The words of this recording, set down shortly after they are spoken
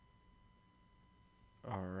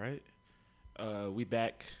All right. We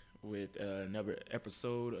back with another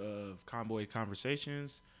episode of Convoy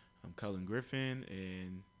Conversations. I'm Cullen Griffin,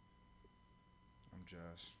 and I'm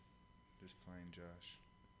Josh. Just plain Josh.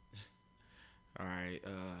 all right.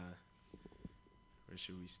 Where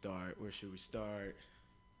should we start?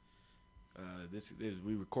 This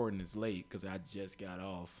we recording this late because I just got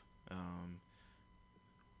off.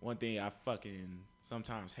 One thing I fucking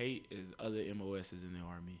sometimes hate is other MOSs in the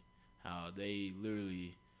army. How they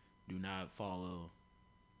literally do not follow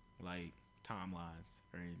like timelines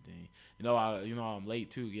or anything. I'm late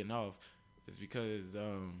too getting off. It's because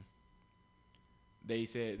they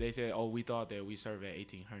said oh we thought that we served at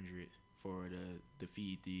 1800 for the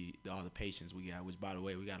feed the all the patients we got. Which by the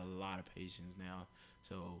way we got a lot of patients now,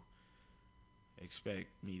 so expect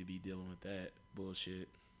me to be dealing with that bullshit.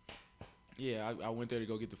 Yeah, I went there to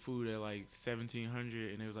go get the food at like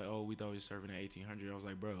 1700, and it was like, oh, we thought we were serving at 1800. I was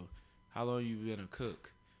like, bro, how long you been a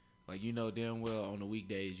cook? Like, you know damn well on the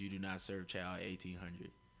weekdays you do not serve chow at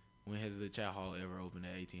 1800. When has the chow hall ever opened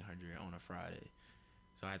at 1800 on a Friday?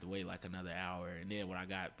 So I had to wait like another hour, and then when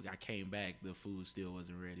I came back, the food still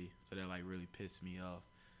wasn't ready. So that like really pissed me off.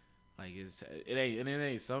 Like it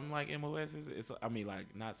ain't something like MOSs. It's I mean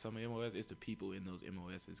like not some MOS. It's the people in those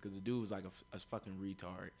MOSs because the dude was like a fucking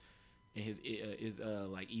retard, and his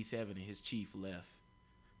like E7 and his chief left.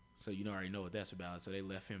 So you know already know what that's about. So they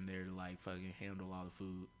left him there to like fucking handle all the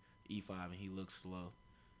food. E5 and he looked slow.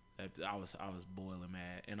 I was boiling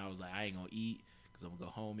mad, and I was like I ain't gonna eat because I'm gonna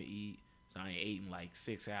go home and eat. So I ain't ate in like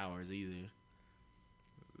 6 hours either.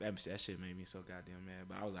 That shit made me so goddamn mad.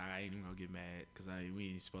 But I was like I ain't even gonna get mad because we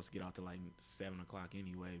ain't supposed to get out to like 7 o'clock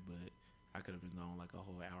anyway. But I could have been gone like a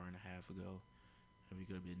whole hour and a half ago, and we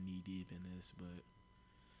could have been knee deep in this. But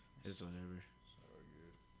it's whatever. So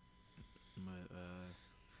good. But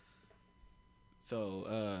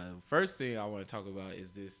first thing I want to talk about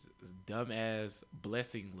is this dumbass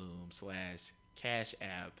Blessing Loom slash Cash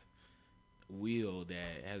App wheel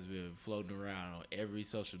that has been floating around on every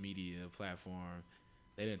social media platform.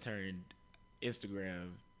 They done turned Instagram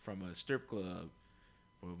from a strip club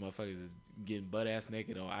where motherfuckers is getting butt ass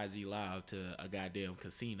naked on IG Live to a goddamn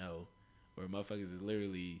casino where motherfuckers is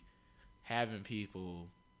literally having people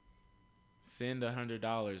send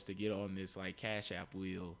 $100 to get on this like Cash App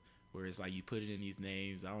wheel where it's like you put it in these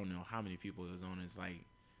names. I don't know how many people it was on. It's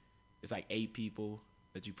like 8 people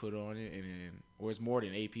that you put on it, and then or it's more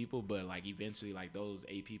than 8 people, but like eventually like those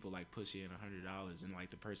 8 people like push in $100, and like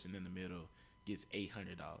the person in the middle gets $800.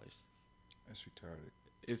 That's retarded.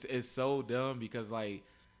 It's so dumb because like,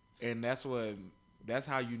 and that's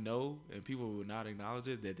how you know, and people will not acknowledge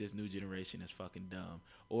it, that this new generation is fucking dumb,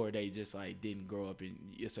 or they just like didn't grow up in.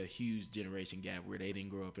 It's a huge generation gap where they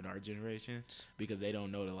didn't grow up in our generation because they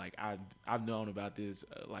don't know that like I've known about this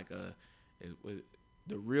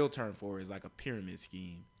the real term for it is like a pyramid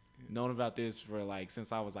scheme. Yeah. Known about this for like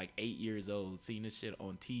since I was like 8 years old. Seen this shit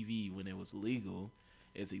on TV when it was legal.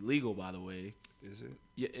 It's illegal, by the way. Is it?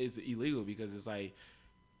 Yeah, it's illegal because it's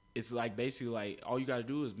like basically like all you gotta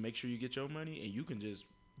do is make sure you get your money and you can just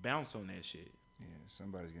bounce on that shit. Yeah,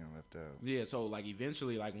 somebody's getting left out. Yeah, so like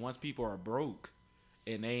eventually, like once people are broke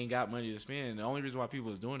and they ain't got money to spend, the only reason why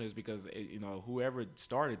people is doing this because whoever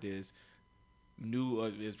started this knew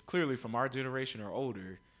is clearly from our generation or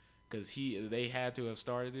older, because they had to have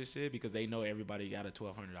started this shit because they know everybody got a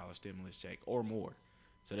 $1,200 stimulus check or more.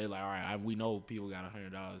 So they're like, all right, we know people got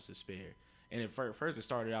 $100 to spare. And at first it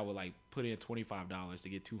started out with like put in $25 to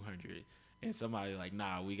get 200, and somebody like,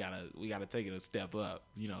 nah, we gotta take it a step up,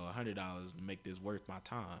 $100 to make this worth my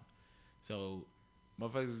time. So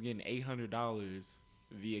motherfuckers is getting $800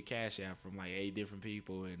 via Cash App from like 8 different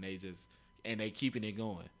people, and they keeping it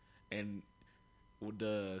going. And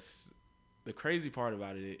the the crazy part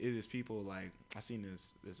about it is people like I seen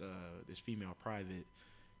this female private.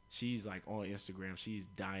 She's like on Instagram. She's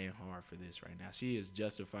dying hard for this right now. She is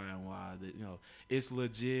justifying why it's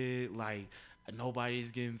legit. Like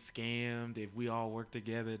nobody's getting scammed if we all work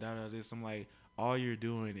together. This. I'm like, all you're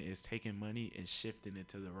doing is taking money and shifting it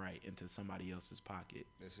to the right into somebody else's pocket.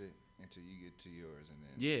 That's it. Until you get to yours, and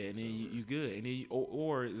then Yeah, and then you good, and then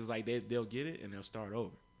or it's like they'll get it and they'll start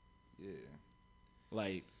over. Yeah,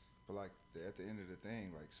 Like, but like at the end of the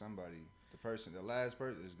thing, like the last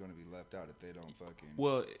person is going to be left out if they don't fucking.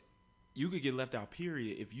 well, you could get left out.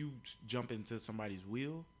 Period. If you jump into somebody's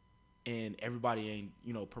wheel, and everybody ain't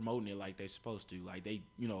promoting it like they supposed to. Like they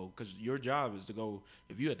because your job is to go.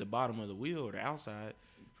 If you at the bottom of the wheel or the outside,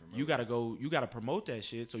 you gotta go. You gotta promote that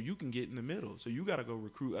shit so you can get in the middle. So you gotta go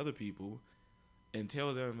recruit other people and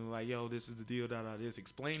tell them like, yo, this is the deal. This.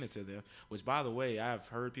 Explain it to them. Which, by the way, I've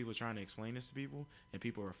heard people trying to explain this to people, and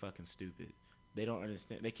people are fucking stupid. they don't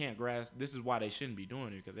understand. They can't grasp. This is why they shouldn't be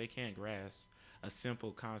doing it, because they can't grasp a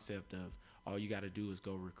simple concept of all you got to do is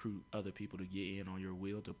go recruit other people to get in on your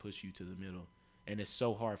wheel to push you to the middle, and it's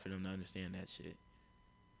so hard for them to understand that shit.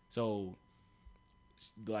 So,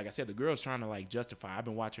 like I said, the girl's trying to like justify. I've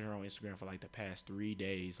been watching her on Instagram for like the past 3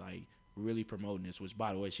 days, like really promoting this. Which,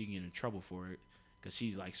 by the way, she can get in trouble for it because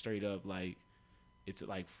she's like straight up like it's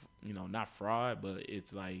like not fraud, but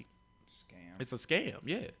it's like Scam. it's a scam,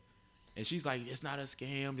 yeah. And she's like, it's not a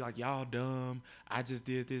scam. Like, y'all dumb. I just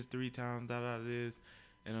did this 3 times, this.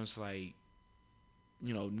 And I'm just like,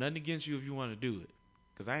 nothing against you if you want to do it.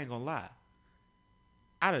 Because I ain't going to lie.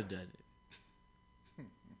 I'd have done it.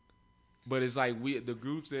 But it's like the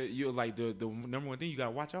groups that you're like, the number one thing you got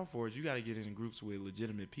to watch out for is you got to get in groups with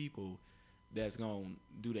legitimate people that's going to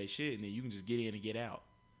do their shit. And then you can just get in and get out.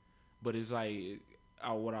 But it's like,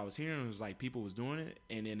 what I was hearing was like people was doing it.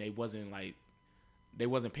 And then they wasn't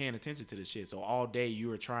paying attention to the shit. So all day you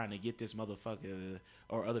were trying to get this motherfucker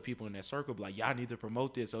or other people in that circle, like, y'all need to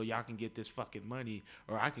promote this so y'all can get this fucking money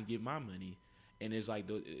or I can get my money. And it's like,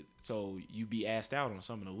 so you be asked out on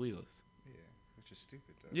some of the wheels. Yeah, which is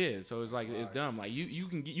stupid though. Yeah, so it's like, it's dumb. Like you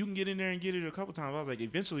can get in there and get it a couple times. I was like,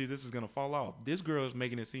 eventually this is gonna fall off. This girl is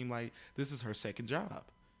making it seem like this is her second job.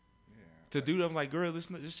 Yeah. To do that, I'm like, girl, this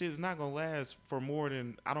shit is not gonna last for more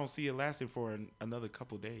than, I don't see it lasting for another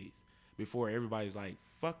couple days. Before everybody's like,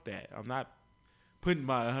 fuck that. I'm not putting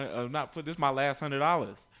this is my last $100.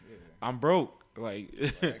 Yeah. I'm broke. Like, I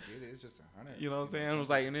get it. It's just 100. You know what I'm saying? It was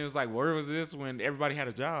like, and it was like, where was this when everybody had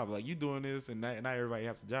a job? Like, you doing this and not everybody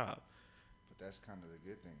has a job. But that's kind of the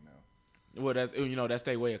good thing though. Well, that's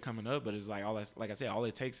their way of coming up. But it's like like I said, all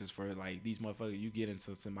it takes is for like these motherfuckers. You get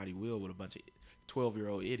into somebody's wheel with a bunch of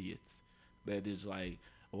 12-year-old idiots that is like,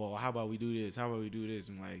 well, how about we do this? How about we do this?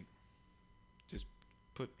 And like, just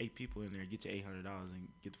put 8 people in there, get your $800 and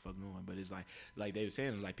get the fuck going. But it's like they were saying,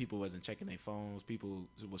 it was like people wasn't checking their phones. People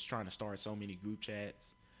was trying to start so many group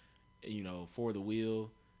chats, for the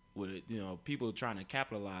wheel, with people trying to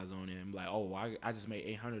capitalize on it. And like, oh, I just made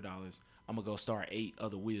 $800. I'm gonna go start 8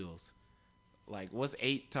 other wheels. Like, what's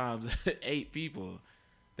 8 times 8 people?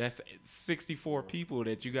 That's 64 people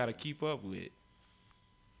that you got to keep up with.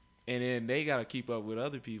 And then they got to keep up with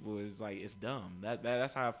other people. It's like, it's dumb.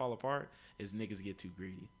 That's how it fall apart, is niggas get too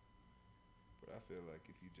greedy. But I feel like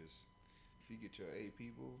if you get your 8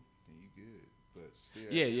 people, then you good. But still,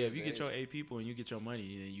 yeah. If you get your 8 people and you get your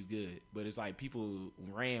money, then you good. But it's like people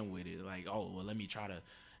ran with it. Like, oh, well, let me try to.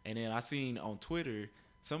 And then I seen on Twitter,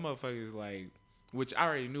 some motherfuckers like, which I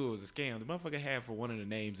already knew it was a scam. The motherfucker had for one of the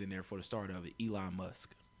names in there for the start of it, Elon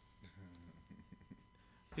Musk.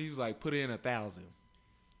 He was like, put in 1,000.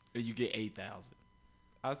 And you get 8,000.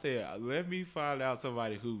 I said, let me find out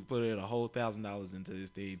somebody who put in a whole $1,000 into this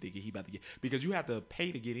thing thinking he about to get, because you have to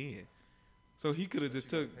pay to get in. So he could have just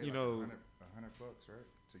took, like $100, right,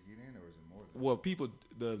 to get in, or is it more than well, people,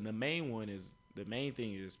 the main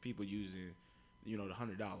thing is people using, the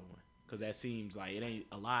 $100 one, because that seems like it ain't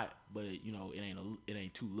a lot, but it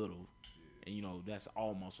ain't too little, yeah. And that's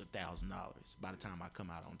almost $1,000 by the time I come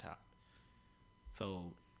out on top. So,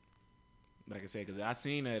 like I said, because I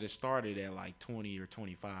seen that it started at like 20 or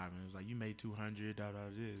 25, and it was like, you made 200,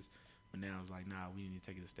 this. But now it's like, nah, we need to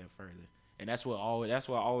take it a step further. And that's what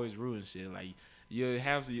always ruins shit. Like,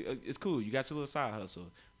 it's cool, you got your little side hustle,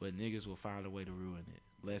 but niggas will find a way to ruin it.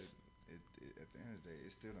 At the end of the day,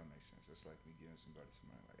 it still don't make sense. It's like me giving somebody some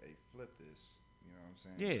money, like, hey, flip this. You know what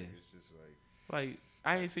I'm saying? Yeah. Like, it's just like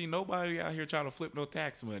I ain't seen nobody out here trying to flip no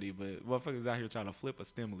tax money, but motherfuckers out here trying to flip a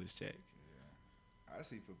stimulus check. Yeah, I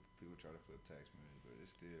see people try to flip tax money, but it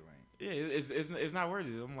still ain't. Yeah, it's not worth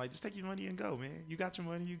it. I'm like, just take your money and go, man. You got your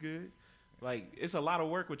money, you good. Like, it's a lot of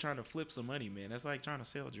work with trying to flip some money, man. That's like trying to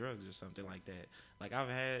sell drugs or something like that. Like, I've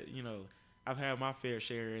had my fair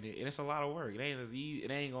share in it, and it's a lot of work. It ain't as easy. It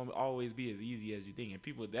ain't gonna always be as easy as you think.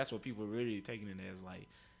 And that's what people really taking it as, like,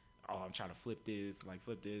 oh, I'm trying to flip this. Like,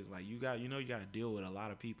 you got to deal with a lot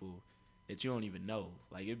of people that you don't even know.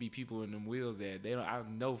 Like, it'd be people in them wheels that I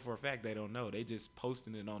know for a fact they don't know. They just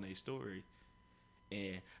posting it on their story.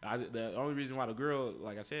 And the only reason why the girl,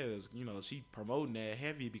 like I said, was, she promoting that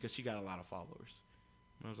heavy because she got a lot of followers.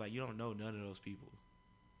 And I was like, you don't know none of those people.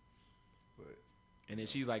 But and then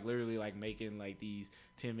she's like literally like making like these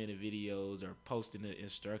 10-minute videos or posting the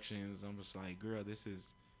instructions. I'm just like, girl, this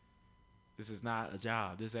is not a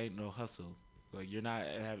job. This ain't no hustle. Like, you're not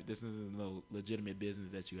this isn't no legitimate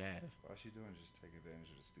business that you have. All she doing is just take advantage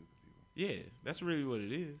of the stupid people. Yeah, that's really what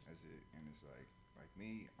it is. That's it. And it's like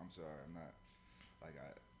me, I'm sorry, I'm not. Like,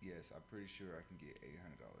 I'm pretty sure I can get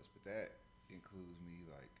 $800, but that includes me,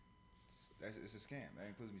 like, it's a scam. That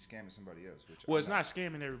includes me scamming somebody else. Which Well, it's not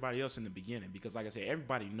scamming everybody else in the beginning because, like I said,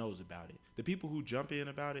 everybody knows about it. The people who jump in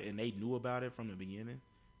about it and they knew about it from the beginning,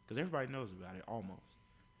 because everybody knows about it almost.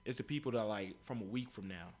 It's the people that like from a week from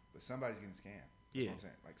now. But somebody's getting scammed. That's what I'm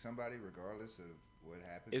saying. Like somebody, regardless of what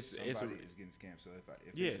happens, somebody is getting scammed. So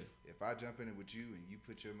if I jump in it with you and you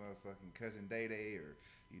put your motherfucking cousin Day Day or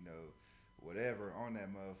whatever on that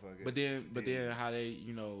motherfucker. But then how they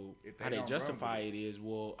how they justify it is,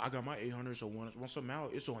 well, I got my 800, so once I'm out,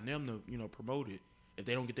 it's on them to promote it. If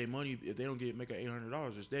they don't get their money, if they don't make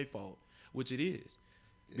 $800, it's their fault, which it is,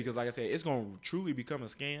 because like I said, it's gonna truly become a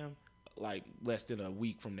scam like less than a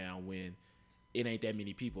week from now when it ain't that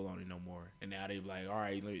many people on it no more, and now they be like, all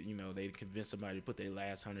right, they convince somebody to put their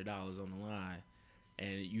last $100 on the line.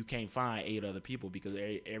 And you can't find 8 other people because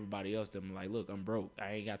everybody else them like, look, I'm broke.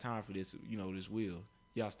 I ain't got time for this. This wheel.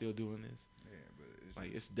 Y'all still doing this? Yeah, but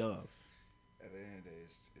it's dumb. At the end of the day,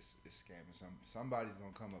 it's scamming. Somebody's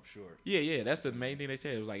gonna come up short. Yeah. That's the main thing they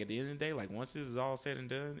said. It was like at the end of the day, like once this is all said and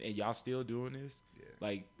done, and y'all still doing this,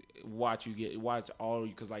 like watch all,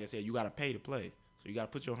 because like I said, you gotta pay to play, so you gotta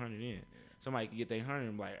put your 100 in. Yeah. Somebody can get their 100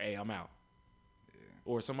 and be like, hey, I'm out.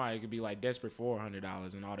 Or somebody could be like desperate for $100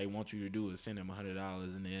 and all they want you to do is send them $100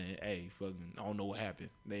 and then, hey, fucking, I don't know what happened.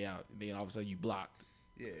 They out. Then all of a sudden you blocked.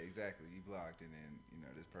 Yeah, exactly. You blocked, and then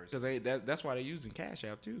this person. Because that's why they using Cash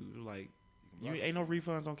App too. Like, you ain't no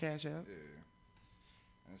refunds on Cash App. Yeah,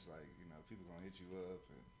 and it's like people gonna hit you up,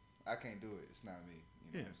 and I can't do it. It's not me.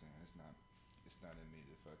 You know what I'm saying? It's not in me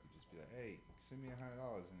to fucking just be like, hey, send me $100,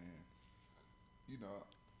 and then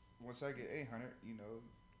once I get 800,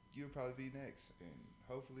 you'll probably be next, and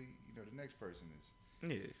hopefully, the next person is.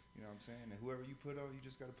 Yeah. You know what I'm saying? And whoever you put on, you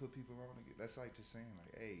just got to put people on. That's like just saying,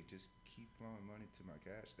 like, hey, just keep flowing money to my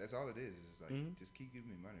cash. That's all it is. It's like, just keep giving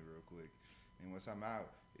me money real quick. And once I'm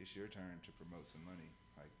out, it's your turn to promote some money.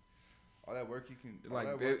 Like, all that work you can.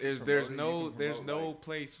 Like, there's no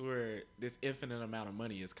place where this infinite amount of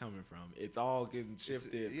money is coming from. It's all getting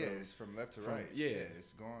shifted. It's from left to right. Yeah,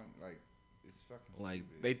 it's going like. It's fucking like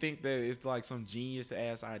stupid. They think that it's like some genius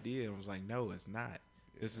ass idea, and I was like, no, it's not.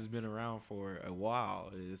 Yeah. This has been around for a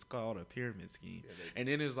while. It's called a pyramid scheme. And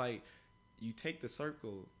then it's like you take the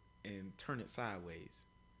circle and turn it sideways.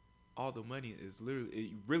 All the money is literally,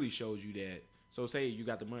 it really shows you that. So say you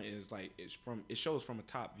got the money, and it's like it shows from a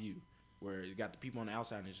top view where you got the people on the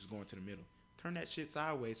outside and it's just going to the middle. Turn that shit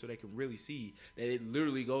sideways so they can really see that it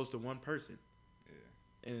literally goes to one person.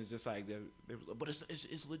 And it's just like, but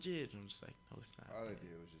it's legit. And I'm just like, no, it's not. All they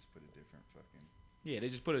did was just put a different fucking. Yeah, they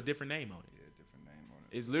just put a different name on it. Yeah, different name on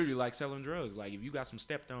it. It's literally like selling drugs. Like if you got some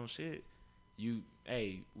stepped on shit, and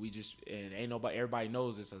ain't nobody, everybody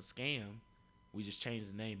knows it's a scam. We just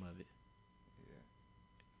changed the name of it.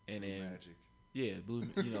 Yeah. And Blue then Magic.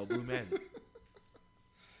 Yeah, Blue Magic.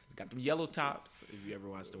 Got them yellow tops. If you ever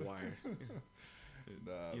watched The Wire,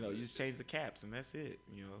 you just change the caps and that's it.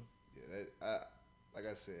 Yeah, like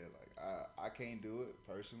I said, I can't do it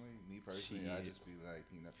personally. Me personally, I just be like,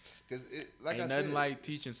 because ain't nothing like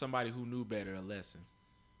teaching somebody who knew better a lesson.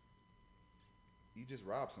 You just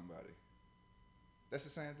rob somebody. That's the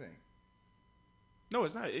same thing. No,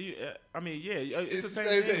 it's not. It's the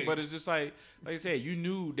same thing, but it's just like I said, you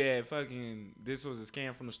knew that fucking this was a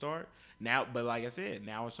scam from the start. Now, but like I said,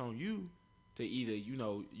 now it's on you to either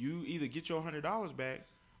you either get your $100 back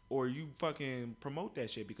or you fucking promote that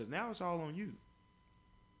shit, because now it's all on you.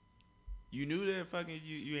 You knew that fucking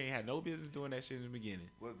you ain't had no business doing that shit in the beginning.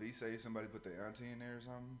 What, V say somebody put their auntie in there or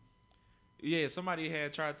something? Yeah, somebody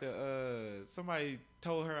had tried to. Somebody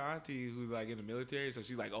told her auntie who's like in the military, so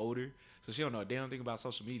she's like older, so she don't know a damn thing about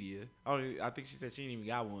social media. I think she said she didn't even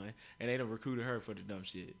got one, and they done recruited her for the dumb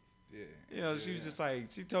shit. Yeah. She was just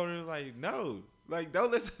like, she told her like, no, like don't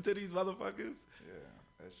listen to these motherfuckers. Yeah,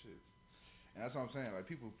 that shit's. And that's what I'm saying. Like,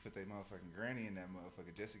 people put their motherfucking granny in that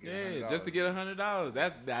motherfucker just to get $100. Just to get $100.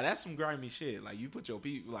 That's some grimy shit. Like, you put your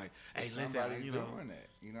people like, hey, listen, doing that.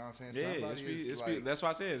 You know what I'm saying? Yeah, that's why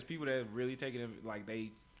I said it's people that really taking it, like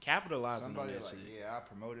they capitalizing on that like, shit. Yeah, I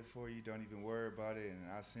promote it for you. Don't even worry about it,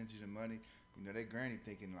 and I send you the money. That granny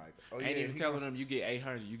thinking like, oh, ain't even telling them you get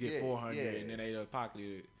 800, you get 400, and then they pocket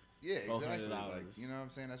it. Yeah, exactly. Like, you know what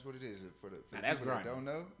I'm saying? That's what it is for the people that don't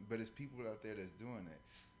know. But it's people out there that's doing that.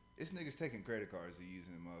 It's niggas taking credit cards and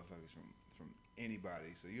using the motherfuckers from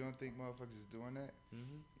anybody. So you don't think motherfuckers is doing that?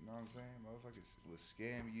 Mm-hmm. You know what I'm saying? Motherfuckers will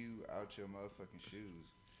scam you out your motherfucking shoes.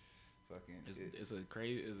 Fucking. It's a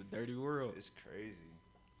dirty world. It's crazy.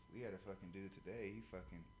 We had a fucking dude today. He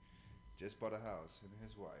fucking just bought a house, him and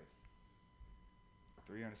his wife.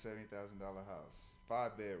 $370,000 house,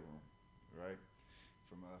 5-bedroom, right?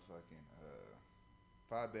 From a fucking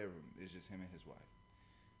 5-bedroom. It's just him and his wife.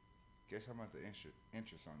 Guess how much the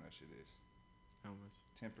interest on that shit is? How much?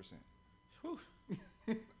 10%.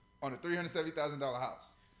 Whew. On a $370,000 house.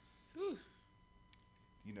 Whew.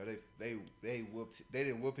 You know, they whooped. They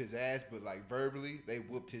didn't whoop his ass, but like verbally, they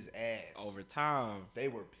whooped his ass. Over time. They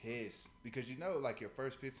were pissed because you know, like your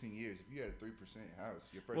first 15 years, if you had a 3%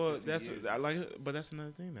 house, your first Well, 15 that's years. I like, but that's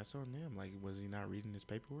another thing. That's on them. Like, was he not reading his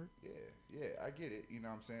paperwork? Yeah, I get it. You know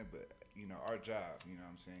what I'm saying? But you know, our job. You know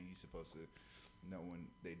what I'm saying? You're supposed to know when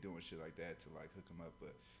they doing shit like that to like hook them up.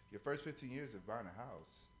 But your first 15 years of buying a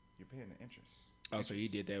house, you're paying the interest. Oh, so he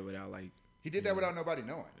did that without like. He did that without nobody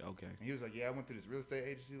knowing. Okay. And he was like, "Yeah, I went through this real estate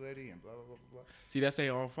agency lady and blah blah blah blah." See, that's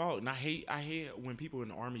their own fault. And I hate when people in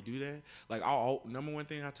the Army do that. Like, number one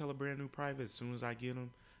thing I tell a brand new private as soon as I get them,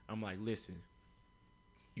 I'm like, listen,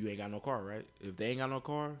 you ain't got no car, right? If they ain't got no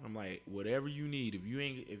car, I'm like, whatever you need. If you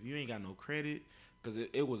ain't got no credit, because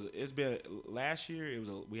it's been last year.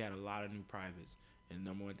 We had a lot of new privates, and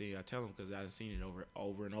number one thing I tell them, because I've seen it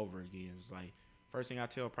over and over again, it's like. First thing I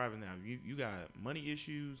tell private now, you got money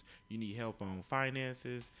issues, you need help on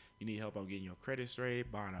finances, you need help on getting your credit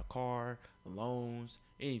straight, buying a car, loans,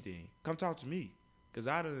 anything. Come talk to me, cause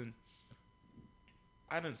I done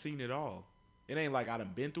seen it all. It ain't like I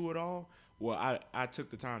done been through it all. Well, I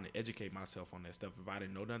took the time to educate myself on that stuff if I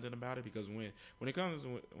didn't know nothing about it, because when it comes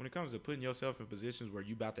to putting yourself in positions where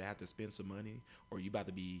you about to have to spend some money or you about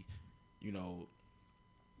to be, you know.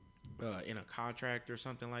 In a contract or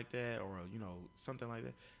something like that, or something like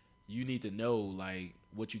that, you need to know like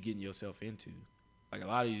what you getting yourself into. Like a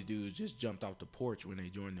lot of these dudes just jumped off the porch when they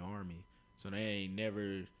joined the Army, so they ain't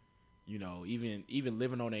never, even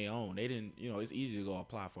living on their own. They didn't, it's easy to go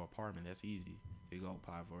apply for an apartment. That's easy. They go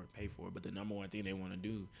apply for it, pay for it. But the number one thing they want to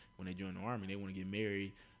do when they join the Army, they want to get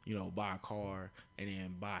married, buy a car, and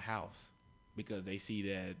then buy a house, because they see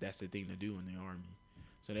that that's the thing to do in the Army.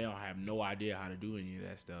 So they don't have no idea how to do any of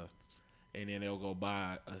that stuff. And then they'll go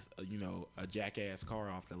buy a jackass car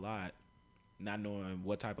off the lot, not knowing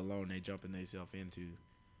what type of loan they jumping themselves into,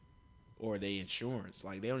 or they insurance.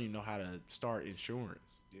 Like they don't even know how to start insurance.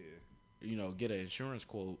 Yeah. Get an insurance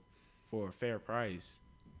quote for a fair price,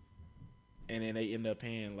 and then they end up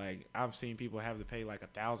paying like I've seen people have to pay like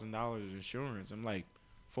 $1,000 insurance. I'm like,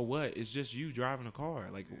 for what? It's just you driving a car.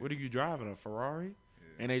 Like, what are you driving? A Ferrari? Yeah.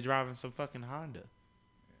 And they driving some fucking Honda.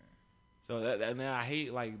 So and then I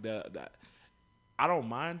hate like I don't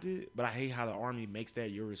mind it, but I hate how the Army makes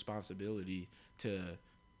that your responsibility to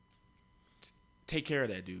take care of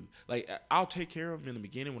that dude. Like I'll take care of him in the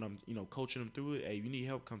beginning when I'm coaching him through it. Hey, you need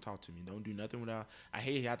help, come talk to me. Don't do nothing without. I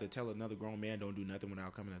hate have to tell another grown man don't do nothing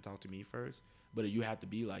without coming and talk to me first. But you have to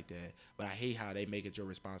be like that. But I hate how they make it your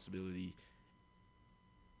responsibility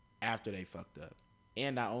after they fucked up,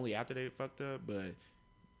 and not only after they fucked up, but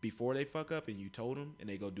before they fuck up and you told them and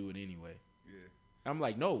they go do it anyway. Yeah. I'm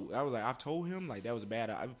like, no. I was like, I've told him like that was bad.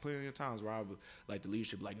 I've plenty of times where I would like the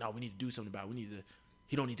leadership like, no, we need to do something about it.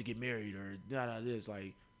 He don't need to get married or this.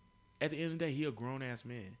 Like at the end of the day, he a grown ass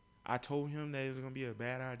man. I told him that it was gonna be a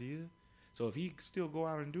bad idea. So if he still go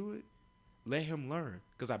out and do it, let him learn.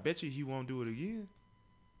 Cause I bet you he won't do it again.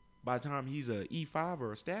 By the time he's a E5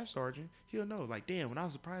 or a staff sergeant, he'll know. Like, damn, when I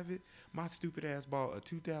was a private, my stupid ass bought a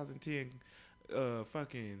 2010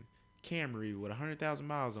 fucking Camry with 100,000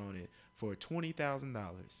 miles on it for $20,000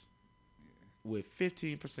 with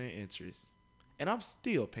 15% interest, and I'm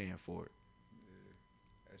still paying for it. Yeah,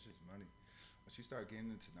 that's just money. Once you start getting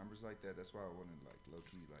into numbers like that, that's why I want to like low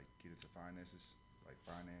key like get into finances, like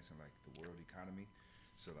finance and like the world economy.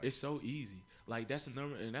 So like it's so easy. Like that's the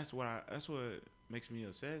number, and that's what makes me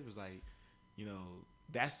upset. Was like,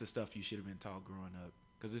 that's the stuff you should have been taught growing up.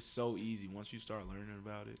 Because it's so easy once you start learning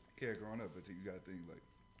about it. Yeah, growing up, but you got to think, like,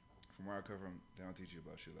 from where I come from, they don't teach you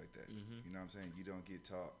about shit like that. Mm-hmm. You know what I'm saying? You don't get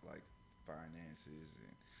taught, like, finances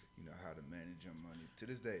and, how to manage your money. To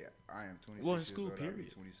this day, I am 26 years old. I'll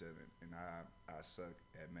be 27. And I suck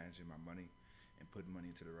at managing my money and putting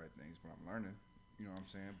money into the right things. But I'm learning. You know what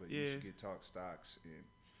I'm saying? But you should get taught stocks and,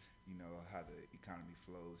 how the economy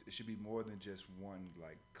flows. It should be more than just one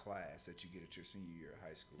like class that you get at your senior year of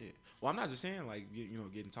high school. Yeah. Well, I'm not just saying like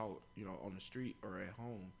getting taught on the street or at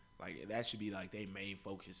home. Like that should be like their main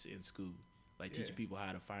focus in school. Like teaching people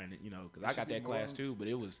how to find it. Because I got that class too, but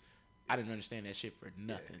I didn't understand that shit for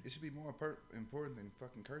nothing. Yeah. It should be more important than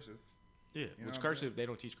fucking cursive. Yeah, which cursive they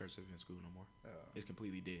don't teach cursive in school no more. It's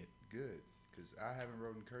completely dead. Good. Because I haven't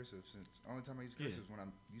wrote in cursive since. Only time I use cursive is when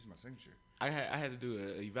I'm using my signature. I had to do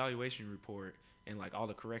an evaluation report and like all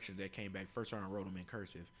the corrections that came back. First time I wrote them in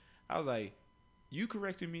cursive. I was like, you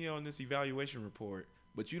corrected me on this evaluation report,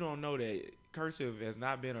 but you don't know that cursive has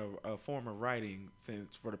not been a form of writing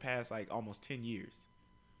for the past like almost 10 years.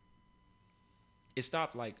 It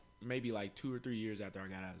stopped like maybe like 2 or 3 years after I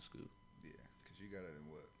got out of school. Yeah, because you got it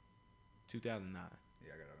in what? 2009.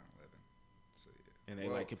 Yeah, I got it in 11. So yeah. And they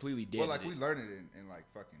like completely dead. Well, like we learned it in like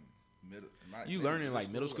fucking middle. You learn in like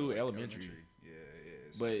middle school, elementary. Yeah,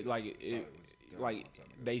 yeah. But like it like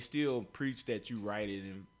they still preach that you write it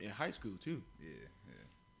in high school too. Yeah, yeah.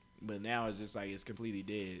 But now it's just like it's completely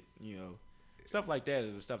dead. You know, stuff like that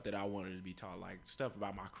is the stuff that I wanted to be taught. Like stuff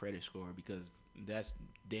about my credit score because that's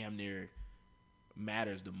damn near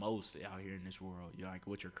matters the most out here in this world. You're like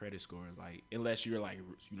what your credit score is like, unless you're like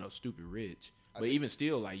stupid rich. But even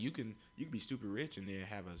still, like you can be stupid rich and then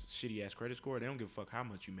have a shitty ass credit score. They don't give a fuck how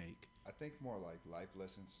much you make. I think more like life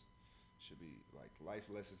lessons should be like life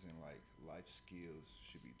lessons and like life skills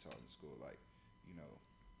should be taught in school. Like,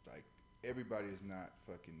 like everybody is not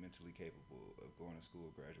fucking mentally capable of going to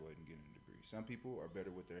school, graduating, getting a degree. Some people are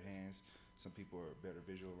better with their hands. Some people are better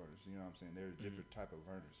visual learners. You know what I'm saying? There's different type of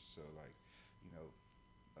learners. So like,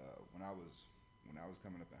 when I was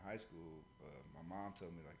coming up in high school, my mom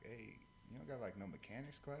told me like, hey, you don't got like no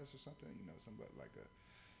mechanics class or something? Somebody like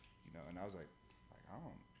and I was like I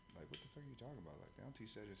don't. Like, what the fuck are you talking about? Like, they don't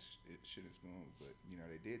teach that shit in school. But,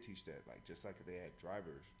 they did teach that. Like, just like they had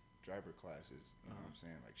driver classes. You know what I'm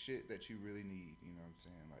saying? Like, shit that you really need. You know what I'm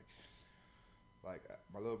saying? Like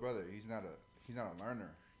my little brother, he's not a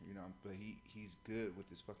learner. But he's good with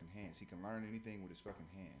his fucking hands. He can learn anything with his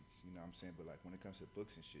fucking hands. You know what I'm saying? But, like, when it comes to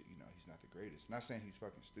books and shit, he's not the greatest. Not saying he's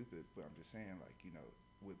fucking stupid, but I'm just saying, like,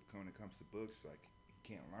 when it comes to books, like, he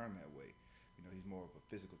can't learn that way. He's more of a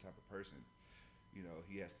physical type of person.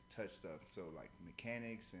 He has to touch stuff. So, like,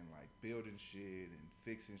 mechanics and, like, building shit and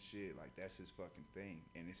fixing shit, like, that's his fucking thing.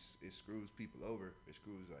 And it screws people over. It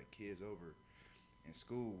screws, like, kids over in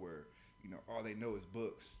school where, all they know is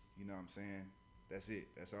books. You know what I'm saying? That's it.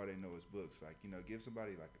 That's all they know is books. Like, give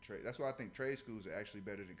somebody, like, a trade. That's why I think trade schools are actually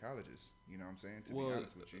better than colleges. You know what I'm saying? To be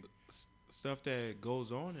honest with you. Stuff that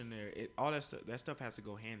goes on in there, all that stuff has to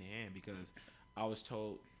go hand in hand because I was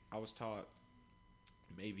taught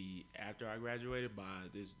maybe after I graduated by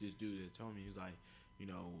this dude that told me, he was like,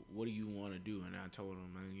 what do you want to do? And I told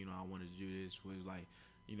him, I wanted to do this. Was like,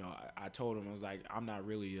 I told him, I was like, I'm not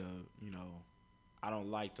really I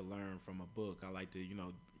don't like to learn from a book. I like to,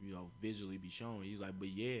 visually be shown. He's like, but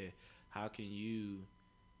yeah, how can you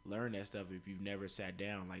learn that stuff if you've never sat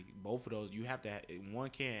down? Like both of those, you have to. One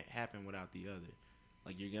can't happen without the other.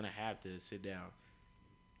 Like you're gonna have to sit down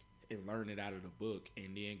and learn it out of the book,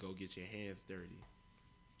 and then go get your hands dirty.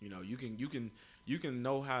 We can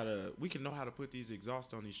know how to put these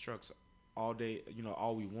exhaust on these trucks all day,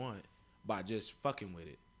 all we want by just fucking with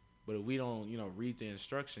it. But if we don't, read the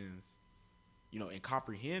instructions, and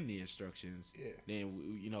comprehend the instructions, then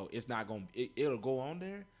it's not gonna. It'll go on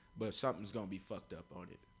there, but something's gonna be fucked up on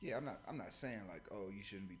it. Yeah, I'm not saying like, oh, you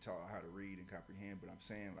shouldn't be taught how to read and comprehend, but I'm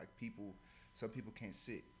saying like some people can't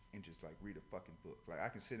sit and just like read a fucking book. Like I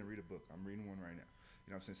can sit and read a book. I'm reading one right now.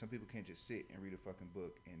 You know what I'm saying? Some people can't just sit and read a fucking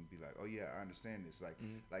book and be like, oh yeah, I understand this. Like,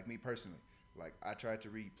 like me personally, like I tried to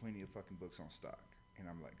read plenty of fucking books on stock, and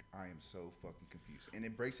I'm like, I am so fucking confused. And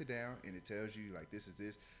it breaks it down and it tells you like this is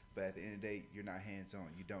this, but at the end of the day, you're not hands on.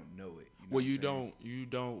 You don't know it. You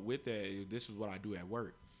don't. With that, this is what I do at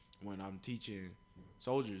work when I'm teaching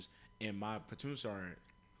soldiers, and my platoon sergeant,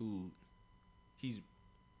 he's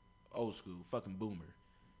old school, fucking boomer.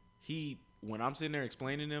 When I'm sitting there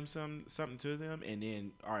explaining them something to them, and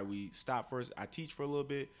then all right, we stop first. I teach for a little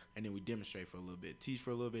bit, and then we demonstrate for a little bit. Teach for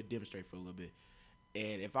a little bit, demonstrate for a little bit.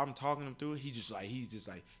 And if I'm talking them through it, he's just like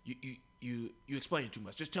you explain too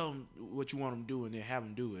much. Just tell them what you want them to do, and then have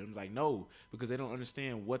them do it. I'm like, no, because they don't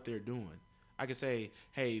understand what they're doing. I can say,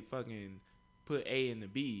 hey, fucking put A and the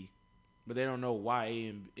B, but they don't know why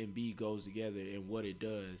A and B goes together and what it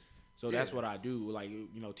does. So that's what I do, like,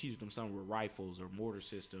 teach them something with rifles or mortar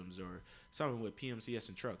systems or something with PMCS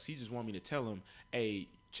and trucks. He just want me to tell them, hey,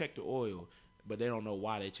 check the oil, but they don't know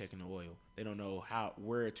why they checking the oil. They don't know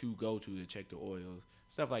where to go to check the oil,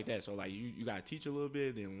 stuff like that. So, like, you got to teach a little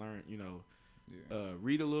bit, then learn,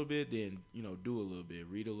 read a little bit, then, do a little bit.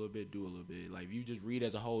 Read a little bit, do a little bit. Like, if you just read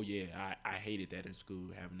as a whole, I hated that in school,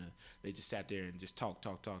 they just sat there and just talk,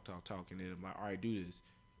 and then I'm like, all right, do this.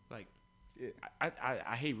 Like, yeah.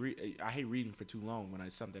 I hate reading for too long when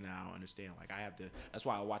it's something that I don't understand. Like that's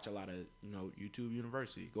why I watch a lot of YouTube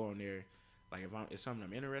University. Go on there, like if it's something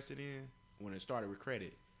I'm interested in. When it started with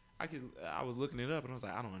credit, I was looking it up and I was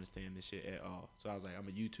like, I don't understand this shit at all. So I was like, I'm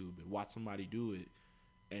a YouTube and watch somebody do it,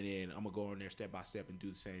 and then I'm gonna go on there step by step and do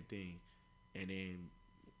the same thing, and then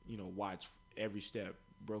watch every step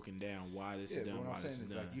broken down why this is but done, what why I'm this saying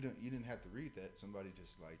is is done. like you didn't have to read that. Somebody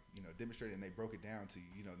just like demonstrated and they broke it down to you.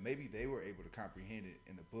 You know, maybe they were able to comprehend it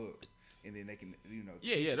in the book, and then they can Yeah,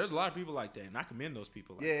 teach yeah. it. There's a lot of people like that, and I commend those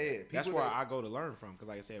people. Like Yeah, that. yeah, That's people where that- I go to learn from. Because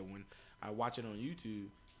like I said, when I watch it on YouTube,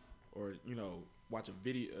 or watch a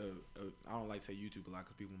video. I don't like to say YouTube a lot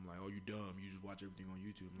because people are like, "Oh, you dumb. You just watch everything on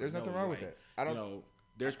YouTube." I'm There's like, nothing no, wrong with like, that. I don't.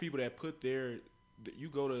 There's people that put their. You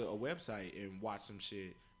go to a website and watch some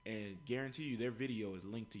shit, and guarantee you their video is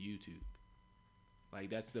linked to YouTube. Like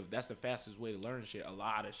that's the fastest way to learn shit. A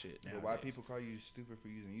lot of shit now. But why people call you stupid for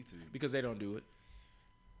using YouTube? Because they don't do it.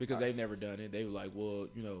 Because they've never done it. They were like, well,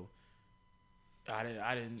 I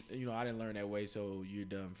didn't learn that way, so you're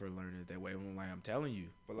dumb for learning it that way. I'm like, I'm telling you,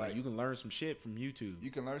 But like like you can learn some shit from YouTube. you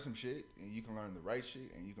can learn some shit, and you can learn the right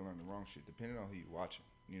shit, and you can learn the wrong shit, depending on who you're watching.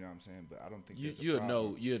 You know what I'm saying? But I don't think You'll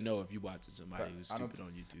know if you watching somebody who's stupid on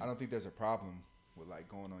YouTube. I don't think there's a problem with like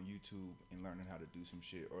going on YouTube and learning how to do some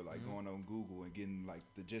shit, or like going on Google and getting like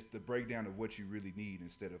the breakdown of what you really need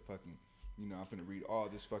instead of fucking. I'm finna read all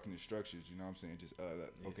this fucking instructions. You know what I'm saying? Just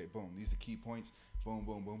okay, boom. These are the key points. Boom,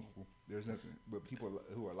 boom, boom, boom. There's nothing. But people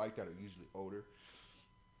who are like that are usually older.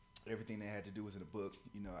 Everything they had to do was in a book.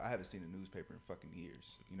 I haven't seen a newspaper in fucking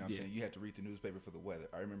years. You know what I'm saying? You had to read the newspaper for the weather.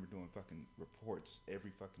 I remember doing fucking reports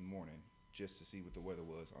every fucking morning just to see what the weather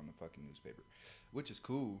was on the fucking newspaper, which is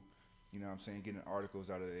cool. You know what I'm saying? Getting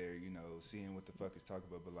articles out of there, seeing what the fuck is talking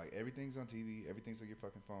about. But like everything's on TV, everything's on your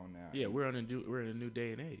fucking phone now. Yeah, we're in a new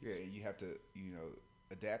day and age. Yeah, and you have to,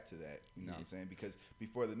 adapt to that. You know what I'm saying? Because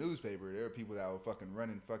before the newspaper, there were people that were fucking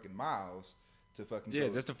running fucking miles to fucking go,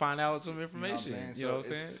 just to find out some information. You know what I'm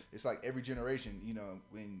saying? saying? It's like every generation,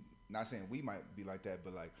 when not saying we might be like that,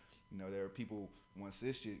 but like, there are people once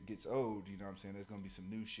this shit gets old, you know what I'm saying, there's gonna be some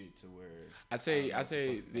new shit to where I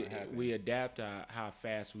say we adapt how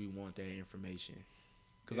fast we want that information.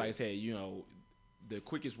 Because like I said, the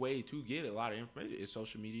quickest way to get a lot of information is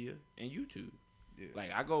social media and YouTube. Yeah.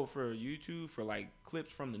 Like I go for YouTube for like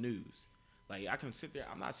clips from the news. Like I can sit there.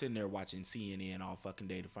 I'm not sitting there watching CNN all fucking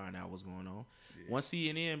day to find out what's going on. Yeah. Once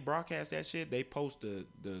CNN broadcast that shit, they post the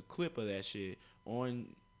clip of that shit on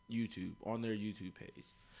YouTube, on their YouTube page.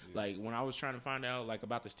 Yeah. Like when I was trying to find out like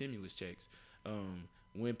about the stimulus checks,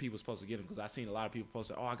 when people supposed to get them, because I seen a lot of people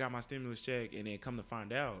post, "Oh, I got my stimulus check," and then come to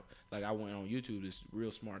find out, like I went on YouTube, this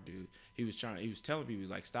real smart dude, he was telling people, he was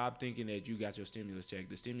like, "Stop thinking that you got your stimulus check.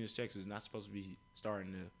 The stimulus checks is not supposed to be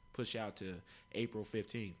starting to push out to April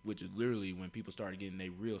 15th, which is literally when people started getting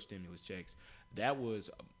their real stimulus checks." That was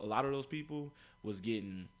a lot of those people was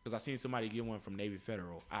getting, because I seen somebody get one from Navy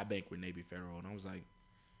Federal. I bank with Navy Federal, and I was like,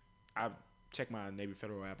 I check my Navy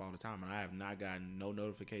Federal app all the time, and I have not gotten no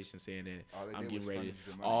notification saying that I'm getting ready.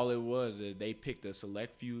 All it was is they picked a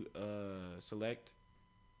select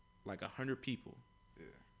like 100 people,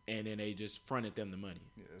 and then they just fronted them the money.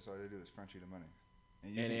 Yeah, that's all they do is front you the money.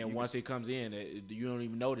 And then once it comes in, you don't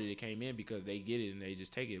even know that it came in because they get it and they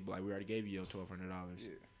just take it. Like, we already gave you your $1,200. Yeah.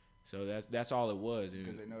 So that's all it was.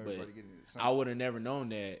 Because they know everybody getting it. I would have never known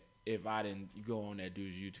that if I didn't go on that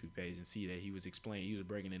dude's YouTube page and see that he was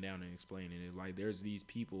breaking it down and explaining it. Like, there's these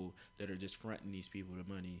people that are just fronting these people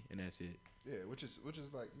the money, and that's it. Yeah, which is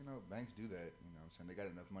like, banks do that. You know what I'm saying? They got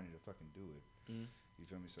enough money to fucking do it. Mm-hmm. You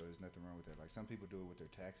feel me? So there's nothing wrong with that. Like, some people do it with their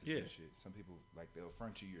taxes and shit. Some people, like, they'll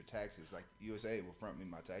front you your taxes. Like, USA will front me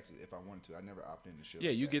my taxes if I wanted to. I never opt into shit.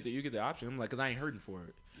 Yeah, like you get the option. I'm like, because I ain't hurting for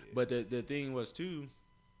it. Yeah. But the thing was, too,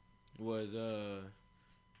 was,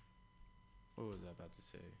 what was I about to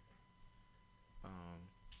say?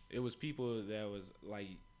 It was people that was, like,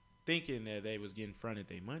 thinking that they was getting fronted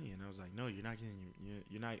their money. And I was like, no, you're not getting,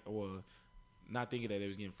 you're not, or not thinking that they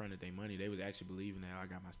was getting fronted their money. They was actually believing that I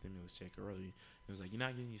got my stimulus check early. It was like, you're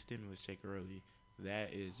not getting your stimulus check early.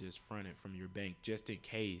 That is just fronted from your bank just in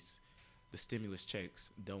case the stimulus checks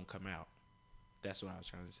don't come out. That's what I was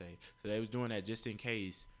trying to say. So they was doing that just in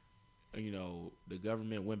case, the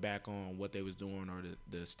government went back on what they was doing, or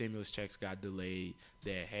the stimulus checks got delayed,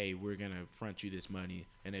 that, hey, we're going to front you this money.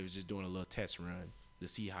 And they was just doing a little test run to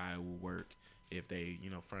see how it will work if they,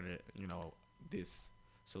 fronted, this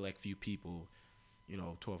select few people,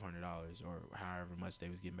 $1,200 or however much they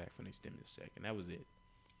was getting back from their stimulus check. And that was it.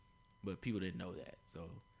 But people didn't know that. So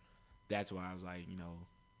that's why I was like,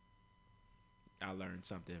 I learned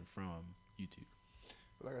something from YouTube.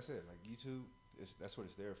 But like I said, like YouTube, that's what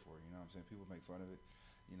it's there for. You know what I'm saying? People make fun of it.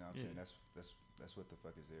 You know what I'm saying? That's what the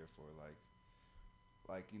fuck is there for.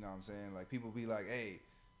 Like, you know what I'm saying? Like, people be like, hey,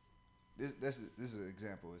 this is an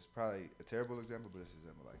example. It's probably a terrible example, but it's an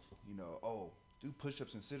example. Like, do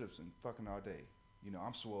push-ups and sit-ups and fucking all day.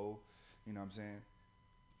 I'm swole. You know what I'm saying?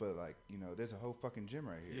 But, like, there's a whole fucking gym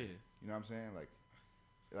right here. Yeah. You know what I'm saying? Like,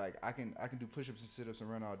 Like I can do push-ups and sit-ups and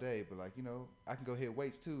run all day, but like, you know, I can go hit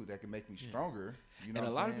weights too that can make me stronger. You know, and what a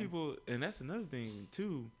I'm lot saying? of people, and that's another thing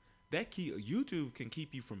too. That YouTube can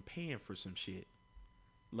keep you from paying for some shit.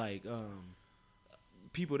 Like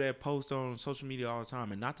people that post on social media all the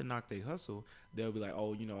time, and not to knock they hustle, they'll be like,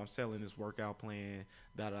 oh, you know, I'm selling this workout plan,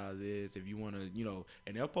 this. If you want to, you know,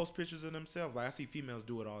 and they'll post pictures of themselves. Like I see females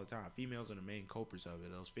do it all the time. Females are the main culprits of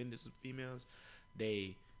it. Those fitness females,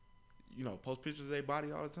 they, you know, post pictures of their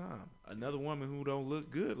body all the time. Another woman who don't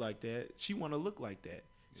look good like that, she want to look like that.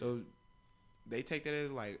 Yeah. So they take that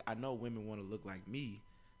as like, I know women want to look like me,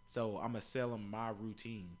 so I'm gonna sell them my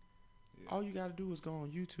routine. Yeah. All you gotta do is go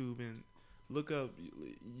on YouTube and look up.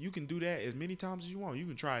 You can do that as many times as you want. You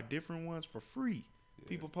can try different ones for free. Yeah.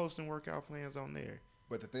 People posting workout plans on there.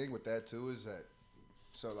 But the thing with that too is that,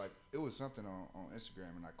 so like it was something on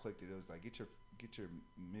Instagram and I clicked it. It was like get your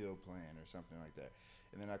meal plan or something like that.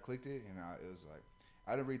 And then I clicked it and it was like,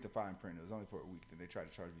 I didn't read the fine print. It was only for a week. Then they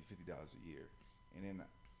tried to charge me $50 a year. And then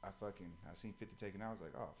I seen 50 taken out. I was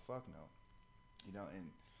like, oh fuck no, you know.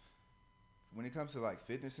 And when it comes to like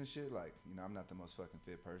fitness and shit, like, you know, I'm not the most fucking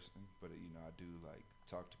fit person, but you know, I do like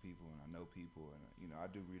talk to people and I know people and you know, I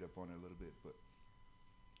do read up on it a little bit. But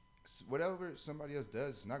whatever somebody else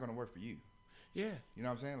does is not gonna work for you. Yeah, you know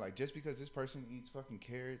what I'm saying? Like just because this person eats fucking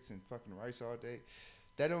carrots and fucking rice all day,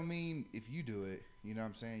 that don't mean if you do it, you know what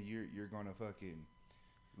I'm saying, you're gonna fucking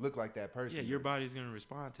look like that person. Yeah, your body's gonna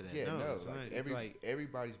respond to that. Yeah, no, like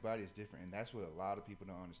everybody's body is different, and that's what a lot of people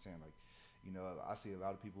don't understand. Like, you know, I see a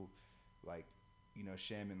lot of people, like, you know,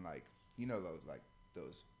 shaming, like, you know,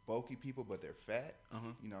 those bulky people, but they're fat.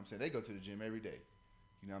 You know what I'm saying? They go to the gym every day.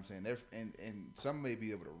 You know what I'm saying? They're and some may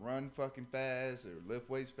be able to run fucking fast or lift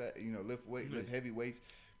weights lift heavy weights.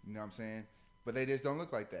 You know what I'm saying? But they just don't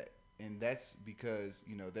look like that, and that's because,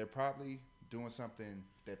 you know, they're probably doing something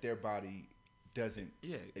that their body doesn't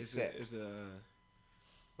accept. It's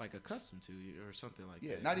like accustomed to or something like that.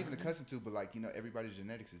 Yeah, not even accustomed to, but like, you know, everybody's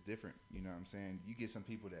genetics is different. You know what I'm saying? You get some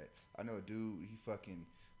people that, I know a dude, he fucking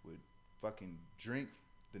would fucking drink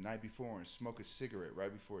the night before and smoke a cigarette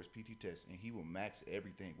right before his PT test, and he will max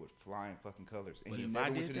everything with flying fucking colors. And but he if never I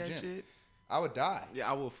went did to the that gym. Shit, I would die. Yeah,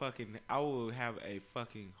 I will have a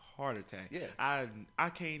fucking heart attack. Yeah. I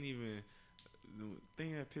can't even. The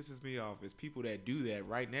thing that pisses me off is people that do that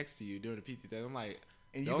right next to you during the PT test. I'm like,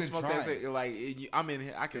 and don't smoke trying. that. Like, I'm in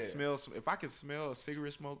here. I can smell. If I can smell a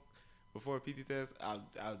cigarette smoke before a PT test,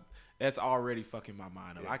 that's already fucking my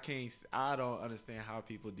mind up. Yeah. I don't understand how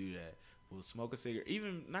people do that. Will smoke a cigarette,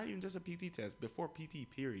 not even just a PT test, before PT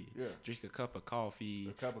period. Yeah. Drink a cup of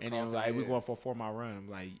coffee, then like we're going for a 4-mile run. I'm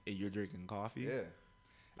like, hey, you're drinking coffee? Yeah.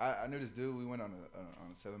 I knew this dude. We went on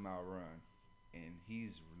a 7-mile run, and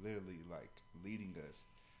he's literally like leading us,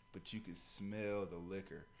 but you could smell the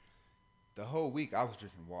liquor. The whole week I was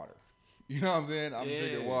drinking water. You know what I'm saying? I'm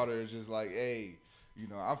drinking water. It's just like, hey, you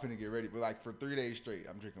know, I'm finna get ready. But like for 3 days straight,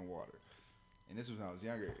 I'm drinking water. And this was when I was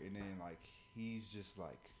younger. And then like he's just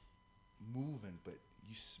like moving, but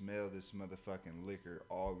you smell this motherfucking liquor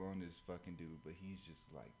all on this fucking dude. But he's just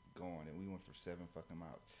like going, and we went for 7 fucking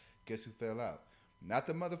miles. Guess who fell out? Not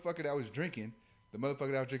the motherfucker that was drinking. The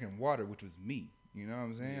motherfucker that was drinking water, which was me. You know what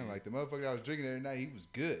I'm saying? Yeah. Like the motherfucker that was drinking every night, he was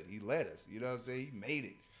good. He led us. You know what I'm saying? He made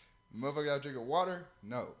it. The motherfucker that was drinking water,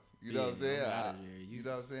 no. You know what I'm saying? You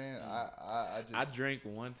know what I'm saying? I drank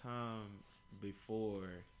one time before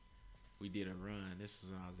we did a run. This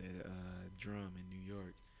was when I was at Drum in New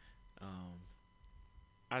York.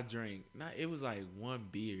 I drank, it was like one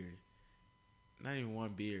beer. Not even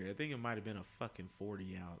one beer. I think it might have been a fucking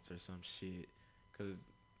 40 ounce or some shit. Because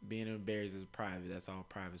being in Bears is private. That's all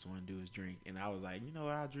privates want to do is drink. And I was like, you know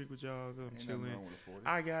what? I'll drink with y'all. I'm chilling.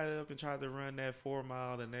 I got up and tried to run that 4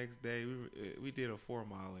 mile the next day. We did a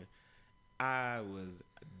 4-miler. I was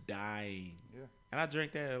dying. Yeah. And I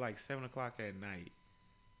drank that at like 7 o'clock at night.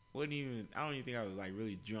 I don't even think I was like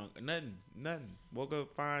really drunk. Nothing. Woke up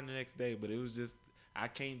fine the next day, but it was just, I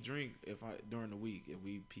can't drink during the week if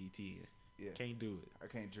we PT. Yeah. Can't do it. I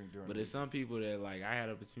can't drink during But the there's week. some people that, like, I had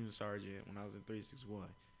a platoon sergeant when I was in 361,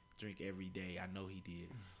 drink every day. I know he did.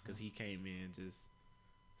 Because he came in just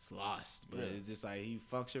sloshed. But it's just like, he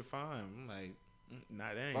functioned fine. I'm like,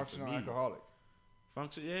 that ain't functional for me. Alcoholic.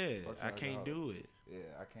 I can't do it. Yeah,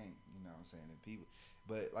 I can't, you know what I'm saying? And people,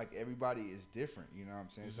 but, like, everybody is different, you know what I'm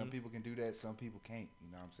saying? Mm-hmm. Some people can do that, some people can't,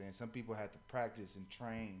 you know what I'm saying? Some people have to practice and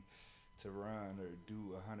train to run or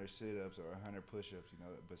do 100 sit-ups or 100 push-ups, you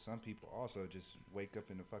know. But some people also just wake up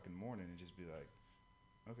in the fucking morning and just be like,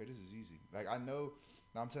 okay, this is easy. Like, I'm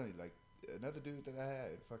telling you, like, another dude that I had,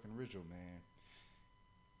 fucking Ritual, man,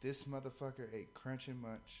 This motherfucker ate Crunching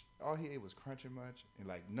Munch. All he ate was Crunching Munch and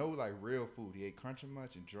like no like real food. He ate Crunching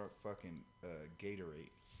Munch and drunk fucking Gatorade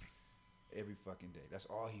every fucking day. That's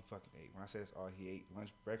all he fucking ate. When I say that's all he ate,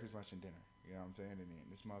 breakfast, lunch, and dinner. You know what I'm saying? And then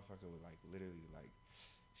this motherfucker would like literally like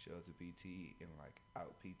show up to PT and like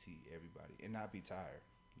out PT everybody and not be tired.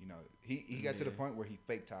 You know, he got to the point where he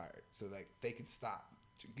fake tired, so like they can stop.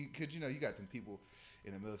 Cause you know you got them people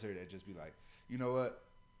in the military that just be like, you know what,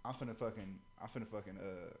 I'm finna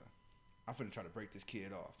try to break this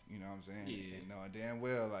kid off. You know what I'm saying? Yeah. And knowing damn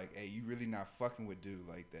well like, hey, you really not fucking with dude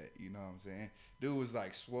like that. You know what I'm saying? Dude was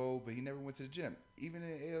like swole, but he never went to the gym. Even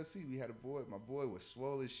in ALC, we had a boy. My boy was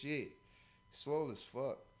swole as shit, swole as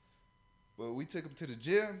fuck. But we took him to the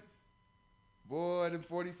gym. Boy, them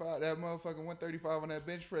 45, that motherfucking 135 on that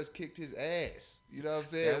bench press kicked his ass. You know what I'm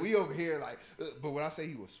saying? We over here like, but when I say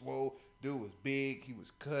he was swole, dude was big, he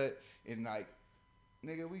was cut, and like,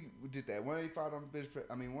 nigga, we did that 185 on the bench press.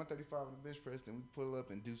 135 on the bench press. Then we pull up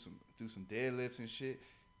and do some deadlifts and shit,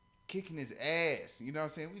 kicking his ass. You know what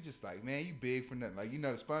I'm saying? We just like, man, you big for nothing. Like, you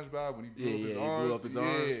know the SpongeBob when he blew up his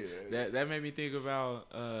arms. That made me think about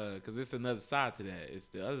because it's another side to that. It's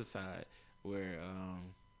the other side where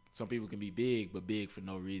some people can be big, but big for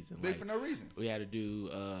no reason. For no reason. We had to do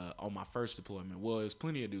on my first deployment. Well, it was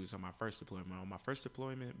plenty of dudes on my first deployment. On my first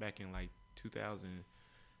deployment back in like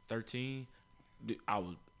 2013, I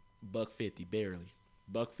was $150 barely,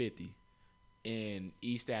 $150 in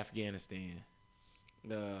East Afghanistan.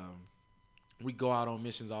 We go out on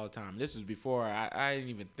missions all the time. This was before I didn't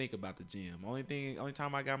even think about the gym. Only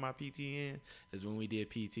time I got my PT in is when we did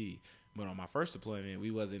PT. But on my first deployment,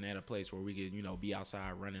 we wasn't at a place where we could, be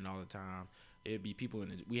outside running all the time. It'd be people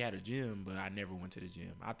we had a gym, but I never went to the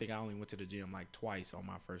gym. I think I only went to the gym like twice on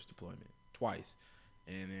my first deployment, twice.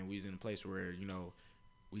 And then we was in a place where,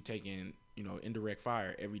 we taking, indirect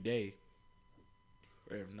fire every day,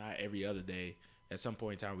 or if not every other day. At some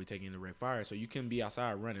point in time, we taking indirect fire. So you couldn't be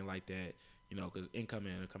outside running like that, because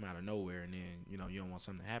incoming will come out of nowhere, and then, you don't want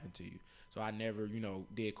something to happen to you. So I never,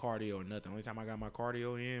 did cardio or nothing. Only time I got my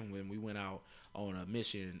cardio in when we went out on a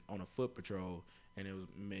mission on a foot patrol, and it was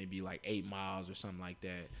maybe like 8 miles or something like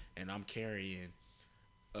that. And I'm carrying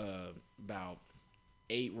about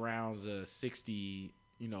 8 rounds of 60,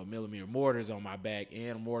 millimeter mortars on my back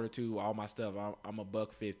and a mortar too, all my stuff. I'm a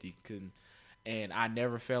 $150. And I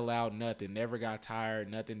never fell out, nothing. Never got tired,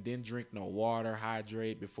 nothing. Didn't drink no water,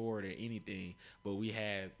 hydrate before it or anything. But we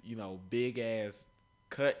had, big ass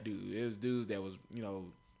cut dude. It was dudes that was,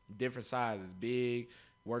 different sizes, big,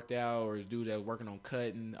 worked out, or it's dude that was working on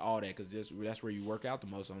cutting, all that, because that's where you work out the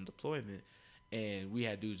most on deployment. And we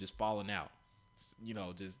had dudes just falling out,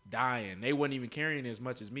 just dying. They wasn't even carrying as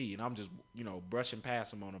much as me, and I'm just, brushing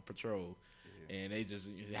past them on a patrol. And they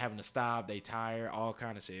just having to stop. They tired, all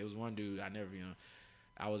kind of shit. It was one dude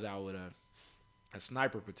I was out with a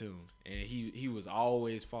sniper platoon, and he was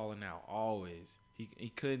always falling out, always. He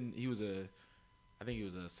couldn't. I think he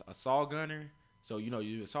was a saw gunner. So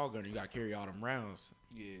you a saw gunner, you got to carry all them rounds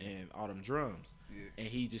and all them drums. Yeah. And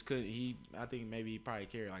he just couldn't. I think maybe he probably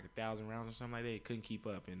carried like 1,000 rounds or something like that. He couldn't keep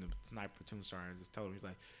up, and the sniper platoon sergeant just told him, he's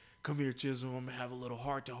like, "Come here, Chisholm. I'm gonna have a little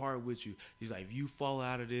heart to heart with you." He's like, "If you fall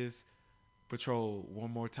out of this patrol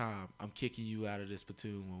one more time, I'm kicking you out of this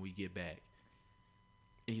platoon when we get back."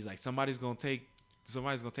 And he's like, somebody's gonna take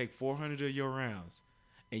 400 of your rounds,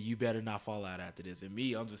 and you better not fall out after this. And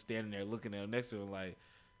me, I'm just standing there looking at him next to him like,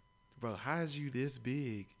 bro, how is you this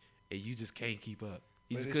big and you just can't keep up?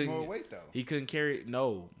 But it's more weight though. He couldn't carry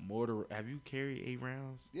mortar. Have you carried 8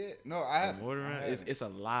 rounds? Yeah, no, I have. Mortar round. It's a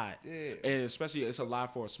lot. Yeah, and especially it's a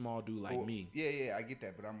lot for a small dude like me. Yeah, I get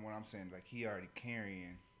that. But what I'm saying, like, he already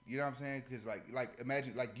carrying. You know what I'm saying? Because like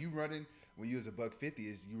imagine like you running when you was a $150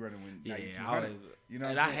 is you running when now you 200. You know,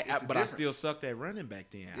 what I'm saying? But I still sucked at running back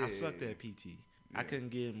then. I sucked at PT. Yeah. I couldn't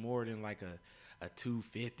get more than like a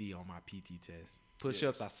 250 on my PT test.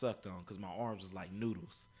 Push-ups I sucked on because my arms was like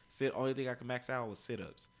noodles. Only thing I could max out was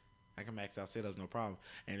sit-ups. I can max out sit-ups no problem.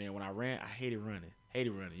 And then when I ran, I hated running.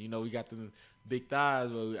 We got the big thighs,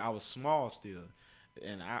 but I was small still.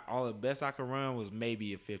 And all the best I could run was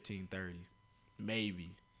maybe a 15:30,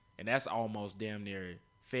 maybe. And that's almost damn near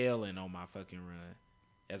failing on my fucking run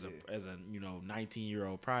as a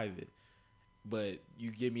 19-year-old private. But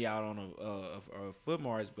you get me out on a foot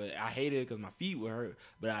march, but I hated it because my feet would hurt.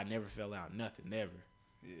 But I never fell out, nothing, never.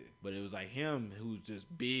 Yeah. But it was like him who's just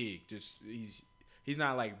big. Just he's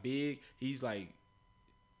not like big. He's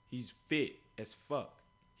fit as fuck.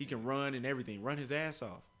 He can run and everything, run his ass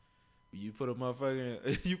off. You put a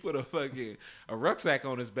rucksack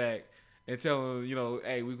on his back. And tell him,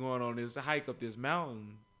 hey, we're going on this hike up this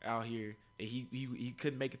mountain out here, and he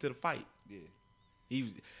couldn't make it to the fight. Yeah, He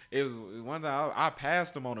was. It was one time I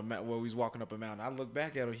passed him on a mountain while we was walking up a mountain. I look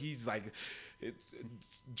back at him. He's like, it's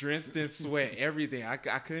drenched in sweat, everything. I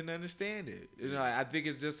couldn't understand it. You know, I think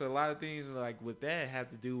it's just a lot of things like with that have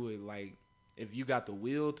to do with like if you got the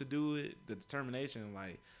will to do it, the determination.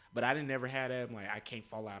 Like, but I didn't never have that. I'm like, I can't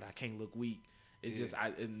fall out. I can't look weak. It's just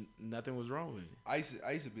and nothing was wrong with it. I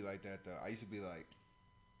used to be like that though. I used to be like,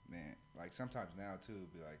 man, like sometimes now too,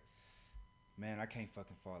 be like, man, I can't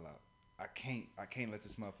fucking fall out. I can't let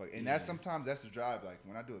this motherfucker. And that's sometimes that's the drive. Like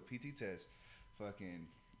when I do a PT test, fucking,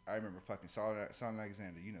 I remember fucking Solomon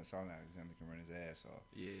Alexander. You know, Solomon Alexander can run his ass off.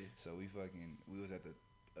 Yeah. So we was at the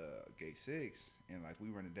gate 6 and like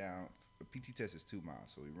we run it down. A PT test is 2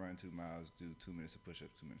 miles, so we run 2 miles, do 2 minutes of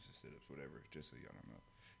push-ups, 2 minutes of sit-ups, whatever. Just so y'all don't know,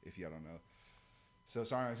 if y'all don't know. So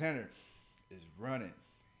Solomon Alexander is running,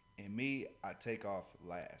 and me, I take off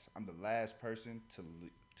last. I'm the last person to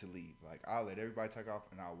leave. Like I'll let everybody take off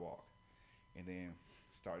and I'll walk. And then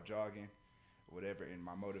start jogging, whatever. And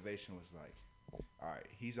my motivation was like, all right,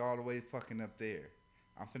 he's all the way fucking up there.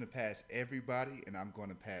 I'm finna pass everybody, and I'm going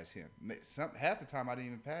to pass him. Half the time, I didn't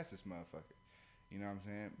even pass this motherfucker. You know what I'm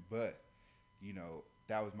saying? But, you know,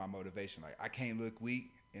 that was my motivation. Like, I can't look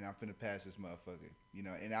weak, and I'm finna pass this motherfucker. You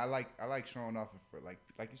know, and I like showing off for, like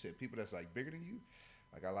you said, people that's, like, bigger than you.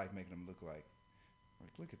 Like, I like making them look like,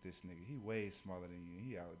 look at this nigga. He way smaller than you.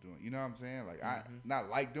 He out doing, you know what I'm saying? Like, I not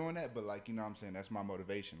like doing that, but like, you know what I'm saying? That's my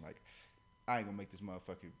motivation. Like, I ain't gonna make this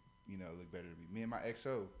motherfucker, you know, look better than me. Me and my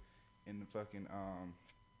XO in the fucking,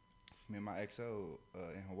 in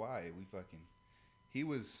Hawaii, we fucking, he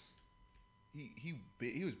was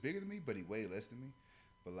bigger than me, but he way less than me.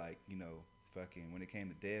 But like, you know, fucking when it came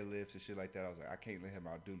to deadlifts and shit like that, I was like, I can't let him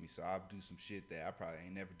outdo me. So I'll do some shit that I probably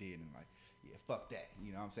ain't never did, and like, yeah, fuck that.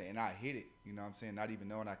 You know what I'm saying? And I hit it. You know what I'm saying? Not even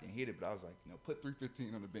knowing I can hit it, but I was like, you know, put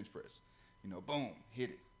 315 on the bench press. You know, boom, hit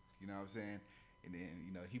it. You know what I'm saying? And then,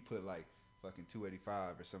 you know, he put like fucking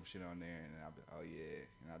 285 or some shit on there, and I'll be, oh yeah,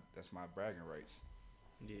 and that's my bragging rights.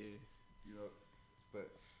 Yeah. You know, but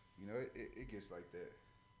you know, it gets like that.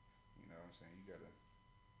 You know what I'm saying? You gotta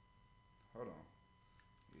hold on.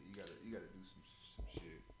 Yeah, you gotta do some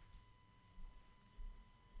shit.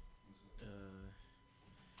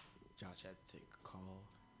 Josh had to take a call.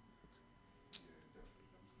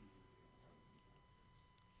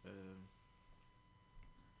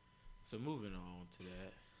 So moving on to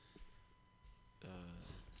that. I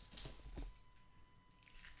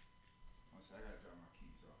gotta drop my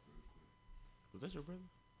keys off real quick. Was that your brother?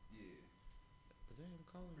 Yeah. Was that him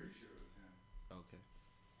calling? Pretty sure it was him. Okay.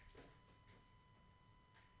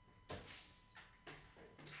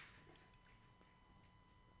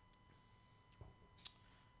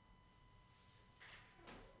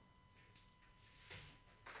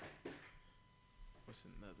 What's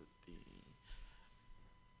another thing?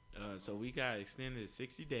 So we got extended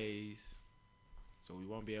 60 days. So we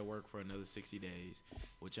won't be at work for another 60 days,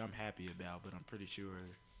 which I'm happy about, but I'm pretty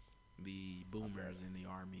sure the boomers in the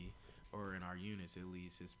Army, or in our units at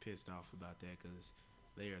least, is pissed off about that because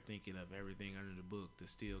they are thinking of everything under the book to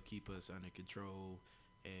still keep us under control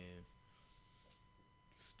and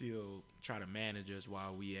still try to manage us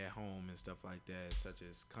while we at home and stuff like that, such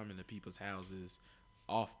as coming to people's houses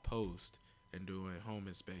off post and doing home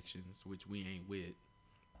inspections, which we ain't with.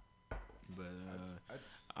 But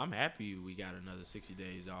I'm happy we got another 60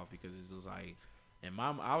 days off because it's just like, and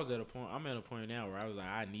I'm at a point now where I was like,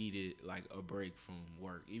 I needed like a break from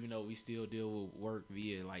work, even though we still deal with work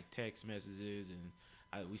via like text messages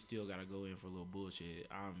and we still gotta go in for a little bullshit.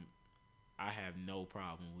 I have no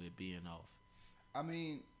problem with being off. I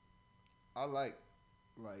mean, I like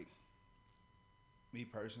me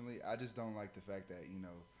personally, I just don't like the fact that, you know,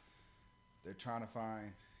 they're trying to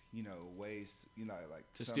find, you know, ways, you know, like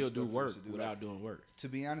to still do work without doing work. To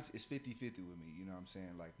be honest, it's 50-50 with me. You know what I'm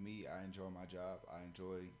saying? Like me, I enjoy my job. I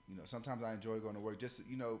enjoy, you know, sometimes I enjoy going to work just,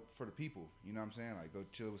 you know, for the people. You know what I'm saying? Like go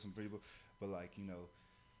chill with some people. But like, you know,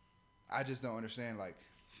 I just don't understand, like,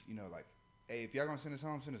 you know, like, hey, if y'all gonna send us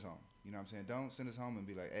home, send us home. You know what I'm saying? Don't send us home and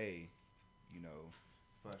be like, hey, you know,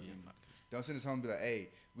 fucking, don't send us home and be like, hey,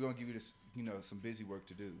 we gonna give you this, you know, some busy work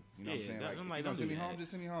to do. You know what I'm saying? Like, if you don't send me home,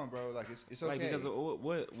 just send me home, bro. Like, it's okay. Like, because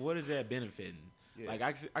what is that benefiting? Yeah. Like,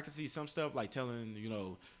 I can see some stuff like telling, you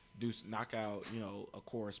know, knock out, you know, a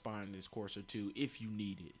correspondence course or two if you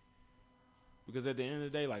need it. Because at the end of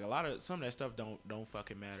the day, like some of that stuff don't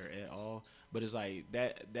fucking matter at all. But it's like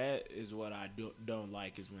that is what I don't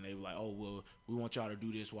like is when they were like, oh well, we want y'all to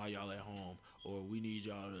do this while y'all at home, or we need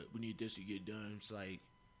this to get done. It's like,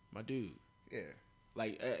 my dude. Yeah.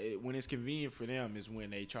 Like when it's convenient for them is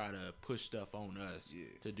when they try to push stuff on us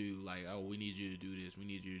to do like, oh, we need you to do this, we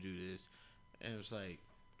need you to do this, and it's like,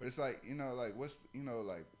 But it's like, like what's,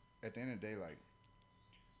 like at the end of the day, like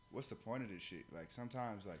what's the point of this shit? Like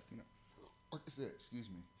sometimes, like like I said, excuse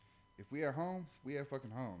me. If we at home, we at fucking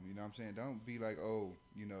home. You know what I'm saying? Don't be like, oh,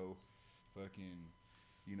 fucking,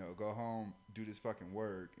 go home, do this fucking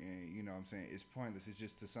work, and you know what I'm saying? It's pointless. It's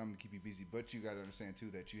just to something to keep you busy. But you gotta understand too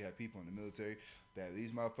that you have people in the military that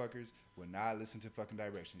these motherfuckers will not listen to fucking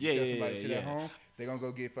directions. You tell somebody to sit at home, they're gonna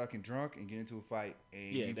go get fucking drunk and get into a fight,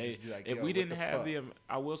 and you just be like, if we didn't have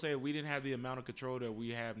I will say, if we didn't have the amount of control that we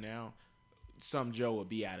have now, some Joe would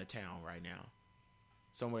be out of town right now,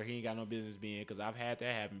 somewhere he ain't got no business being. Because I've had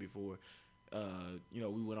that happen before. We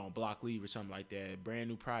went on block leave or something like that. Brand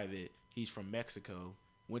new private. He's from Mexico.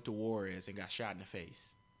 Went to Juarez and got shot in the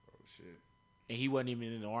face. Oh shit! And he wasn't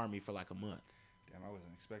even in the Army for like a month. Damn, I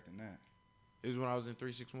wasn't expecting that. It was when I was in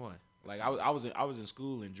 361. Like I was in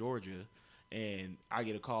school in Georgia, and I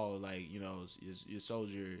get a call like, your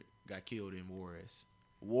soldier got killed in Juarez.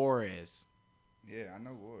 Juarez. Yeah, I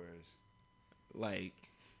know Juarez. Like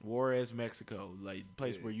Juarez, Mexico, like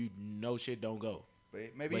place where shit don't go.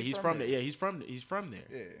 But he's from there. Yeah, he's from there.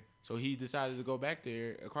 Yeah. So he decided to go back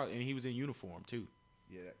there and he was in uniform too.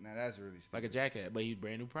 Yeah, now that's really stupid. Like a jackass, but he's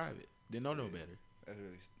brand new private. Didn't know no better.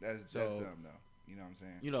 That's dumb though. You know what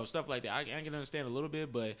I'm saying? Stuff like that. I can understand a little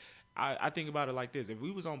bit, but I think about it like this: if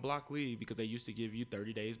we was on block leave, because they used to give you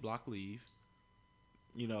 30 days block leave,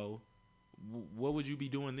 what would you be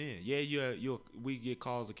doing then? Yeah, we get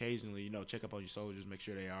calls occasionally. Check up on your soldiers, make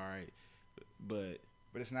sure they're all right, but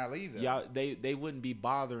it's not leave though. Yeah, they wouldn't be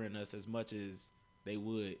bothering us as much as they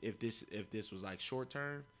would if this was like short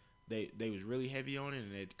term. They was really heavy on it,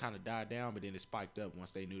 and it kind of died down, but then it spiked up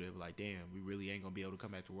once they knew they were like, damn, we really ain't gonna be able to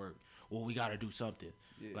come back to work. Well, we gotta do something.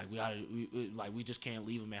 Yeah. Like we just can't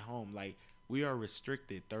leave them at home. Like we are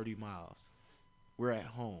restricted 30 miles. We're at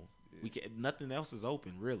home. Yeah. Nothing else is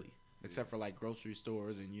open really, except for like grocery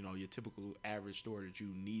stores and your typical average store that you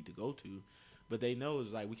need to go to. But they know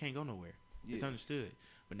it's like we can't go nowhere. Yeah. It's understood.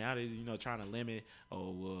 But now they're trying to limit.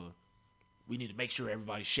 We need to make sure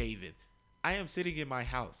everybody's shaving. I am sitting in my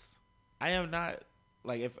house. I am not,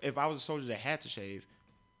 like, if I was a soldier that had to shave,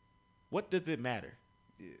 what does it matter?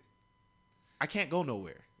 Yeah. I can't go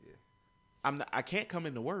nowhere. Yeah. I can't come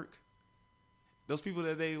into work. Those people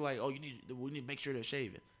that they like, we need to make sure they're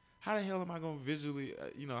shaving. How the hell am I going to visually,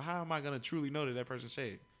 how am I going to truly know that person's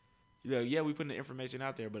shaved? Yeah, we putting the information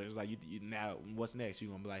out there, but it's like, now what's next?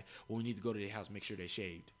 You're going to be like, well, we need to go to their house, make sure they're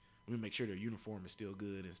shaved. We make sure their uniform is still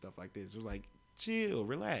good and stuff like this. It was like, chill,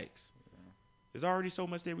 relax. There's already so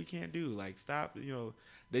much that we can't do. Like, stop,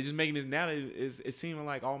 they just making this now. It's seeming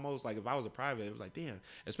like almost like if I was a private, it was like, damn.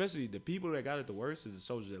 Especially the people that got it the worst is the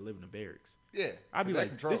soldiers that live in the barracks. Yeah. I'd be like,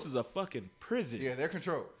 controlled. This is a fucking prison. Yeah, they're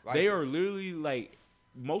controlled. Like, they are literally like,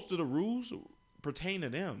 most of the rules pertain to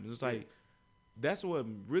them. It's like, that's what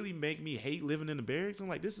really make me hate living in the barracks. I'm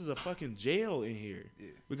like, this is a fucking jail in here. Yeah.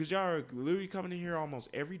 Because y'all are literally coming in here almost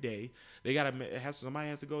every day. Somebody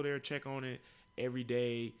has to go there, check on it every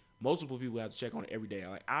day. Multiple people have to check on it every day.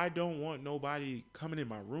 Like, I don't want nobody coming in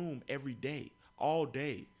my room every day, all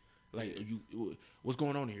day. Like, what's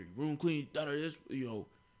going on here? Room clean, you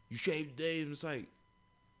shaved today, and it's like,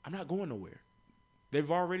 I'm not going nowhere.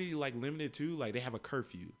 They've already like limited to like they have a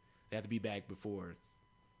curfew. They have to be back before.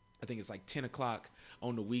 I think it's like 10 o'clock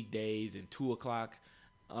on the weekdays and 2 o'clock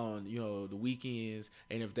on the weekends.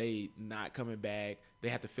 And if they not coming back, they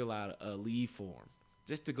have to fill out a leave form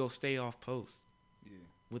just to go stay off post. Yeah.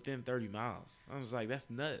 Within 30 miles. I was like, that's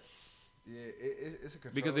nuts. Yeah, it's a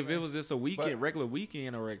control. Because if it was just a weekend, regular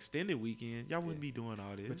weekend or extended weekend, y'all wouldn't be doing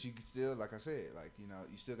all this. But you still, like I said, like,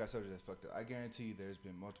 you still got soldiers that fucked up. I guarantee you there's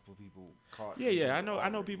been multiple people caught. Yeah, I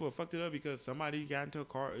know people have fucked it up because somebody got into a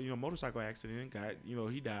car, motorcycle accident,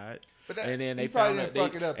 he died. But and then they found it.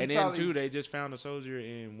 They just found a soldier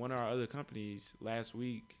in one of our other companies last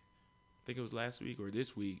week. I think it was last week or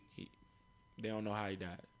this week. They don't know how he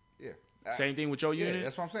died. Yeah. Same thing with your unit. Yeah,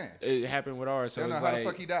 that's what I'm saying. It happened with ours. So I don't know how the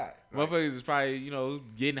fuck he died. Right? Motherfuckers is probably,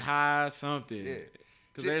 getting high or something. Yeah.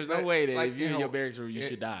 Because there's no way that if you're in your barracks room, you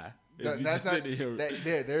should die.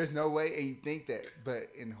 There's no way, and you think that. But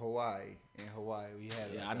in Hawaii, we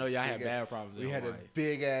had I know y'all had bad problems in Hawaii. We had a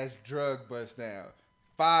big-ass drug bust down.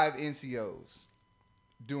 5 NCOs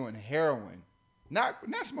doing heroin. Not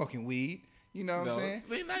smoking weed. You know what I'm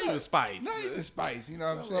saying? Not even spice. Not even spice. You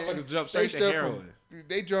know what I'm saying? Motherfuckers jump straight to heroin.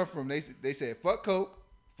 They jumped from, they said, fuck coke,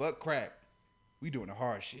 fuck crack. We doing the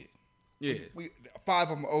hard shit. Yeah. 5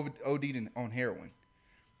 of them OD'd on heroin.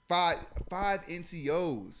 5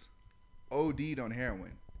 NCOs OD'd on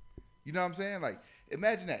heroin. You know what I'm saying? Like,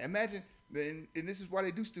 imagine that. Imagine, and this is why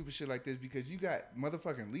they do stupid shit like this, because you got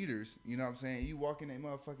motherfucking leaders, you know what I'm saying? You walk in that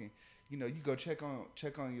motherfucking, you know, you go check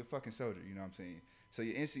on your fucking soldier. You know what I'm saying? So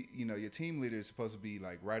your your team leader is supposed to be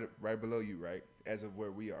like right below you, right? As of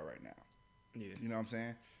where we are right now. Yeah. You know what I'm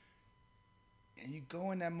saying? And you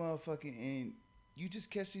go in that motherfucking and you just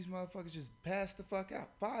catch these motherfuckers just pass the fuck out.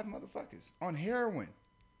 5 motherfuckers on heroin.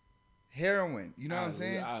 Heroin. You know what I'm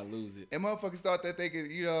saying? I lose it. And motherfuckers thought that they could,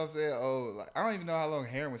 you know what I'm saying? Oh, like, I don't even know how long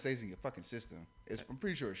heroin stays in your fucking system. I'm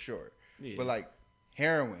pretty sure it's short. Yeah. But like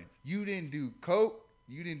heroin. You didn't do coke.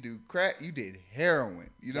 You didn't do crack. You did heroin.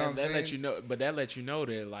 You know what I'm saying? That lets you know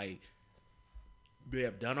that like they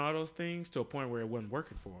have done all those things to a point where it wasn't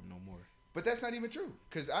working for them no more. But that's not even true.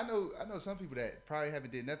 Because I know some people that probably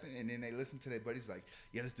haven't did nothing, and then they listen to their buddies like,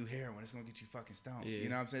 yeah, let's do heroin. It's going to get you fucking stoned. Yeah. You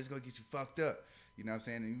know what I'm saying? It's going to get you fucked up. You know what I'm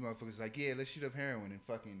saying? And you motherfuckers like, yeah, let's shoot up heroin, and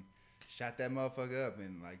fucking shot that motherfucker up,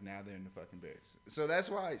 and like now they're in the fucking barracks. So that's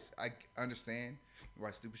why I understand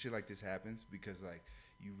why stupid shit like this happens, because like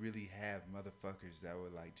you really have motherfuckers that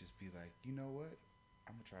would like just be like, you know what?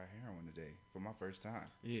 I'm going to try heroin today for my first time.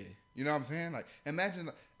 Yeah. You know what I'm saying? Like, imagine,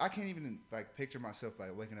 like, I can't even like picture myself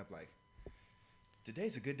like waking up like,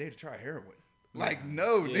 today's a good day to try heroin. Like,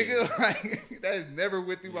 no, yeah. nigga. Like, that has never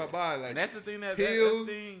went through my mind. Like, and that's the thing that pills,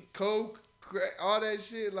 that thing, coke, crack, all that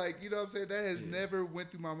shit. Like, you know what I'm saying? That has never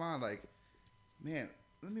went through my mind. Like, man,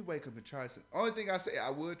 let me wake up and try some. Only thing I say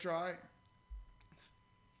I would try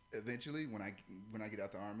eventually when I get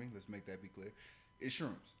out the army, let's make that be clear, is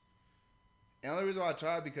shrooms. And the only reason why I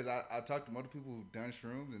tried because I talked to multiple people who've done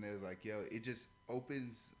shrooms, and they was like, yo, it just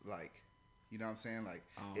opens, like, you know what I'm saying? Like,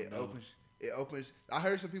 It opens. I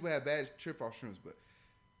heard some people have bad trip off shrooms, but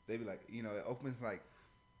they be like, you know, it opens like,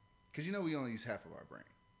 cause you know we only use half of our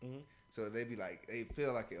brain, so they be like, they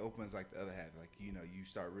feel like it opens like the other half, like, you know, you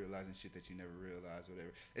start realizing shit that you never realized,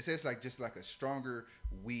 whatever. It says like just like a stronger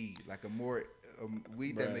weed, like a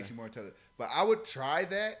weed that makes you more intelligent. But I would try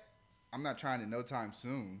that. I'm not trying it no time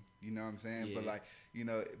soon. You know what I'm saying? Yeah. But like, you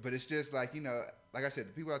know, but it's just like, you know, like I said,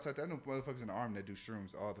 the people I talk to, I know motherfuckers in the army that do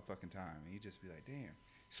shrooms all the fucking time, and you just be like, damn.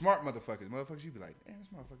 Smart motherfuckers, you be like, man, this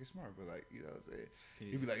motherfucker's smart, but like, you know what I'm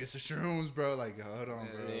saying? You be like, it's the shrooms, bro. Like, hold on,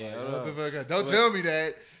 bro. Yeah, like, what the fuck? Don't tell me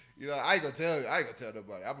that. You know, I ain't gonna tell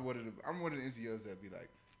nobody. I'm one of the NCOs that be like,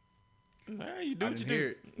 nah, you do what you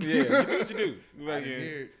do. Yeah, you do what you do. I didn't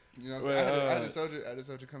hear it. You know what I'm saying? I had a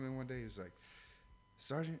soldier come in one day. He was like,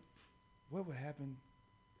 Sergeant, what would happen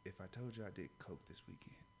if I told you I did coke this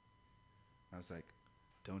weekend? I was like,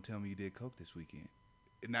 don't tell me you did coke this weekend.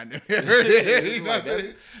 And I never heard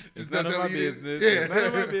it. It's none of my business. Yeah. It's none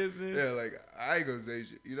of my business. Yeah, like, I ain't gonna say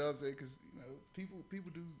shit. You know what I'm saying? Because, you know,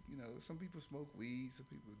 people do, you know, some people smoke weed, some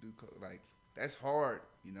people do coke. Like, that's hard.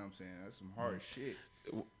 You know what I'm saying? That's some hard shit.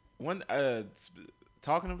 One,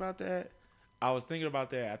 talking about that, I was thinking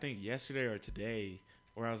about that, I think yesterday or today,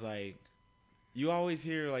 where I was like, you always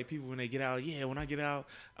hear like people when they get out, yeah, when I get out,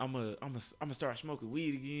 I'm gonna start smoking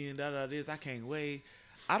weed again, this, I can't wait.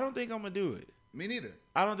 I don't think I'm gonna do it. Me neither.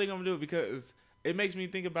 I don't think I'm gonna do it because it makes me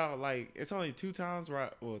think about like it's only 2 times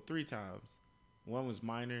well 3 times. One was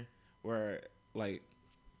minor where like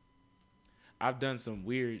I've done some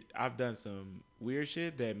weird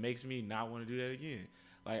shit that makes me not want to do that again.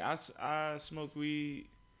 Like I smoked weed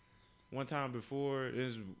one time before.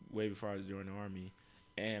 This is way before I was joining the army,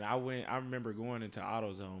 and I remember going into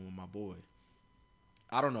AutoZone with my boy.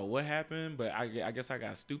 I don't know what happened, but I guess I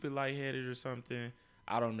got stupid lightheaded or something.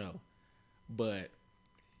 I don't know. But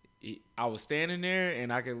I was standing there,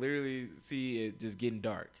 and I could literally see it just getting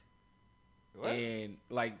dark. What? And,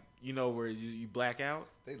 like, you know where you black out?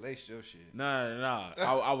 They laced your shit. No.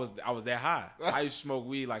 I was that high. I used to smoke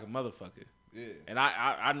weed like a motherfucker. Yeah. And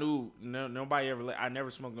I knew nobody ever. I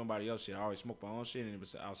never smoked nobody else shit. I always smoked my own shit, and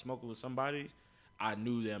I was smoking with somebody. I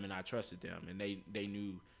knew them, and I trusted them, and they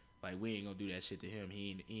knew, like, we ain't gonna do that shit to him.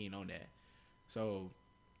 He ain't on that. So,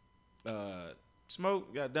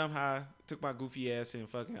 smoked, got dumb high, took my goofy ass in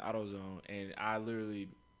fucking AutoZone, and I literally,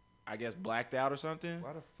 I guess, blacked out or something.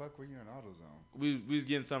 Why the fuck were you in AutoZone? We was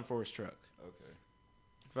getting something for his truck. Okay.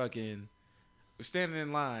 Fucking, we're standing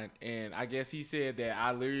in line, and I guess he said that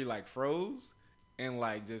I literally, like, froze and,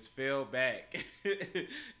 like, just fell back,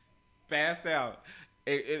 passed out.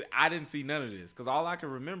 I didn't see none of this, because all I could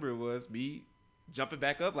remember was me jumping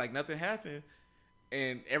back up like nothing happened,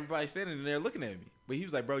 and everybody standing there looking at me. But he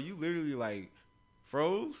was like, bro, you literally, like,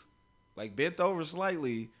 froze, like bent over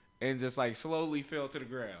slightly, and just like slowly fell to the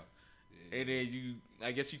ground. Yeah. And then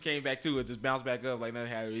I guess you came back to it, just bounced back up like nothing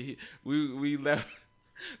happened. We left.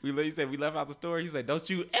 He said we left out the store. He's like, don't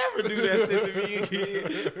you ever do that shit to me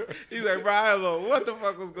again. He's like, bro, I don't know what the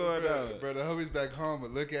fuck was going on. Bro, the homies back home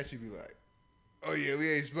would look at you and be like, Oh yeah,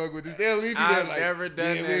 we ain't smoking with this. They'll leave you there I've like, never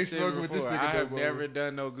done yeah, we that ain't shit smoking with this before. nigga I no have more. never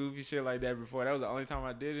done no goofy shit like that before. That was the only time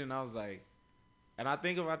I did it, and I was like, and I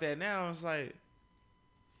think about that now. It's like,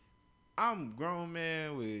 I'm a grown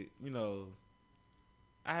man with,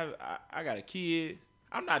 I got a kid.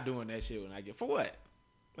 I'm not doing that shit when I get for what?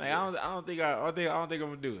 Like Yeah. I don't think I'm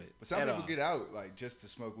gonna do it. But some at people all. get out like just to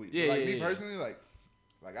smoke weed. Yeah, But, like yeah, me yeah. personally,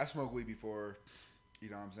 like I smoked weed before, you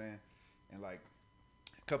know what I'm saying? And like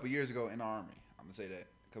a couple years ago in the army, I'm gonna say that.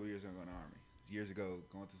 A couple years ago in the army. Years ago,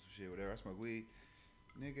 going through some shit, whatever, I smoked weed.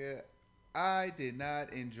 Nigga, I did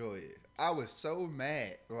not enjoy it. I was so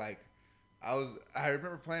mad. Like I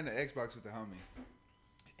remember playing the Xbox with the homie.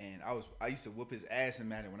 And I used to whoop his ass in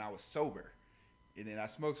Madden when I was sober. And then I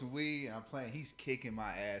smoked some weed and I'm playing. He's kicking my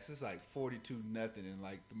ass. It's like 42-0 in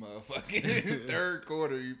like the motherfucking third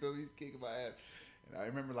quarter. You feel me? He's kicking my ass. And I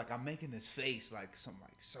remember like I'm making this face like some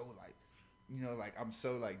like so like, like I'm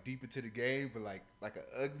so like deep into the game, but like an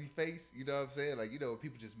ugly face. You know what I'm saying? Like when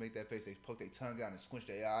people just make that face, they poke their tongue out and squinch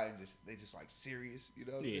their eye and they just like serious. You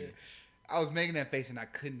know what I'm saying? I was making that face and I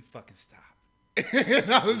couldn't fucking stop.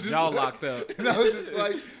 And I was just Y'all like, locked up. And I was just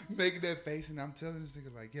like making that face and I'm telling this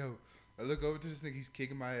nigga like, yo. I look over to this nigga, he's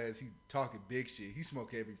kicking my ass. He talking big shit. He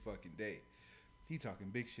smoke every fucking day. He talking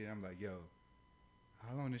big shit. I'm like, yo,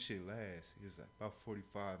 how long this shit last? He was like, about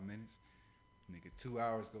 45 minutes. Nigga, 2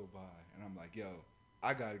 hours go by. And I'm like, yo,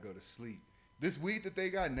 I got to go to sleep. This weed that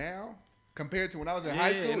they got now, compared to when I was in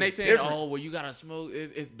high school, and they it's saying, different. oh, well, you got to smoke.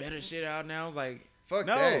 It's better shit out now. It's like, fuck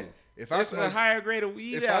no. that. If I It's smoke a higher grade of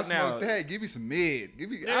weed if out I now. smoke that, give me some mid.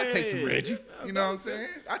 I'll take some Reggie. You know what I'm saying?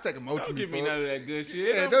 I take a Motrin. Don't give me none of that good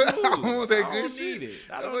shit. Yeah, I'm I cool. don't want that I good don't shit. need it.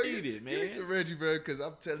 I don't need it, man. Give me some Reggie, bro, because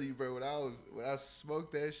I'm telling you, bro, when I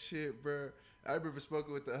smoked that shit, bro, I remember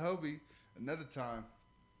smoking with the hubby another time.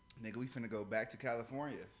 Nigga, we finna go back to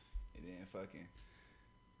California. And then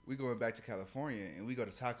we going back to California, and we go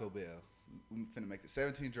to Taco Bell. We finna make the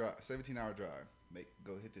 17-hour drive.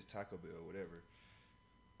 Go hit this Taco Bell or whatever.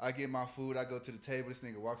 I get my food. I go to the table. This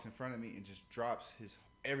nigga walks in front of me and just drops his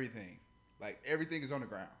everything. Like, everything is on the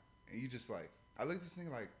ground. And you just like, I look at this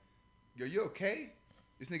nigga like, yo, you okay?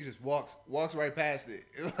 This nigga just walks right past it.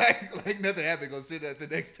 like nothing happened. Go sit at the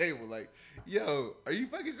next table. Like, yo, are you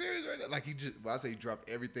fucking serious right now? Like, I say he dropped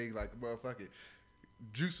everything like a motherfucking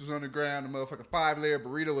juice was on the ground. The motherfucking 5-layer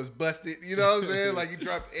burrito was busted. You know what I'm saying? Like, he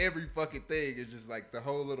dropped every fucking thing. It's just like the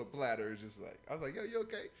whole little platter is just like, I was like, yo, you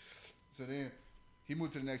okay? So then he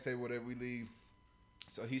moved to the next table, whatever, we leave.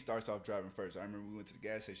 So he starts off driving first. I remember we went to the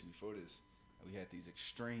gas station before this. And we had these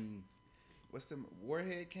extreme, what's them,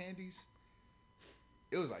 Warhead candies?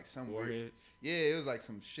 It was like some Warheads? weird. Yeah, it was like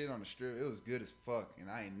some shit on the strip. It was good as fuck. And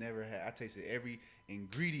I tasted every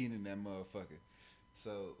ingredient in that motherfucker.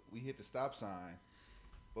 So we hit the stop sign.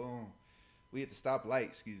 Boom. We hit the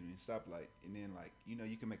stoplight. And then like,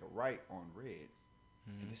 you can make a right on red.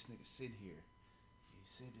 Mm-hmm. And this nigga sitting here. He's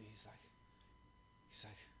sitting there, he's like,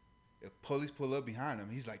 if police pull up behind him,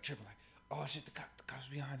 he's like tripping, like, oh shit, the cops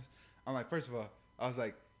behind us. I'm like, first of all, I was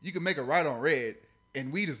like, you can make a right on red,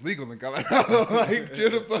 and weed is legal in Colorado. Like, chill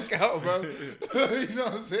the fuck out, bro. You know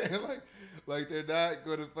what I'm saying? Like they're not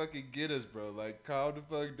gonna fucking get us, bro. Like, calm the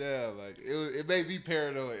fuck down. Like, it made me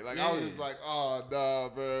paranoid. Like, I was just like, oh nah,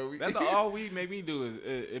 bro. That's all weed make me do is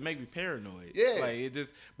it make me paranoid. Yeah. Like it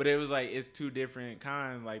just, but it was like it's two different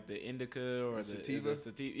kinds, like the indica or the sativa.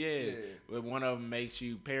 Yeah. But one of them makes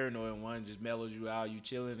you paranoid, and one just mellows you out. You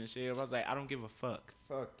chilling and shit. I was like, I don't give a fuck.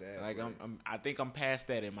 Fuck that. Like bro. I think I'm past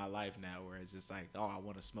that in my life now, where it's just like, oh, I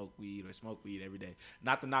want to smoke weed every day.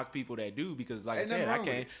 Not to knock people that do, because like I said, I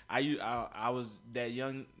can't. I was that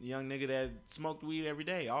young nigga that smoked weed every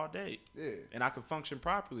day, all day. Yeah. And I could function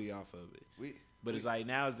properly off of it. It's like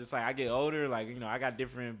now it's just like I get older, like I got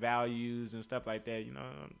different values and stuff like that.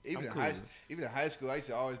 Even in high school, I used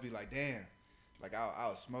to always be like, damn. Like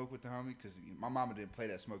I'll smoke with the homie because my mama didn't play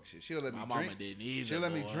that smoking shit. She'll let me drink. My mama didn't either. She'll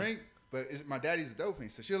let me drink. But my daddy's a dope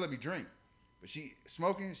fiend, so she'll let me drink. But she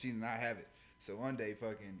smoking, she did not have it. So one day,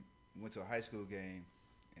 went to a high school game,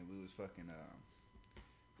 and we was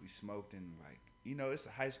we smoked and like, it's a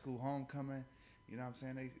high school homecoming. You know what I'm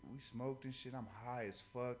saying? We smoked and shit. I'm high as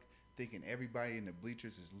fuck, thinking everybody in the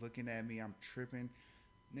bleachers is looking at me. I'm tripping,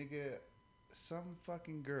 nigga. Some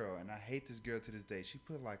fucking girl, and I hate this girl to this day. She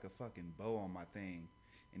put like a fucking bow on my thing,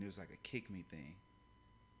 and it was like a kick me thing.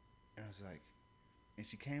 And I was like. And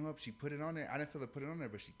she came up, she put it on there. I didn't feel like put it on there,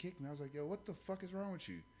 but she kicked me. I was like, yo, what the fuck is wrong with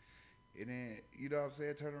you? And then, you know what I'm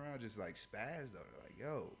saying? Turn around, just like spazzed though. Like,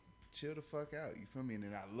 yo, chill the fuck out. You feel me? And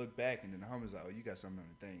then I look back, and then the homie's like, oh, you got something on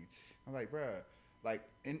the thing. I'm like, bruh. Like,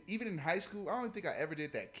 and even in high school, I don't think I ever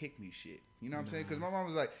did that kick me shit. You know what I'm saying? Because my mom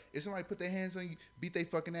was like, if somebody put their hands on you, beat they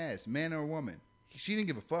fucking ass, man or woman. she didn't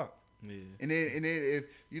give a fuck. Yeah. And then if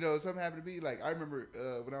something happened to me, like I remember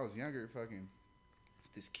when I was younger, fucking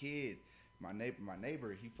this kid, my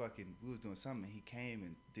neighbor, he fucking we was doing something. And he came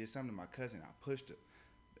and did something to my cousin. I pushed him,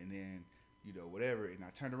 and then whatever. And I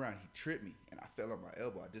turned around, he tripped me, and I fell on my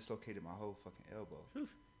elbow. I dislocated my whole fucking elbow. Whew.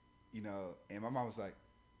 And my mom was like,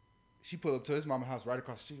 she pulled up to his mama's house right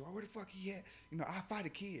across the street. Oh, where the fuck he at? I'll fight a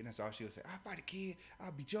kid. And that's all she would say. I'll fight a kid.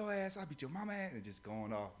 I'll beat your ass. I'll beat your mama ass. And just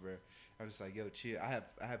going off, bro. I was just like, yo, chill. I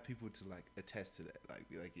have people to like attest to that. Like,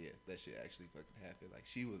 be like, yeah, that shit actually fucking happened. Like,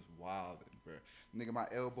 she was wild, bro. Nigga, my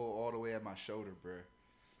elbow all the way at my shoulder, bro.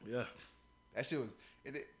 Yeah. That shit was,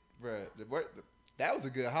 that was a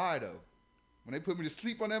good high, though. When they put me to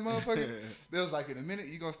sleep on that motherfucker, they was like, in a minute,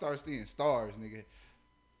 you gonna start seeing stars, nigga.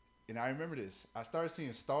 And I remember this. I started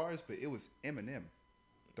seeing stars, but it was Eminem,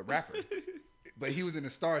 the rapper. But he was in a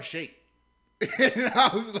star shape. And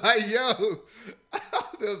I was like, yo.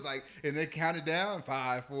 It was like, and they counted down,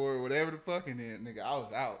 5, 4, whatever the fuck. And then, nigga, I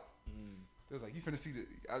was out. It was like, you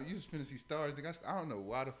just finna see stars. Nigga, I don't know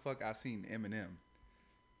why the fuck I seen Eminem.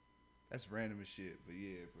 That's random as shit. But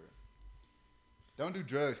yeah, bro. Don't do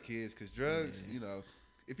drugs, kids, because drugs,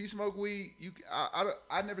 if you smoke weed,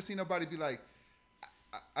 I never seen nobody be like,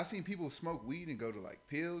 I seen people smoke weed and go to like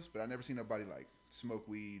pills, but I never seen nobody like smoke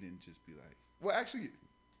weed and just be like, well, actually,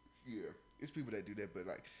 yeah, it's people that do that, but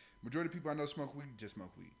like majority of people I know smoke weed, just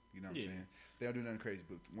smoke weed. You know what I'm saying? They don't do nothing crazy.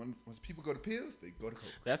 But once people go to pills, they go to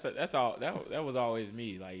coke. That's all. That was always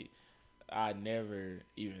me. Like I never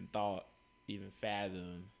even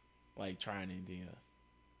fathomed like trying anything else.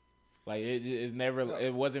 Like it never. No.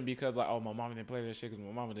 It wasn't because like, oh, my mama didn't play that shit because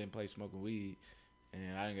my mama didn't play smoking weed.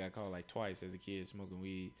 And I done got caught like twice as a kid smoking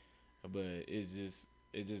weed, but it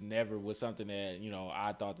just never was something that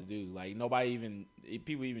I thought to do. Like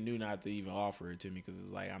people even knew not to even offer it to me because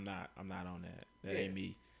it's like I'm not on that. That ain't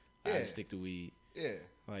me. I just stick to weed. Yeah.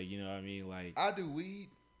 Like you know what I mean. Like I do weed.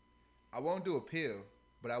 I won't do a pill,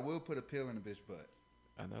 but I will put a pill in a bitch butt.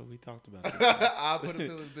 I know we talked about that. I'll put a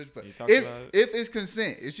pill in the bitch butt. If it's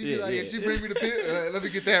consent. If she be like, if she bring me the pill, let me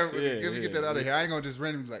get that. Let me get that out of here. I ain't gonna just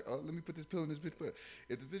randomly be like, oh, let me put this pill in this bitch butt.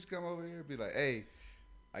 If the bitch come over here and be like, hey,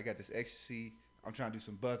 I got this ecstasy. I'm trying to do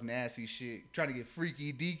some buck nasty shit. Trying to get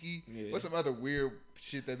freaky deaky. Yeah. What's some other weird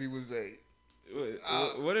shit that people say?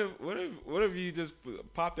 What if you just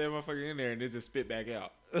pop that motherfucker in there and it just spit back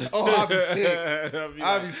out? Oh, I'll be sick.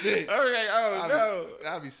 I'll be sick. Okay. Oh no.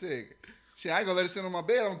 I'll be sick. Shit, I ain't gonna let it sit on my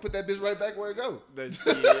bed. I'm gonna put that bitch right back where it go. That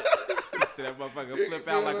shit. That motherfucker flip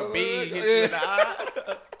out like a bean, hit you in the eye.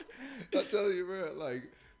 I tell you, bro,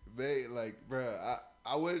 bro,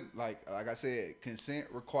 I wouldn't, like I said, consent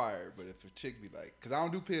required. But if a chick be like, because I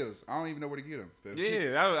don't do pills, I don't even know where to get them. I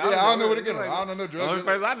don't know where to get them. I don't know no drugs. The only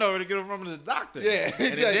place I know where to get them from is the doctor. Yeah, exactly.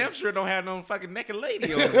 And they damn sure don't have no fucking naked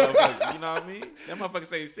lady on the motherfucker. You know what I mean? That motherfucker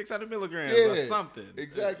say 600 milligrams or something.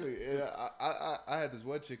 Exactly. And I had this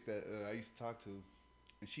one chick that I used to talk to,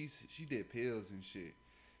 and she did pills and shit.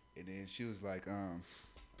 And then she was like, I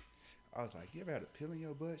was like, you ever had a pill in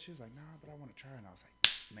your butt? She was like, nah, but I want to try. And I was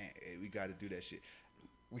like, man, hey, we got to do that shit.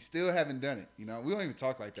 We still haven't done it. We don't even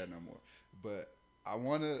talk like that no more. But I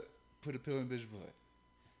want to put a pill in bitch butt.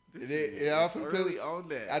 I'll put early on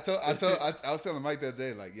that. I was telling Mike the other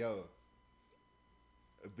day, like, yo,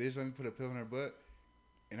 a bitch let me put a pill in her butt,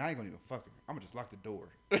 and I ain't gonna even fuck her. I'm gonna just lock the door.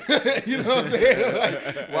 You know what I'm saying?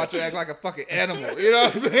 Like, watch her act like a fucking animal. You know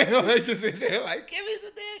what I'm saying? Like, just sit there, like, give me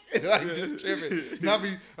some dick. Like, just tripping. And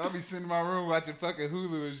I'll be sitting in my room watching fucking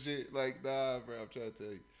Hulu and shit. Like, nah, bro, I'm trying to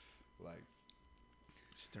tell you. Like,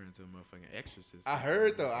 she turned into a motherfucking exorcist. I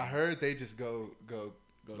heard they just go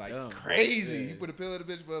like dumb. Crazy. Yeah. You put a pill in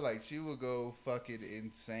the bitch, but like she will go fucking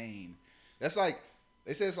insane. That's like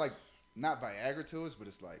they say it's like not Viagra to us, but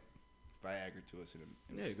it's like Viagra to us.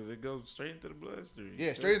 Yeah, because it goes straight into the bloodstream.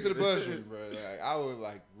 Yeah, straight into the bloodstream, bro. Like, I would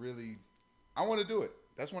like really, I want to do it.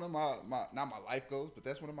 That's one of my not my life goals, but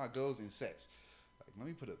that's one of my goals in sex. Like, let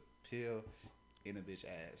me put a pill in a bitch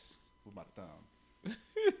ass with my thumb.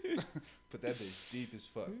 Put that bitch deep as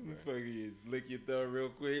fuck. Fucking is lick your thumb real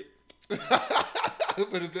quick. Put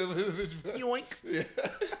a pill in the bitch. Yoink. Yeah.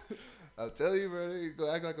 I'll tell you, bro, they go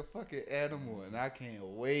act like a fucking animal, and I can't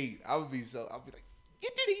wait. I'll be like,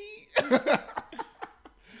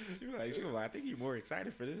 she was like, I think you're more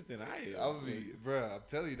excited for this than I am. I would be, bro. I'm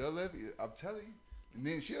telling you, don't let me. I'm telling you, and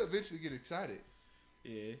then she'll eventually get excited.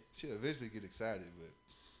 Yeah, she'll eventually get excited,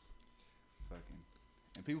 but fucking.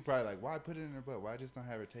 And people probably like, why put it in her butt? Why just don't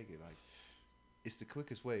have her take it? Like, it's the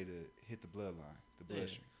quickest way to hit the bloodline, the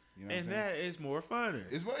bloodstream. You know and that is more funner.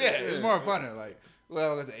 It's more, it's more funner. Like,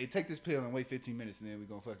 well, hey, take this pill and wait 15 minutes, and then we're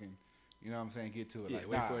gonna fucking, you know what I'm saying, get to it. Yeah, like,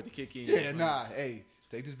 wait for it to kick in. Yeah, hey,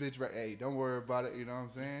 Take this bitch right. Hey, don't worry about it. You know what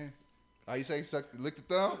I'm saying? How you say? Lick the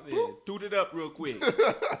thumb. Yeah, toot it up real quick. Nigga,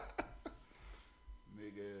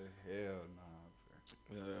 hell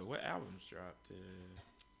nah. What albums dropped today?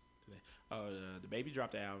 Oh, the Baby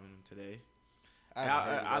dropped the album today.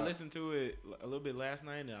 I listened to it a little bit last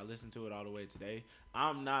night, and I listened to it all the way today.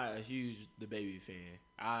 I'm not a huge The Baby fan.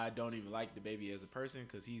 I don't even like The Baby as a person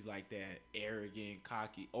because he's like that arrogant,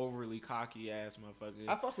 cocky, overly cocky ass motherfucker.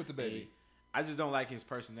 I fuck with The Baby. I just don't like his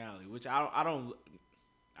personality, which I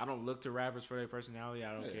don't look to rappers for their personality.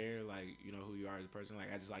 I don't care, like, you know, who you are as a person.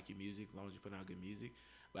 Like, I just like your music as long as you put out good music.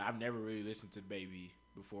 But I've never really listened to The Baby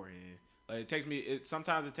beforehand. Like,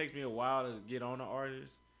 sometimes it takes me a while to get on the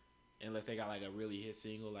artist. Unless they got like a really hit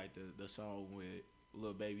single, like the song with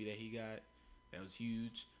Lil Baby that he got, that was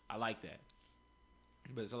huge. I like that.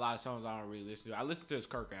 But it's a lot of songs I don't really listen to. I listened to his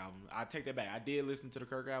Kirk album. I take that back. I did listen to the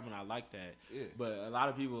Kirk album, and I like that. Yeah. But a lot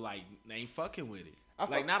of people like they ain't fucking with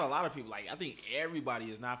it. Not a lot of people. Like, I think everybody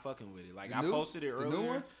is not fucking with it. Like, I posted it earlier. The new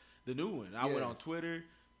one. The new one. I went on Twitter.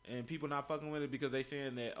 And people not fucking with it because they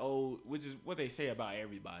saying that, which is what they say about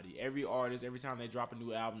everybody. Every artist, every time they drop a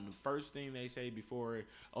new album, the first thing they say before,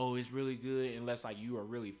 it's really good, unless, like, you are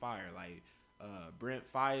really fire. Like, Brent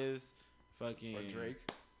Fires, fucking... Or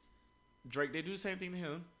Drake, they do the same thing to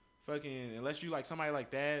him. Fucking, unless you like somebody like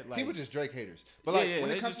that. Like, people just Drake haters. But, like, when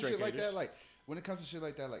it comes to shit like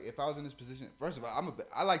that, like, if I was in this position, first of all,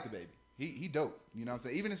 I like The Baby. He dope. You know what I'm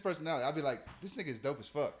saying? Even his personality, I'd be like, this nigga is dope as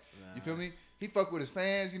fuck. Nah. You feel me? He fuck with his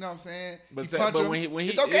fans, you know what I'm saying? But when he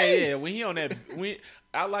it's okay. Yeah, when he on that,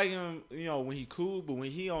 I like him, you know, when he cool, but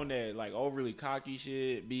when he on that like overly cocky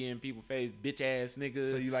shit, be in people's face, bitch ass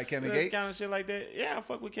nigga. So you like Kevin Gates? Kind of shit like that. Yeah, I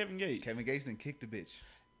fuck with Kevin Gates. Kevin Gates then kicked the bitch.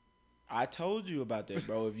 I told you about that,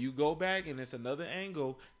 bro. If you go back and it's another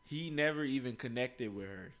angle, he never even connected with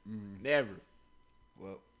her. Never.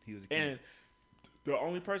 Well, he was a kid. And the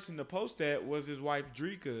only person to post that was his wife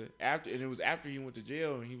Dreka and it was after he went to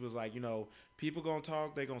jail, and he was like, you know, people gonna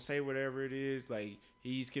talk, they gonna say whatever it is, like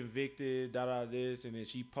he's convicted, this, and then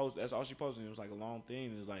she posted. That's all she posted. It was like a long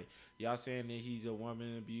thing. It was like, y'all saying that he's a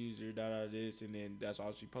woman abuser, this, and then that's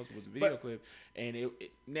all she posted was a video clip. And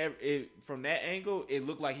it never from that angle, it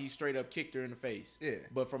looked like he straight up kicked her in the face. Yeah.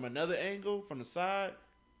 But from another angle, from the side,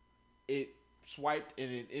 it swiped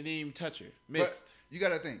and it didn't even touch her. Missed. But you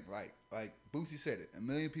gotta think like Boosie said it. 1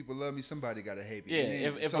 million people love me. Somebody gotta hate me. Yeah.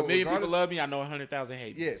 If 1 million people love me, I know 100,000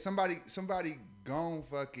 hate me. Yeah. Somebody gon'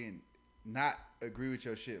 fucking not agree with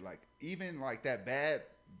your shit. Like even like that bad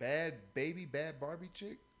Barbie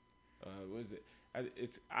chick. What is it?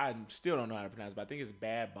 I still don't know how to pronounce it, but I think it's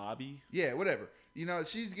Bad Bobby. Yeah. Whatever. You know,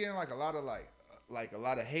 she's getting like a lot of like a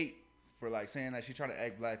lot of hate for like saying that she trying to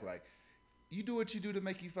act black. Like, you do what you do to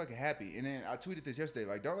make you fucking happy. And then I tweeted this yesterday,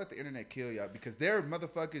 like, don't let the internet kill y'all, because there are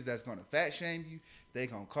motherfuckers that's going to fat shame you. They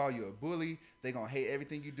going to call you a bully. They going to hate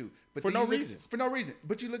everything you do. But for no reason. For no reason.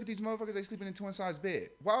 But you look at these motherfuckers, they sleeping in twin-size bed.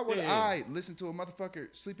 Why would I listen to a motherfucker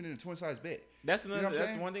sleeping in a twin-size bed? That's another. You know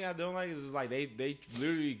that's one thing I don't like is like they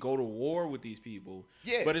literally go to war with these people.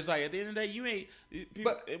 Yeah. But it's like at the end of the day, you ain't.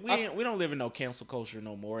 People, we don't live in no cancel culture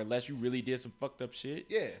no more unless you really did some fucked up shit.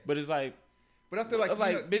 Yeah. But it's like. But I feel like,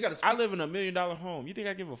 bitch, I live in $1 million home. You think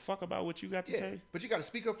I give a fuck about what you got to say? But you got to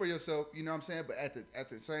speak up for yourself. You know what I'm saying? But at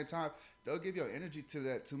the same time, don't give your energy to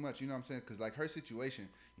that too much. You know what I'm saying? Because like her situation,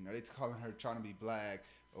 you know, they calling her trying to be black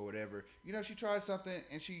or whatever. You know, she tried something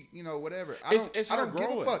and she, you know, whatever. I don't give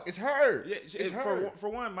a fuck. It's her. Yeah, it's her. For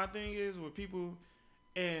one, my thing is with people,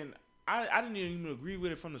 and I didn't even agree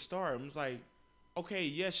with it from the start. I was like, okay,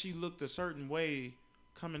 yes, she looked a certain way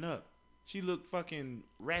coming up. She looked fucking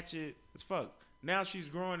ratchet as fuck. Now she's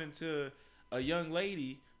growing into a young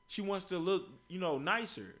lady. She wants to look, you know,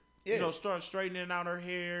 nicer. Yeah. You know, start straightening out her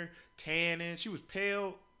hair, tanning. She was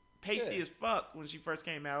pale, pasty as fuck when she first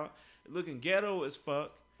came out, looking ghetto as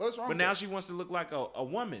fuck. What's wrong? But now she wants to look like a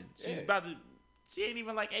woman. She's about to. She ain't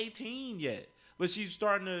even like 18 yet. But she's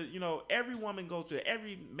starting to, you know, every woman goes through that.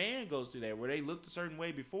 Every man goes through that, where they looked a certain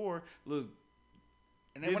way before,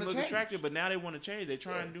 and they didn't look change. Attractive, but now they want to change. They're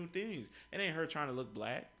trying to do things. It ain't her trying to look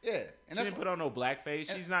black. Yeah, and she didn't put on no black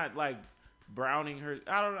face. She's not like browning her.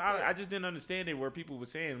 I just didn't understand it where people were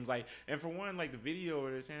saying it was like. And for one, like the video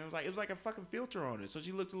they're saying it was like a fucking filter on it, so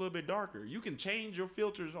she looked a little bit darker. You can change your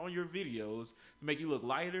filters on your videos to make you look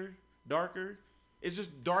lighter, darker. It's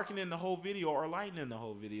just darkening the whole video or lightening the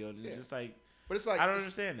whole video. And it's just like. But it's like I don't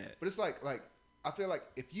understand that. But it's like I feel like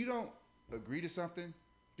if you don't agree to something.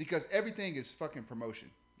 Because everything is fucking promotion.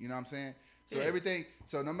 You know what I'm saying? So everything,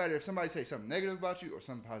 so no matter if somebody say something negative about you or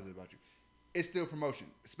something positive about you, it's still promotion,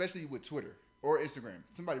 especially with Twitter or Instagram.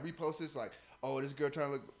 Somebody reposts this like, oh, this girl trying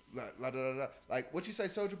to look like, la, da, da, da. Like what you say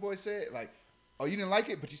Soulja Boy said, like, oh, you didn't like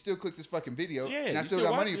it, but you still clicked this fucking video, Yeah, and I you still still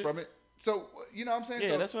got money watch it. from it. So you know what I'm saying? Yeah,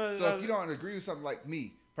 So, that's what. so if you don't agree with something like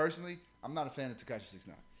me personally, I'm not a fan of Tekashi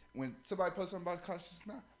 6ix9ine. When somebody posts something about Tekashi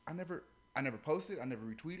 6ix9ine, I never post it. I never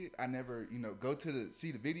retweet it. I never, go to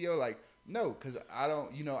see the video. Like, no, because I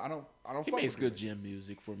don't, I don't. He fuck makes with good it. gym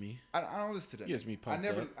music for me. I don't listen to that. He gets me I pumped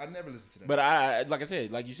never up. listen to that. But like I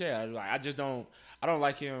said, like you said, I just don't. I don't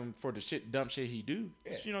like him for the dumb shit he do.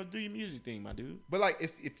 Yeah. Just, do your music thing, my dude. But like,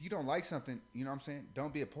 if you don't like something, you know what I'm saying,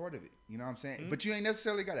 don't be a part of it. You know what I'm saying? Mm-hmm. But you ain't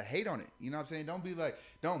necessarily got to hate on it. You know what I'm saying? Don't be like,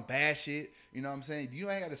 don't bash it. You know what I'm saying?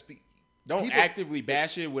 You ain't got to speak. Don't People- actively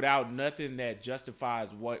bash it without nothing that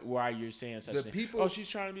justifies why you're saying such The a thing. people- Oh, she's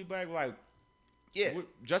trying to be black. Like, Yeah.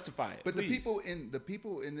 justify it. But please. the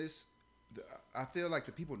people in this, I feel like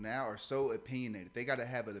the people now are so opinionated. They got to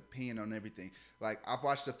have an opinion on everything. Like, I've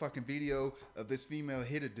watched a fucking video of this female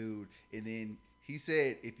hit a dude, and then he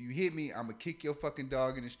said, "If you hit me, I'm gonna kick your fucking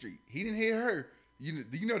dog in the street." He didn't hit her. You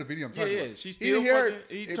know the video I'm talking about. She He still didn't hit her.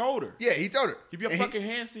 fucking. He told her. Yeah, he told her. Keep your And fucking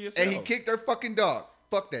hands to yourself. And he kicked her fucking dog.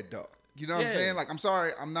 Fuck that dog. You know what I'm Yeah. saying? Like, I'm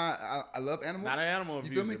sorry, I'm not. I love animals. Not an animal You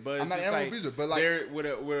feel abuser, me? but I'm it's not an just animal like abuser, but like, there with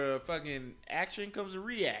a fucking action comes a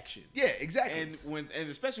reaction. yeah, exactly. And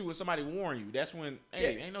especially when somebody warn you, that's when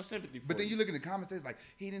ain't no sympathy for But then you. you look in the comments, they're like,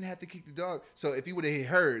 he didn't have to kick the dog. So if he would have hit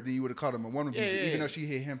her, then you would have called him a woman abuser, Yeah. even though she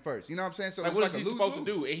hit him first. You know what I'm saying? So Like, it's what like is a he lose, supposed lose.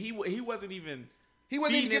 to do? And he wasn't even. He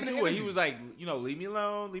wasn't even feeding giving into the it. He energy. was like, leave me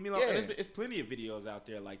alone, leave me alone. Yeah. And it's plenty of videos out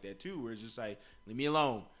there like that too, where it's just like, leave me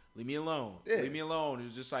alone, leave me alone, Yeah. leave me alone.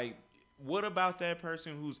 It's just like, what about that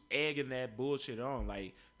person who's egging that bullshit on,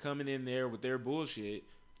 like coming in there with their bullshit,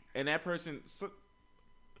 and that person,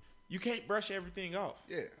 you can't brush everything off.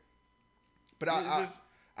 Yeah. But It's just-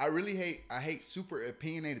 I really hate super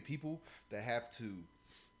opinionated people that have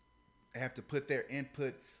to put their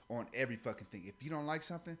input on every fucking thing. If you don't like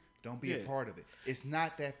something, don't be a Yeah. part of it. It's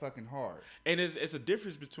not that fucking hard. And it's a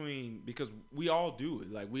difference between, because we all do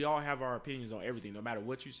it. Like, we all have our opinions on everything, no matter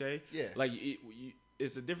what you say. Yeah. Like,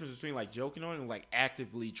 it's a difference between, like, joking on it and, like,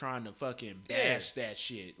 actively trying to fucking bash that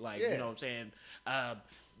shit. Like, Yeah. you know what I'm saying?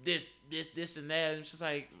 This, and that. And it's just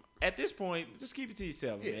like, at this point, just keep it to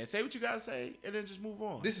yourself, Yeah. man. Say what you got to say, and then just move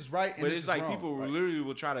on. This is right, and But this it's is like wrong. people Like, literally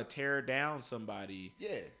will try to tear down somebody,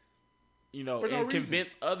 yeah. you know, For no and reason.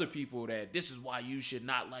 convince other people that this is why you should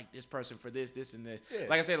not like this person for this, and that. Yeah.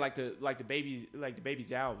 Like I said, like the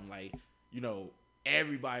baby's album, like, you know,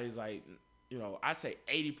 everybody's like, you know, I say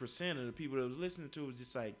 80% of the people that was listening to it was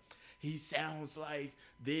just like, he sounds like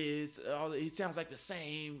this, he sounds like the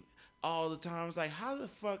same all the time. It's like, how the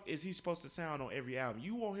fuck is he supposed to sound on every album?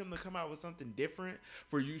 You want him to come out with something different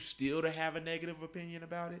for you still to have a negative opinion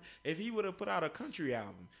about it? If he would have put out a country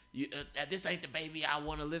album, this ain't the baby I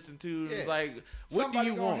want to listen to. Yeah. It's like, what Somebody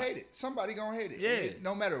do you gonna want? hate it. Somebody gonna hate it. Yeah. And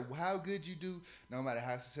no matter how good you do, no matter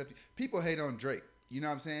how successful, people hate on Drake. You know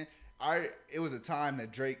what I'm saying? It was a time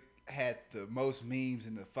that Drake had the most memes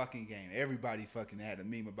in the fucking game. Everybody fucking had a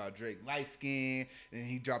meme about Drake, light skin, and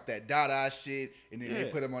he dropped that Dada shit, and then they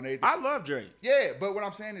put him on everything. I love Drake. Yeah, but what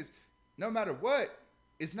I'm saying is, no matter what,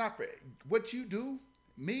 it's not for what you do.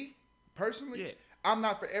 Me personally, Yeah. I'm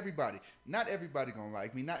not for everybody. Not everybody gonna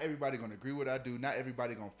like me. Not everybody gonna agree with what I do. Not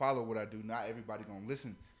everybody gonna follow what I do. Not everybody gonna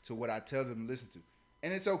listen to what I tell them to listen to.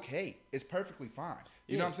 And it's okay. It's perfectly fine.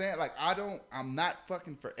 You know what I'm saying? Like, I'm not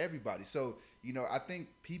fucking for everybody. So, you know, I think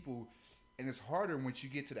people, and it's harder once you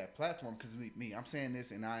get to that platform, because me, I'm saying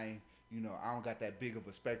this and I don't got that big of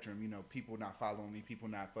a spectrum. You know, people not following me, people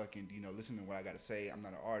not fucking, listening to what I got to say. I'm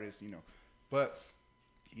not an artist, But,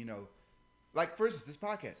 like, for instance, this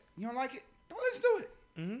podcast, you don't like it? Don't listen to it.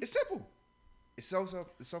 Mm-hmm. It's simple. It's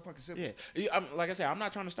so fucking simple. Yeah, like I said, I'm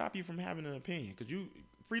not trying to stop you from having an opinion, because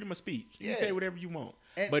freedom of speech. You Yeah. can say whatever you want,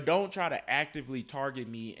 And- but don't try to actively target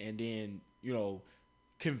me and then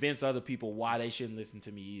convince other people why they shouldn't listen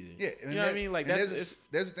to me either. Yeah, you know what I mean? Like, that's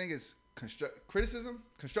there's the thing is constructive criticism.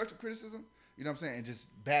 You know what I'm saying? And just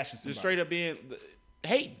bashing somebody. just straight up being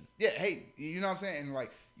hating. Yeah, hey, you know what I'm saying? And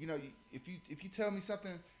like, if you tell me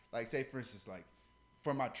something, like, say for instance, like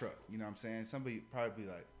for my truck, you know what I'm saying? Somebody probably be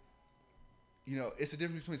like, it's the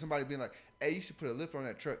difference between somebody being like, hey, you should put a lift on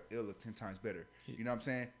that truck, it'll look 10 times better. You know what I'm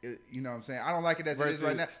saying? You know what I'm saying? I don't like it as it is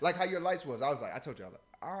right now. Like how your lights was. I told y'all,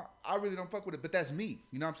 I really don't fuck with it, but that's me.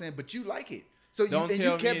 You know what I'm saying? But you like it. So Don't tell you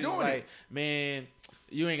me kept it's doing like, it. man,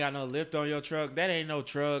 you ain't got no lift on your truck. That ain't no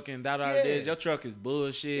truck, and this. Your truck is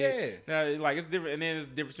bullshit. Yeah. Like, it's different, and then it's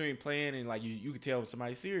the difference between playing and like you can tell when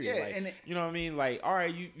somebody's serious. Yeah, like, and you know what I mean? Like, all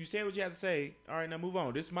right, you said what you had to say. All right, now move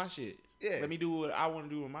on. This is my shit. Yeah. Let me do what I want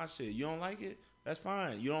to do with my shit. You don't like it? That's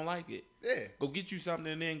fine. You don't like it. Yeah. Go get you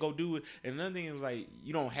something and then go do it. And another thing is, like,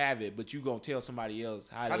 you don't have it, but you gonna tell somebody else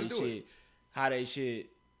how to they do shit, how they shit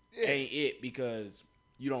ain't it because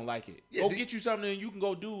you don't like it. Yeah, go get you something and you can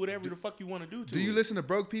go do whatever the fuck you want to do to Do you it. listen to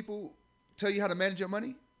broke people tell you how to manage your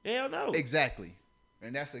money? Hell no. Exactly.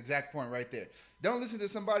 And that's the exact point right there. Don't listen to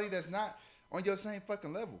somebody that's not on your same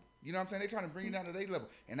fucking level. You know what I'm saying? They're trying to bring you down to their level.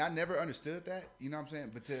 And I never understood that. You know what I'm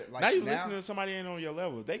saying? But to like now you listen to somebody ain't on your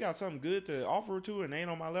level. If they got something good to offer to and they ain't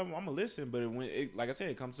on my level, I'm gonna listen. But when it, like I said,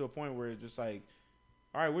 it comes to a point where it's just like,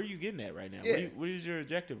 all right, where are you getting at right now? Yeah. What is your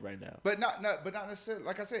objective right now? But not necessarily.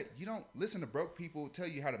 Like I said, you don't listen to broke people tell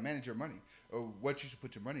you how to manage your money or what you should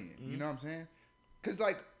put your money in. Mm-hmm. You know what I'm saying? Because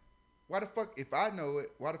like, why the fuck? If I know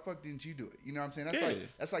it, why the fuck didn't you do it? You know what I'm saying?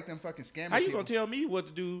 That's like them fucking scamming. How you people. gonna tell me what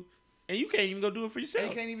to do, and you can't even go do it for yourself?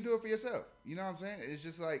 And you can't even do it for yourself. You know what I'm saying? It's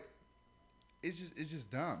just like, it's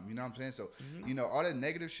just dumb. You know what I'm saying? So, you know, all that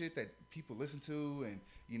negative shit that people listen to, and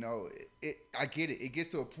you know, I get it. It gets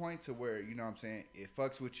to a point to where, you know what I'm saying, it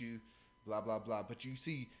fucks with you, blah blah blah. But you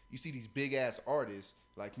see these big ass artists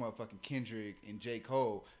like motherfucking Kendrick and J.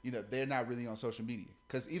 Cole. You know, they're not really on social media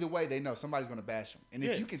because either way, they know somebody's gonna bash them. And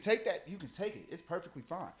if you can take that, you can take it. It's perfectly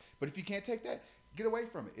fine. But if you can't take that, get away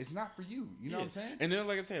from it. It's not for you. You know what I'm saying? And then,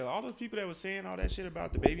 like I said, all those people that were saying all that shit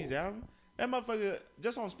about the Baby's album, that motherfucker,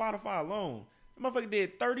 just on Spotify alone, that motherfucker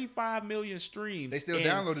did 35 million streams. They still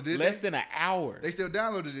downloaded it. Less than an hour. They still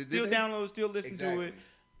downloaded it. Still downloaded, still listen to it.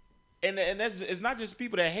 And that's, it's not just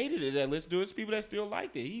people that hated it that listened to it. It's people that still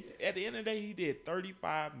liked it. He, at the end of the day, he did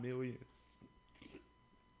 35 million.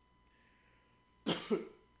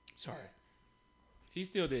 Sorry. He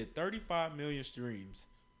still did 35 million streams.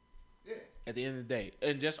 Yeah. At the end of the day,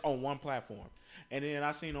 and just on one platform. And then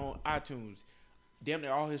I seen on iTunes, damn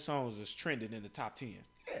near all his songs is trending in the top 10.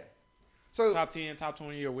 Yeah. So top 10, top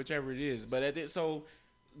 20, or whichever it is. But so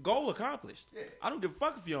goal accomplished. Yeah. I don't give a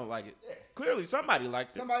fuck if you don't like it. Yeah. Clearly somebody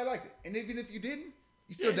liked it. Somebody liked it. And even if you didn't,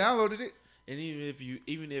 you still downloaded it. And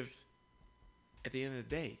even if at the end of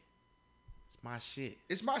the day, it's my shit.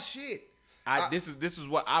 It's my shit. This is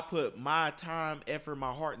what I put my time, effort,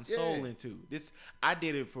 my heart and soul into. I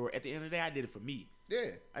did it for, at the end of the day, I did it for me.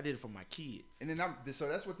 Yeah. I did it for my kids. And then so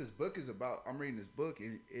that's what this book is about. I'm reading this book.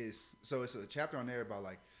 So it's a chapter on there about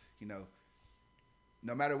like, you know,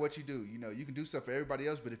 no matter what you do, you know, you can do stuff for everybody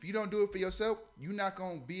else, but if you don't do it for yourself, you're not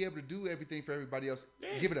going to be able to do everything for everybody else.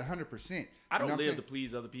 Yeah. Give it 100%. I don't live to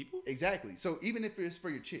please other people. Exactly. So even if it's for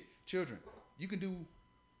your children, you can do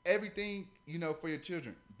everything, you know, for your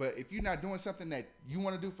children. But if you're not doing something that you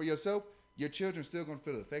want to do for yourself, your children's still going to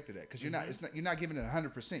feel the effect of that because you're not giving it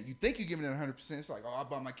 100%. You think you're giving it 100%. It's like, oh, I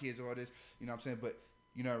bought my kids all this, you know what I'm saying? But,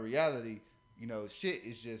 you know, in reality, you know, shit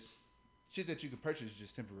that you can purchase is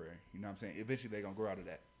just temporary. You know what I'm saying? Eventually they're going to grow out of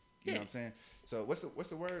that. You know what I'm saying? So what's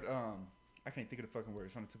the word? I can't think of the fucking word.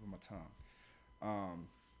 It's on the tip of my tongue.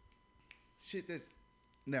 Shit that's,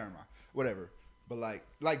 never mind. Whatever. But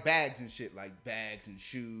like bags and shit, like bags and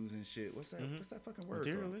shoes and shit. What's that? What's that fucking word?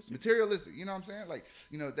 Materialistic. Materialistic. You know what I'm saying? Like,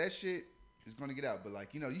 you know, that shit is gonna get out. But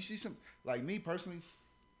like, you know, you see some, like me personally,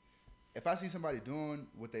 if I see somebody doing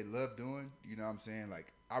what they love doing, you know what I'm saying?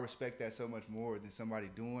 Like, I respect that so much more than somebody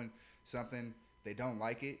doing something they don't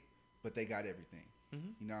like it, but they got everything.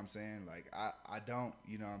 You know what I'm saying? Like, I don't,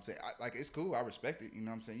 you know what I'm saying? Like, it's cool. I respect it. You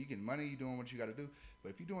know what I'm saying? You getting money, you doing what you got to do. But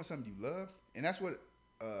if you're doing something you love, and that's what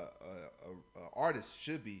a artist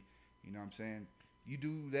should be, you know what I'm saying? You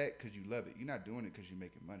do that because you love it. You're not doing it because you're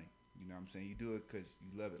making money. You know what I'm saying? You do it because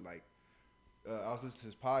you love it. Like, I was listening to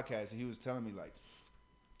his podcast, and he was telling me, like,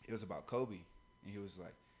 it was about Kobe. And he was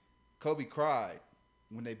like, Kobe cried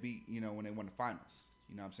when they beat, you know, when they won the finals.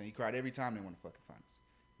 You know what I'm saying? He cried every time they won the fucking finals.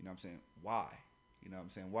 You know what I'm saying? Why? You know what I'm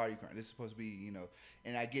saying? Why are you crying? This is supposed to be, you know,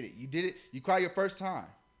 and I get it. You did it. You cry your first time.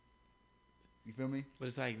 You feel me? But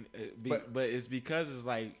it's like, but it's because it's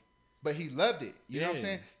like. But he loved it. You know what I'm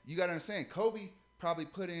saying? You got to understand, Kobe probably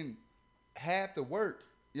put in half the work.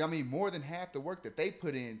 You know what I mean? More than half the work that they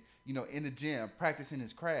put in, you know, in the gym, practicing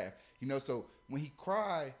his craft. You know, so when he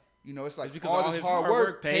cried, you know, it's like all this hard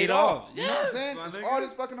work paid off. You know what I'm saying? It's all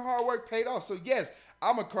this fucking hard work paid off. So yes,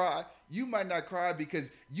 I'm going to cry. You might not cry because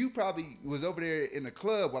you probably was over there in the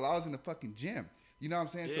club while I was in the fucking gym. You know what I'm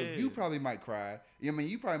saying? Yeah. So you probably might cry. I mean,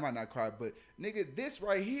 you probably might not cry, but nigga, this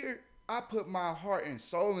right here, I put my heart and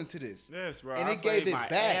soul into this. Yes, bro. And it gave it my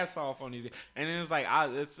back. Ass off on these. And then it's like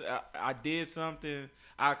I did something.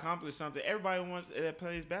 I accomplished something. Everybody that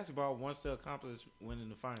plays basketball wants to accomplish winning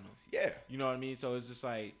the finals. Yeah. You know what I mean? So it's just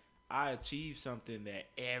like I achieved something that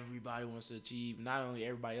everybody wants to achieve. Not only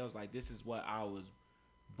everybody else. Like, this is what I was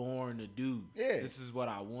born to do. Yeah. This is what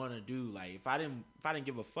I want to do. Like, if I didn't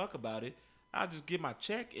give a fuck about it, I'll just get my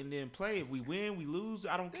check and then play. If we win, we lose,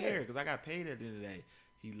 I don't care because I got paid at the end of the day.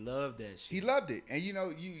 He loved that shit. He loved it. And, you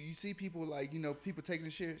know, you see people like, you know, people taking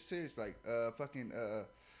the shit serious. Like,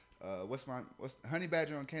 what's Honey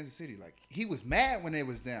Badger on Kansas City? Like he was mad when they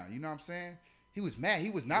was down. You know what I'm saying? He was mad. He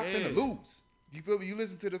was not finna lose. You feel me? You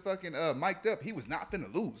listen to the fucking Mic'd Up. He was not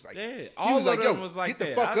finna lose. Like all he was like, yo, was like get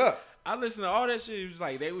the fuck up. I listened to all that shit. It was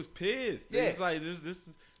like they was pissed. Yeah. It was like this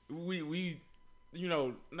we you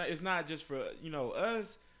know, it's not just for, you know,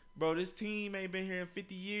 us. Bro, this team ain't been here in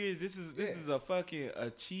 50 years. This is a fucking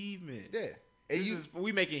achievement. Yeah. And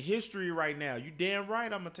we making history right now. You damn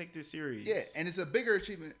right I'm gonna take this serious. Yeah, and it's a bigger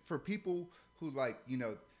achievement for people who like, you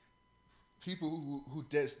know, people who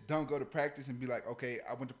just don't go to practice and be like, okay,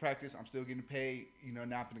 I went to practice, I'm still getting paid, you know,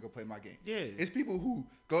 now I'm gonna go play my game. Yeah. It's people who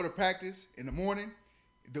go to practice in the morning,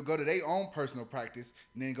 they'll go to their own personal practice,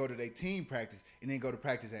 and then go to their team practice, and then go to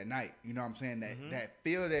practice at night. You know what I'm saying? That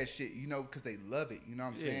feel that shit, you know, because they love it. You know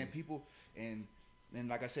what I'm saying? People, and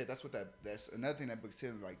like I said, that's another thing that book's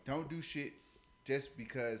telling, like, don't do shit just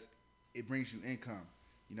because it brings you income.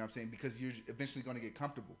 You know what I'm saying? Because you're eventually going to get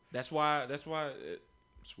comfortable. That's why I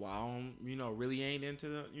don't, you know, really ain't into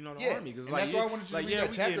the, you know, the Army. Cause and like, that's why I wanted you to read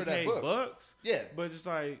that chapter of that book. Bucks, yeah. But it's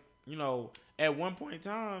like, you know, at one point in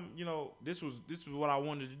time, you know, this was what I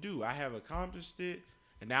wanted to do. I have accomplished it,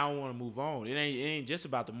 and now I want to move on. It ain't just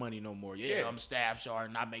about the money no more. Yeah, I'm a staff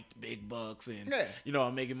sergeant, I make the big bucks, and you know,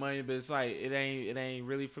 I'm making money. But it's like it ain't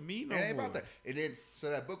really for me no more. It ain't about that. And then so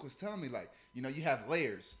that book was telling me, like, you know, you have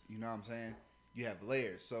layers. You know what I'm saying? You have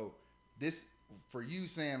layers. So this for you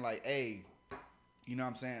saying like, hey, you know what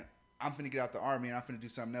I'm saying? I'm finna get out the Army and I'm finna do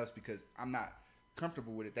something else because I'm not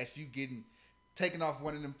comfortable with it. That's you taking off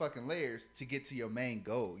one of them fucking layers to get to your main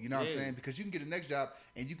goal. You know what I'm saying? Because you can get the next job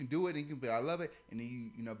and you can do it and you can be, I love it, and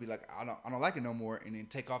then you know, be like, I don't like it no more, and then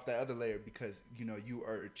take off that other layer because, you know, you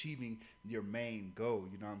are achieving your main goal.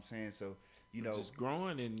 You know what I'm saying? So, you know, just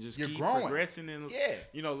growing and just keep growing. Progressing and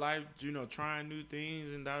you know, life, you know, trying new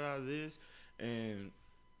things and this, and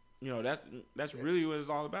you know, that's really what it's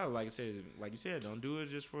all about. Like I said, like you said, don't do it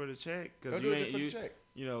just for the check, because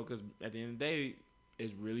you know, because at the end of the day,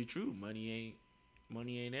 it's really true. Money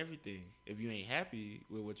ain't everything. If you ain't happy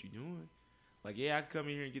with what you're doing, like, yeah, I can come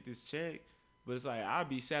in here and get this check, but it's like I'll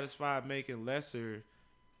be satisfied making lesser,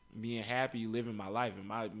 being happy, living my life.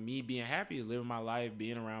 And me being happy is living my life,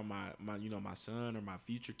 being around my you know, my son or my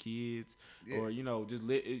future kids, or, you know, just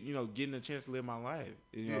you know, getting a chance to live my life.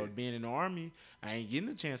 You know, being in the Army, I ain't getting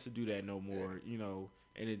a chance to do that no more. You know,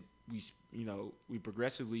 and we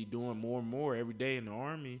progressively doing more and more every day in the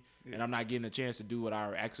Army, and I'm not getting a chance to do what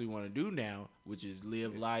I actually want to do now, which is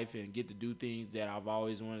live life and get to do things that I've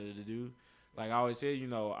always wanted to do. Like I always said, you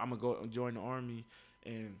know, I'm gonna go join the Army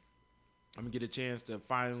and I'm gonna get a chance to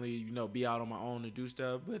finally, you know, be out on my own to do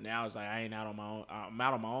stuff. But now it's like I ain't out on my own. I'm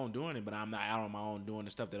out on my own doing it, but I'm not out on my own doing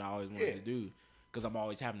the stuff that I always wanted to do, because I'm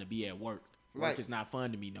always having to be at work. Work is not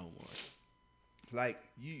fun to me no more. Like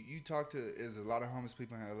you talk to, there's a lot of homeless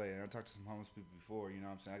people in LA, and I talked to some homeless people before. You know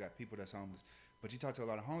what I'm saying? I got people that's homeless, but you talk to a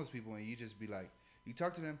lot of homeless people, and you just be like, you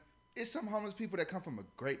talk to them. It's some homeless people that come from a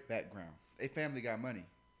great background. They family got money.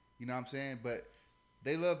 You know what I'm saying? But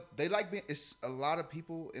they like being. It's a lot of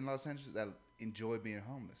people in Los Angeles that enjoy being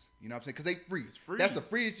homeless. You know what I'm saying? Because they free. It's free. That's the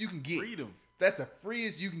freest you can get. Freedom. That's the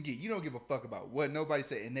freest you can get. You don't give a fuck about what nobody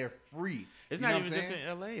said, and they're free. It's not even just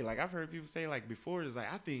in LA. Like, I've heard people say, like, before, it's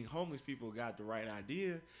like, I think homeless people got the right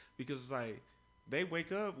idea, because it's like they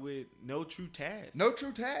wake up with no true task. No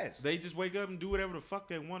true task. They just wake up and do whatever the fuck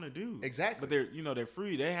they want to do. Exactly. But they're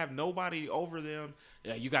free. They have nobody over them.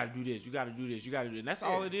 Yeah, you got to do this. You got to do this. You got to do this. And that's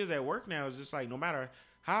all it is at work now. It's just like, no matter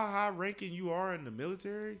how high ranking you are in the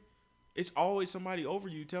military, it's always somebody over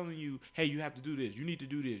you telling you, hey, you have to do this. You need to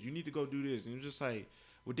do this. You need to go do this. And it's just like,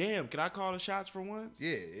 well, damn, can I call the shots for once?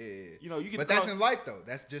 Yeah. You know, you get. But that's in life, though.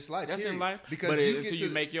 That's just life. That's period. In life. Because until you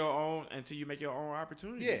make your own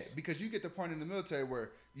opportunities. Yeah, because you get the point in the military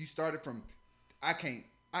where you started from, I can't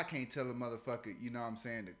tell a motherfucker, you know what I'm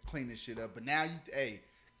saying, to clean this shit up. But now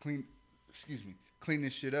clean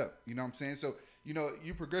this shit up. You know what I'm saying? So, you know,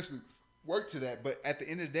 you progressively work to that, but at the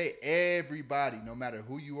end of the day, everybody, no matter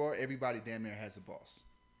who you are, everybody damn near has a boss.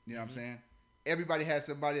 You know what I'm saying? Everybody has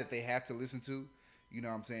somebody that they have to listen to. You know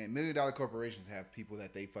what I'm saying? $1 million corporations have people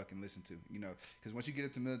that they fucking listen to. You know, because once you get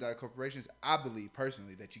into $1 million corporations, I believe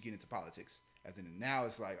personally that you get into politics. Now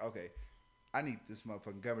it's like, okay, I need this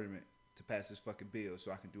motherfucking government to pass this fucking bill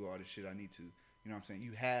so I can do all this shit I need to. You know what I'm saying?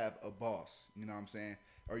 You have a boss. You know what I'm saying?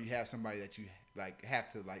 Or you have somebody that you like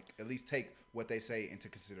have to like at least take what they say into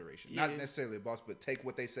consideration. Yeah. Not necessarily a boss, but take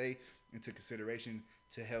what they say into consideration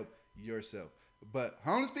to help yourself. But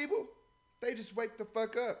homeless people, they just wake the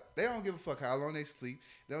fuck up. They don't give a fuck how long they sleep.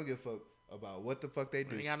 They don't give a fuck about what the fuck they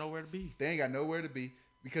do. They ain't got nowhere to be. They ain't got nowhere to be.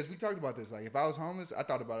 Because we talked about this. Like, if I was homeless, I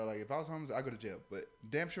thought about it. Like, if I was homeless, I'd go to jail. But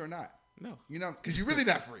damn sure not. No. You know, because you're really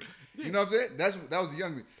not free. Yeah. You know what I'm saying? That was the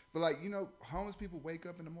young me. But like, you know, homeless people wake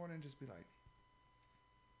up in the morning and just be like,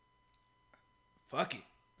 fuck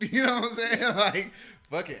it. You know what I'm saying? Like,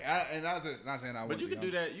 fuck it. And I was just not saying I want to. But you can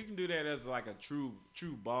do that. You can do that as like a true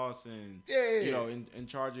boss and Yeah. you know in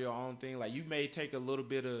charge of your own thing. Like you may take a little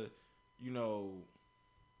bit of, you know,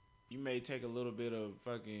 you may take a little bit of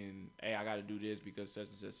fucking, hey, I got to do this because such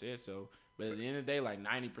and such said so. But at the end of the day, like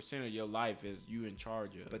 90% of your life is you in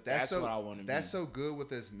charge of. But that's what I want to be. That's so good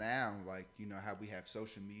with us now, like, you know, how we have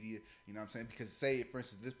social media, you know what I'm saying? Because say, for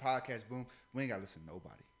instance, this podcast, boom, we ain't got to listen to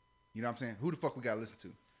nobody. You know what I'm saying? Who the fuck we got to listen to?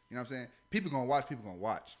 You know what I'm saying? People going to watch, people going to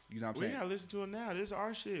watch. You know what I'm saying? We got to listen to it now. This is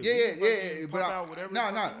our shit. Yeah. But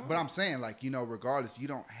But I'm saying, like, you know, regardless, you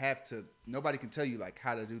don't have to, nobody can tell you, like,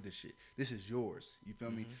 how to do this shit. This is yours. You feel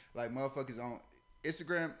me? Like, motherfuckers on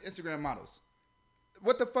Instagram models.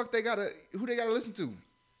 What the fuck who they gotta listen to?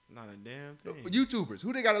 Not a damn thing. YouTubers.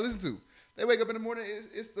 Who they gotta listen to? They wake up in the morning.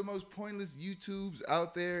 It's the most pointless YouTubes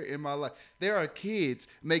out there in my life. There are kids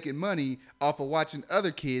making money off of watching other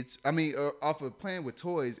kids. I mean, off of playing with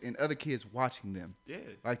toys and other kids watching them. Yeah.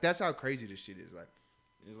 Like, that's how crazy this shit is. Like,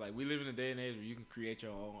 it's like we live in a day and age where you can create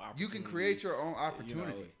your own opportunity. you can create your own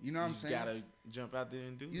opportunity. You know what I'm saying? You just gotta jump out there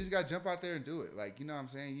and do it. You just gotta jump out there and do it. Like, you know what I'm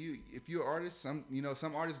saying? If you're an artist, some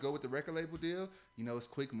artists go with the record label deal. You know, it's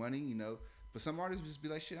quick money, you know. But some artists just be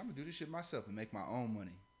like, shit, I'm gonna do this shit myself and make my own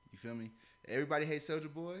money. You feel me? Everybody hates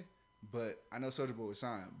Soulja Boy, but I know Soulja Boy was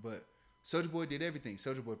signed. But Soulja Boy did everything.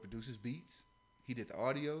 Soulja Boy produces beats. He did the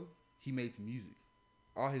audio. He made the music.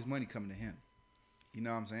 All his money coming to him. You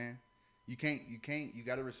know what I'm saying? You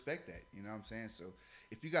gotta respect that. You know what I'm saying? So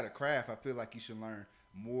if you got a craft, I feel like you should learn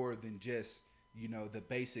more than just, you know, the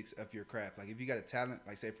basics of your craft. Like if you got a talent,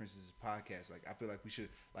 like say for instance this podcast, like I feel like we should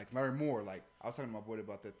like learn more. Like I was talking to my boy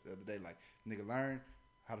about that the other day. Like, nigga, learn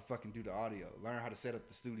how to fucking do the audio. Learn how to set up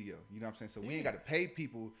the studio. You know what I'm saying? So we ain't gotta pay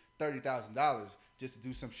people $30,000 just to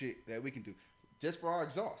do some shit that we can do. Just for our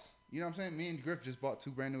exhaust. You know what I'm saying? Me and Griff just bought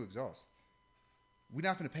 2 brand new exhausts. We're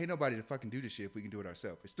not gonna pay nobody to fucking do this shit if we can do it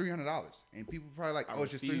ourselves. It's $300, and people probably like,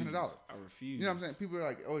 it's just $300. I refuse. You know what I'm saying? People are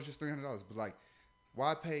like, it's just $300, but like,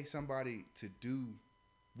 why pay somebody to do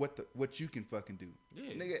what you can fucking do?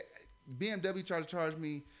 Yeah. Nigga, BMW tried to charge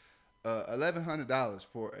me $1,100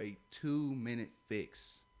 for a 2-minute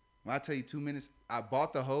fix. When I tell you 2 minutes, I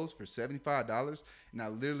bought the hose for $75, and I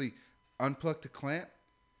literally unplugged the clamp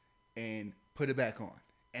and put it back on.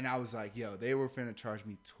 And I was like, yo, they were finna charge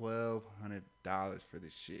me $1,200 for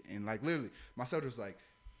this shit. And like literally, my soldier was like,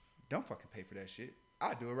 don't fucking pay for that shit.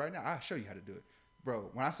 I'll do it right now. I'll show you how to do it.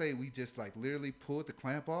 Bro, when I say we just like literally pulled the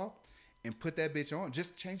clamp off and put that bitch on,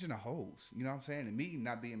 just changing the hose. You know what I'm saying? And me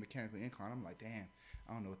not being mechanically inclined, I'm like, damn,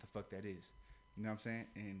 I don't know what the fuck that is. You know what I'm saying?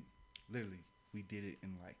 And literally, we did it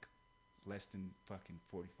in like less than fucking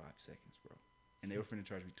 45 seconds, bro. And they were finna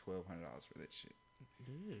charge me $1,200 for that shit.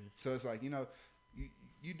 Yeah. So it's like, you know,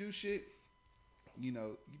 you do shit, you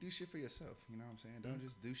know, you do shit for yourself. You know what I'm saying? Don't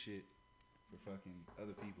just do shit for fucking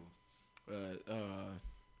other people.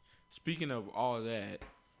 Speaking of all that,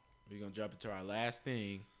 we're going to jump into our last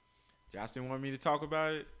thing. Josh didn't want me to talk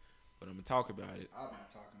about it, but I'm going to talk about it. I'm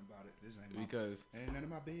not talking about it. This ain't none of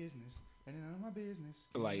my business. Ain't none of my business.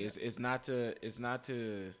 Like, it's not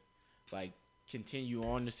to like continue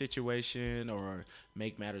on the situation or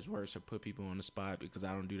make matters worse or put people on the spot, because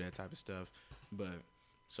I don't do that type of stuff. But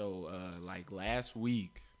so like last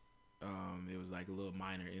week, it was like a little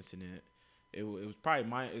minor incident. It was probably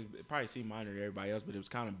minor. It probably seemed minor to everybody else, but it was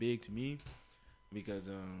kind of big to me because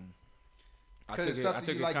I took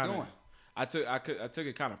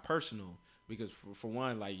it kind of personal, because for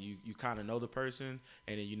one, like you kind of know the person,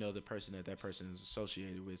 and then you know the person that person is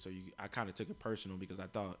associated with. So I kind of took it personal because I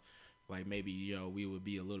thought like maybe, you know, we would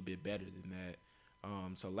be a little bit better than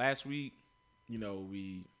that. So last week, you know,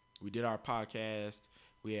 we did our podcast.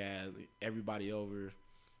 We had everybody over,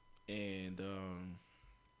 and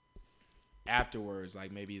afterwards,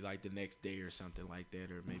 like maybe like the next day or something like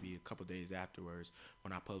that, or maybe a couple days afterwards,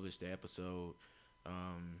 when I published the episode,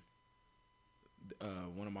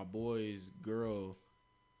 one of my boys' girl,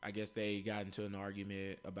 I guess they got into an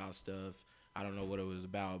argument about stuff. I don't know what it was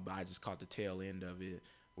about, but I just caught the tail end of it,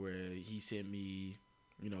 where he sent me,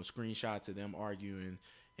 you know, screenshots of them arguing,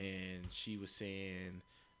 and she was saying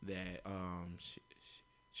that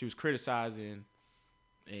she was criticizing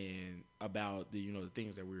and about the, you know, the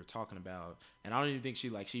things that we were talking about. And I don't even think she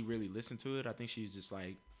really listened to it. I think she's just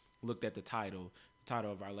like looked at the title. The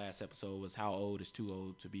title of our last episode was How Old is Too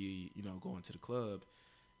Old to Be, you know, Going to the Club.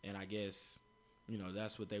 And I guess, you know,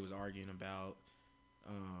 that's what they was arguing about.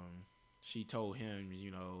 She told him,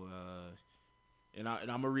 you know, and I'm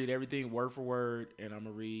gonna read everything word for word, and I'm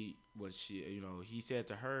gonna read what he said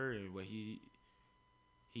to her, and what she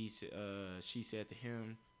said to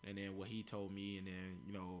him, and then what he told me, and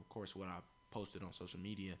then of course what I posted on social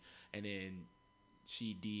media, and then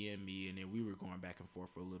she DM'd me, and then we were going back and forth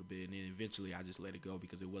for a little bit, and then eventually I just let it go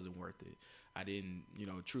because it wasn't worth it. I didn't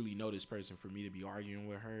truly know this person for me to be arguing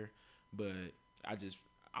with her, but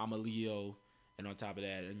I'm a Leo, and on top of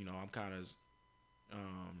that, I'm kind of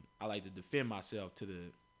I like to defend myself to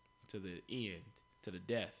the end, to the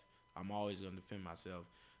death. I'm always gonna defend myself.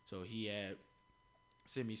 So he had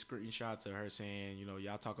sent me screenshots of her saying,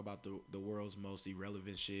 y'all talk about the world's most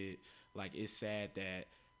irrelevant shit. Like, it's sad that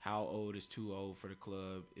how old is too old for the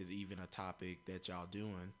club is even a topic that y'all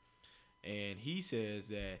doing. And he says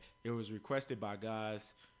that it was requested by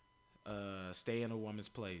guys, stay in a woman's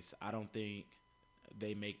place. I don't think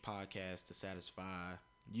they make podcasts to satisfy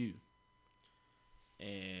you.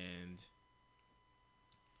 And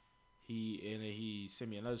he sent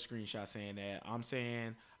me another screenshot saying that I'm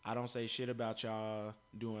saying I don't say shit about y'all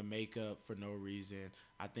doing makeup for no reason.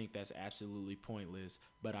 I think that's absolutely pointless,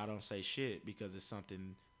 but I don't say shit because it's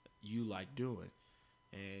something you like doing.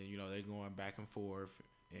 And they're going back and forth,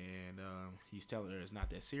 and he's telling her it's not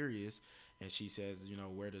that serious, and she says,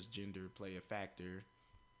 where does gender play a factor?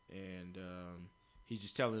 And he's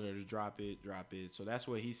just telling her to drop it. So that's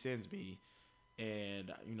what he sends me.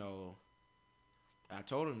 And I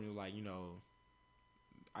told him, like,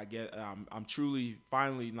 I get I'm truly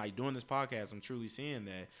finally, like, doing this podcast, I'm truly seeing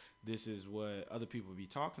that this is what other people be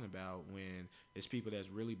talking about when it's people that's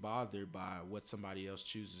really bothered by what somebody else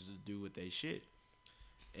chooses to do with their shit.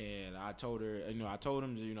 And I told her, I told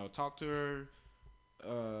him to, talk to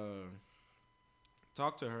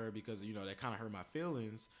her because, that kind of hurt my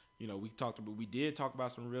feelings. We did talk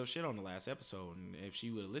about some real shit on the last episode, and if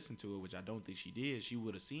she would have listened to it, which I don't think she did, she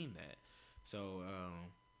would have seen that. So,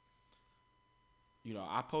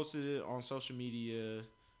 I posted it on social media,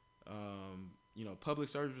 public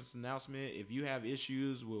service announcement. If you have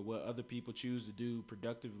issues with what other people choose to do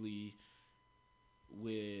productively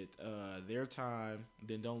with their time,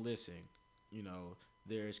 then don't listen.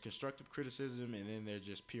 There's constructive criticism, and then there's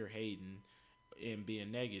just pure hating and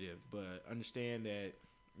being negative. But understand that,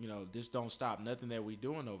 this don't stop nothing that we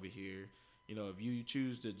doing over here. If you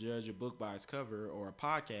choose to judge a book by its cover or a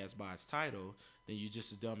podcast by its title, then you're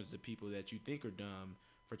just as dumb as the people that you think are dumb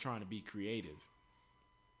for trying to be creative.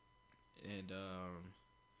 And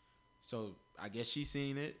so I guess she's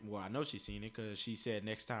seen it. Well, I know she's seen it because she said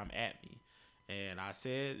next time at me. And I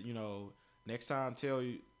said, next time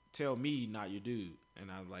tell me, not your dude.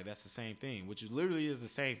 And I'm like, that's the same thing, which literally is the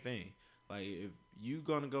same thing. Like, if you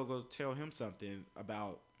gonna go tell him something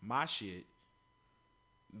about my shit,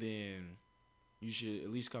 then you should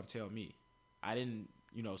at least come tell me. I didn't,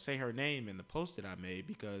 say her name in the post that I made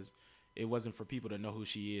because it wasn't for people to know who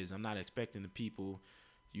she is. I'm not expecting the people,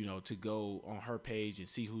 to go on her page and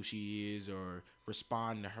see who she is or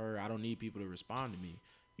respond to her. I don't need people to respond to me,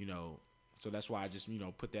 So that's why I just,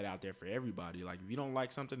 put that out there for everybody. Like, if you don't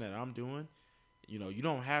like something that I'm doing, you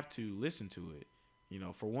don't have to listen to it.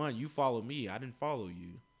 For one, you follow me. I didn't follow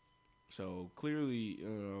you. So clearly,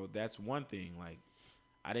 that's one thing. Like,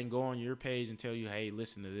 I didn't go on your page and tell you, hey,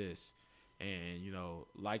 listen to this and,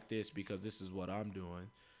 like this because this is what I'm doing.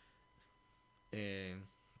 And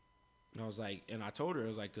I was like, and I told her, I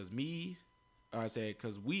was like, because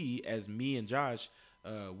we, as me and Josh,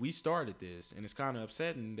 we started this. And it's kind of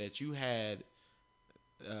upsetting that you had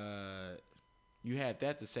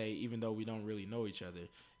that to say, even though we don't really know each other.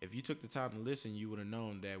 If you took the time to listen, you would have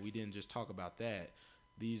known that we didn't just talk about that.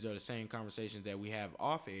 These are the same conversations that we have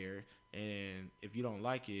off air, and if you don't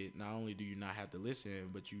like it, not only do you not have to listen,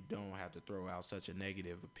 but you don't have to throw out such a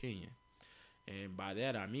negative opinion. And by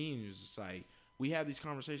that, I mean, it's just like, we have these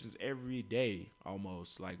conversations every day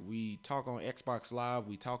almost. Like, we talk on Xbox Live,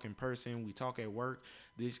 we talk in person, we talk at work.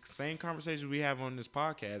 These same conversations we have on this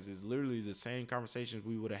podcast is literally the same conversations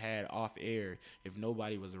we would have had off air if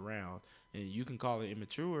nobody was around. And you can call it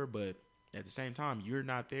immature, but at the same time, you're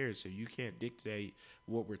not there, so you can't dictate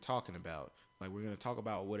what we're talking about. Like, we're going to talk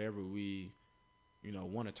about whatever we,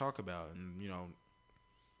 want to talk about. And,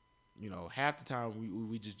 half the time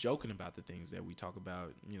we just joking about the things that we talk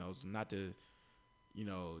about, not to,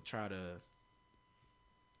 try to,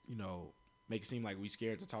 make it seem like we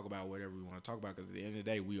scared to talk about whatever we want to talk about, because at the end of the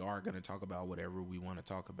day, we are going to talk about whatever we want to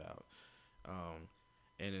talk about.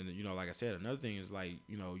 And then, like I said, another thing is, like,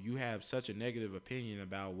 you have such a negative opinion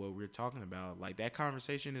about what we're talking about. Like, that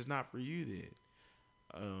conversation is not for you then.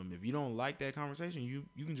 If you don't like that conversation,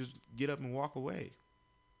 you can just get up and walk away.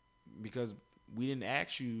 Because we didn't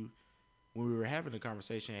ask you when we were having the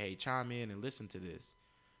conversation, hey, chime in and listen to this.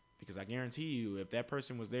 Because I guarantee you, if that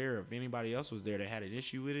person was there, or if anybody else was there that had an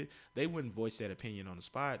issue with it, they wouldn't voice that opinion on the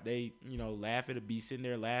spot. They, laugh at it, be sitting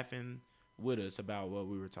there laughing with us about what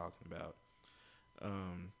we were talking about.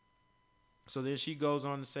 So then she goes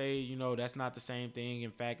on to say, that's not the same thing.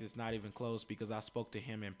 In fact, it's not even close because I spoke to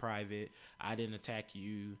him in private. I didn't attack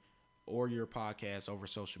you or your podcast over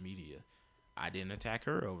social media. I didn't attack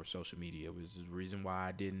her over social media. It was the reason why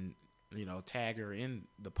I didn't, tag her in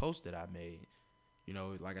the post that I made.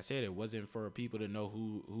 Like I said, it wasn't for people to know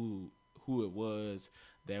who it was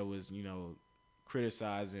that was,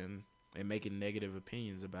 criticizing and making negative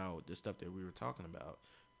opinions about the stuff that we were talking about.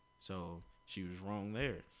 So she was wrong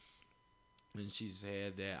there. And she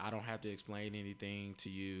said that I don't have to explain anything to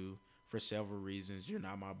you for several reasons. You're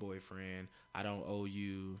not my boyfriend. I don't owe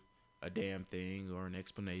you a damn thing or an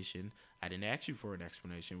explanation. I didn't ask you for an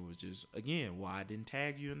explanation, which is, again, why I didn't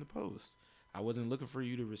tag you in the post. I wasn't looking for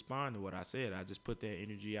you to respond to what I said. I just put that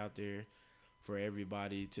energy out there for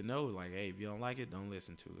everybody to know, like, hey, if you don't like it, don't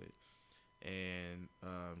listen to it. And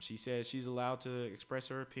she said she's allowed to express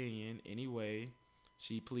her opinion any way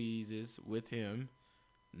she pleases with him,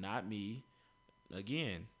 not me.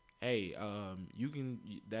 Again, hey,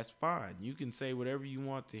 that's fine. You can say whatever you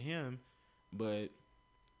want to him, but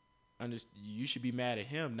you should be mad at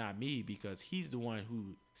him, not me, because he's the one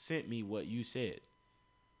who sent me what you said.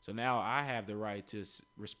 So now I have the right to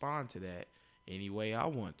respond to that any way I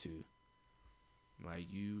want to. Like,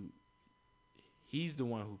 he's the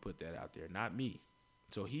one who put that out there, not me.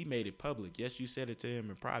 So he made it public. Yes, you said it to him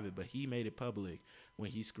in private, but he made it public when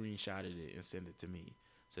he screenshotted it and sent it to me.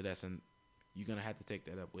 So you're going to have to take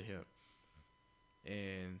that up with him.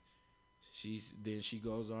 And she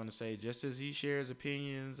goes on to say, just as he shares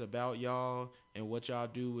opinions about y'all and what y'all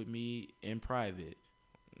do with me in private,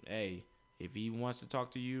 hey, if he wants to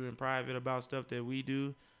talk to you in private about stuff that we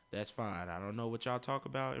do, that's fine. I don't know what y'all talk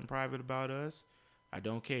about in private about us. I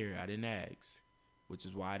don't care. I didn't ask, which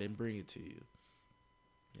is why I didn't bring it to you.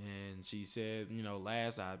 And she said,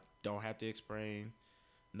 last, I don't have to explain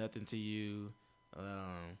nothing to you.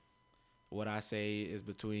 What I say is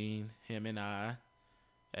between him and I.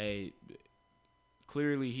 Hey,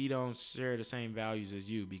 clearly he don't share the same values as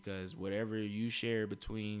you, because whatever you share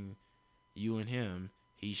between you and him,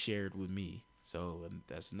 he shared with me. So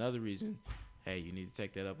that's another reason, hey, you need to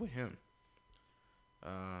take that up with him.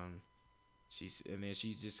 And then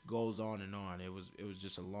she just goes on and on. It was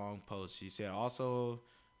just a long post. She said also,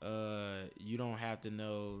 you don't have to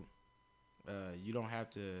know, I don't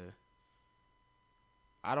have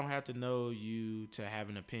to know you to have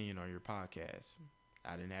an opinion on your podcast.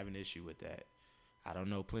 I didn't have an issue with that. I don't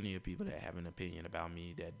know plenty of people that have an opinion about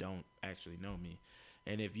me that don't actually know me.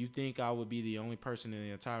 And if you think I would be the only person in the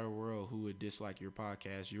entire world who would dislike your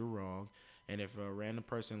podcast, you're wrong. And if a random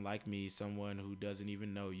person like me, someone who doesn't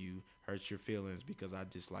even know you, hurts your feelings because I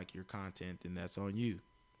dislike your content, then that's on you.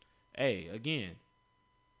 Hey, again,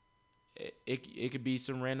 it could be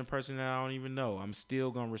some random person that I don't even know. I'm still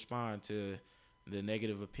going to respond to the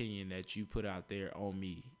negative opinion that you put out there on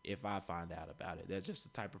me if I find out about it. That's just the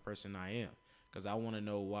type of person I am, because I want to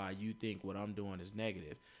know why you think what I'm doing is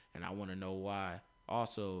negative, and I want to know why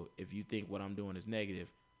also, if you think what I'm doing is negative,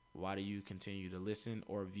 why do you continue to listen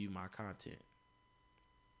or view my content?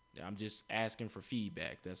 I'm just asking for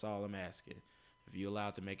feedback. That's all I'm asking. If you're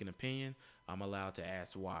allowed to make an opinion, I'm allowed to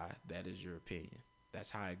ask why that is your opinion.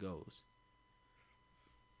 That's how it goes.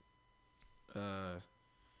 And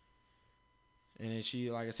then she,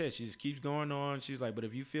 like I said, she just keeps going on. She's like, but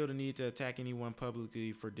if you feel the need to attack anyone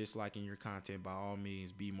publicly for disliking your content, by all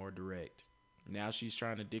means, be more direct. Now she's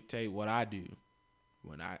trying to dictate what I do.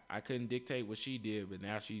 When I couldn't dictate what she did, but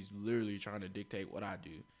now she's literally trying to dictate what I do.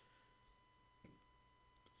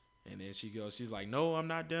 And then she's like, no, I'm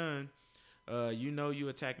not done. You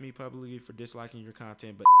attack me publicly for disliking your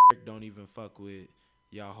content, but don't even fuck with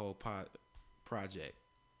y'all whole project.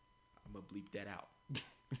 I'm going to bleep that out.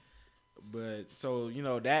 But so,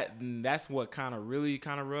 that's what kind of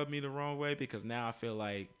rubbed me the wrong way, because now I feel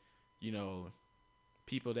like,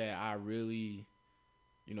 people that I really,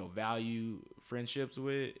 value friendships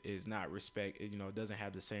with is not respect, doesn't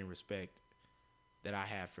have the same respect that I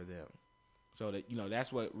have for them. So that,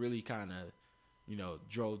 that's what really kind of,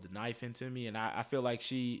 drove the knife into me. And I feel like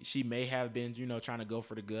she may have been, trying to go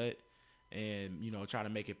for the gut and, try to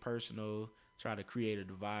make it personal, try to create a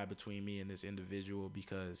divide between me and this individual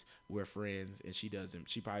because we're friends, and she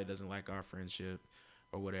probably doesn't like our friendship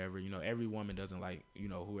or whatever. Every woman doesn't like,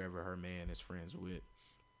 whoever her man is friends with.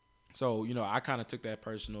 So, I kind of took that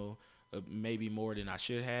personal, maybe more than I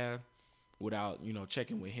should have, without,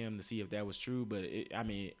 checking with him to see if that was true. But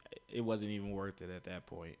it wasn't even worth it at that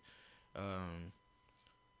point.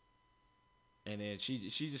 And then she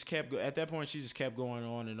just kept at that point she just kept going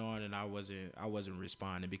on, and I wasn't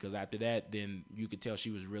responding, because after that then you could tell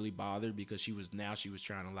she was really bothered, because she was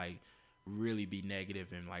trying to like really be negative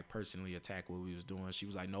and like personally attack what we was doing. She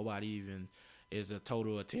was like, nobody even is a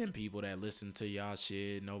total of 10 people that listen to y'all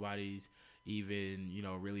shit. Nobody's even,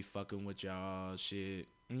 really fucking with y'all shit.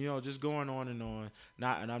 Just going on and on.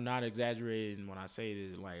 And I'm not exaggerating when I say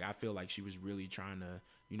this. Like, I feel like she was really trying to,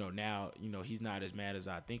 now, he's not as mad as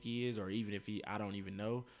I think he is, or even if I don't even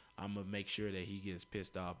know, I'm gonna make sure that he gets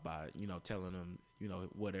pissed off by, telling him,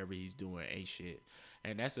 whatever he's doing ain't shit.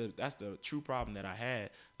 And that's the true problem that I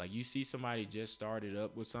had. Like, you see somebody just started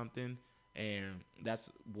up with something, and that's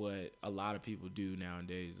what a lot of people do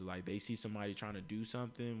nowadays. Like, they see somebody trying to do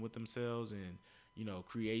something with themselves and,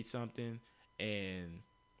 create something, and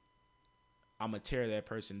I'm going to tear that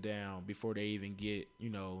person down before they even get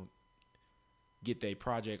their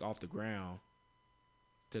project off the ground,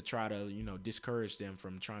 to try to, discourage them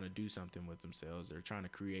from trying to do something with themselves or trying to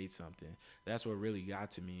create something. That's what really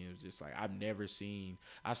got to me. It was just like,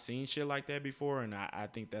 I've seen shit like that before, and I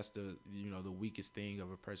think that's the weakest thing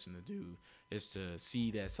of a person to do, is to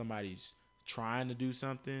see that somebody's trying to do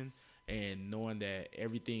something and knowing that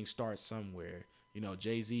everything starts somewhere.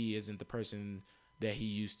 Jay-Z isn't the person that he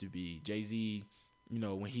used to be. Jay-Z,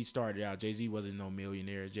 when he started out, Jay-Z wasn't no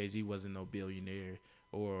millionaire. Jay-Z wasn't no billionaire.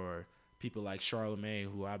 Or people like Charlemagne,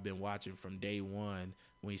 who I've been watching from day one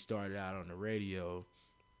when he started out on the radio.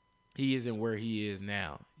 He isn't where he is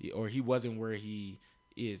now, or he wasn't where he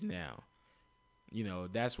is now.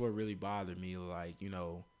 That's what really bothered me. Like,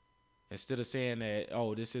 instead of saying that,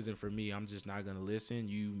 oh, this isn't for me, I'm just not going to listen,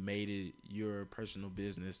 you made it your personal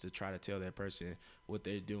business to try to tell that person what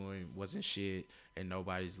they're doing wasn't shit and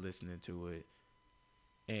nobody's listening to it.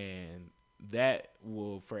 And that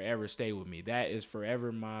will forever stay with me. That is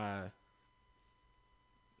forever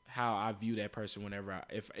how I view that person whenever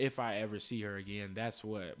if I ever see her again. That's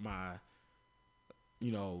what my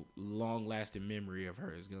long lasting memory of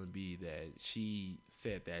her is gonna be, that she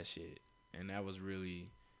said that shit. And that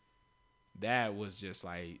was just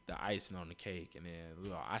like the icing on the cake. And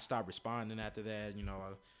then I stopped responding after that. And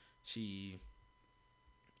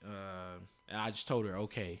I just told her,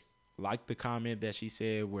 okay, like the comment that she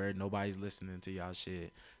said where nobody's listening to y'all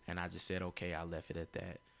shit, and I just said, okay, I left it at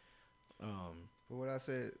that. But what I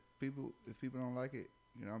said, if people don't like it,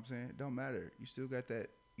 you know what I'm saying, it don't matter. You still got that,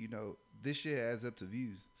 this shit adds up to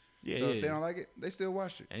views. Yeah, so yeah, if they don't like it, they still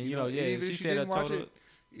watch it. And she said a total.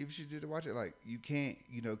 Even if she didn't watch it, like, you can't,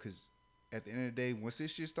 because at the end of the day, once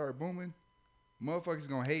this shit start booming, motherfuckers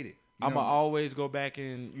gonna hate it. I'm gonna always go back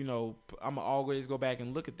and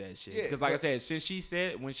look at that shit. Because like I said,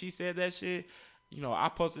 when she said that shit, I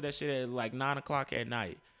posted that shit at like 9:00 at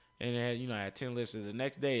night, and it had, had 10 listeners. The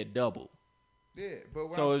next day it doubled. Yeah,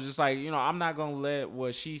 but so it's just like, I'm not gonna let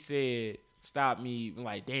what she said stop me.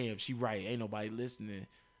 Like, damn, she right. Ain't nobody listening.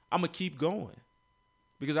 I'm gonna keep going,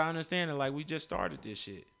 because I understand that, like, we just started this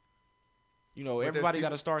shit. Everybody got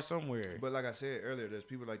to start somewhere. But like I said earlier, there's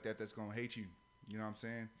people like that that's gonna hate you. You know what I'm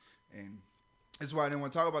saying? And that's why I didn't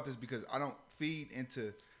want to talk about this, because I don't feed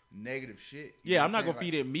into negative shit. Yeah, I'm not gonna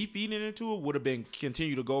feed it. Me feeding into it would have been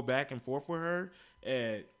continue to go back and forth with her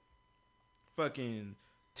at fucking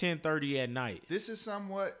 10:30 at night. This is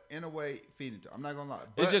somewhat, in a way, feeding to. I'm not gonna lie.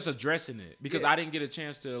 But it's just addressing it, because I didn't get a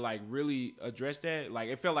chance to like really address that. Like,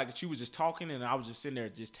 it felt like she was just talking and I was just sitting there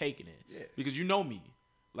just taking it. Yeah. Because me.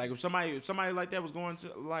 Like, if somebody like that was going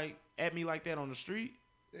to like at me like that on the street,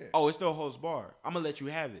 oh, it's no holds bar. I'm gonna let you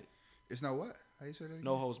have it. It's no what? How you say that again?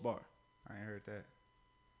 No holds bar. I ain't heard that.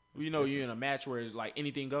 You're in a match where it's like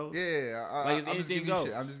anything goes. Yeah, like it's anything goes.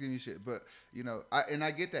 I'm just giving you shit. But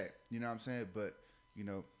I get that. You know what I'm saying? But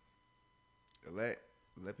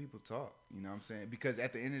let people talk. You know what I'm saying? Because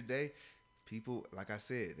at the end of the day, people, like I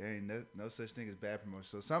said, there ain't no such thing as bad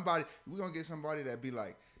promotion. So we're gonna get somebody that be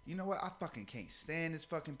like, you know what? I fucking can't stand this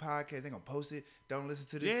fucking podcast. They gonna post it. Don't listen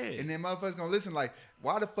to this. Yeah. And then motherfuckers gonna listen like,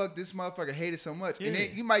 why the fuck this motherfucker hate it so much? Yeah. And then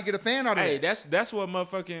you might get a fan out of it. Hey, that's what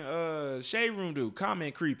motherfucking Shade Room do.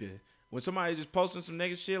 Comment creeping. When somebody just posting some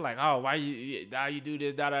negative shit like, oh, why you do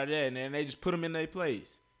this, da da da, and then they just put them in their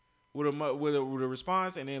place with a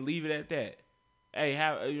response, and then leave it at that. Hey,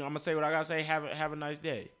 I'm gonna say what I gotta say. Have a nice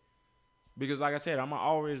day. Because like I said, I'm gonna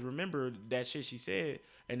always remember that shit she said,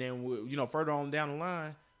 and then further on down the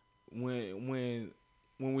line, when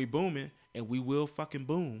we booming, and we will fucking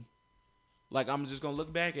boom, like, I'm just gonna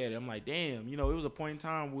look back at it. I'm like, damn, it was a point in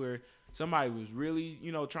time where somebody was really,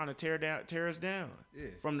 trying to tear us down. Yeah.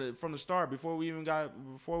 From the start, before we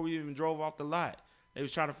even drove off the lot, they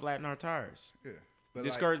was trying to flatten our tires. Yeah. But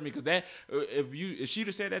discouraged me, because that if she'd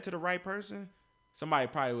have said that to the right person, somebody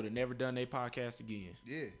probably would have never done their podcast again.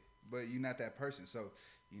 Yeah, but you're not that person, so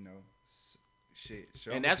you know, shit.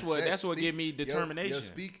 Show And me that's success. what give me determination.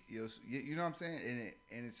 You know what I'm saying,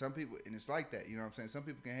 and it's some people, and it's like that. You know what I'm saying. Some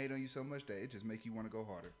people can hate on you so much that it just make you want to go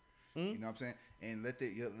harder. You know what I'm saying, and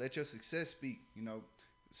let your success speak. You know,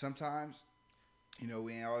 sometimes, you know,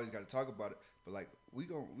 we ain't always got to talk about it, but like we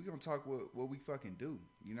gonna talk what we fucking do.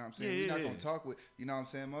 You know what I'm saying? We're not gonna talk with, you know what I'm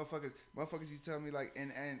saying, motherfuckers you tell me like,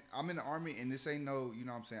 and I'm in the Army and this ain't no, you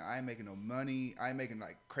know what I'm saying, I ain't making no money, I ain't making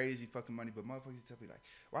like crazy fucking money, but motherfuckers you tell me like,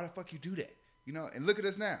 why the fuck you do that? You know, and look at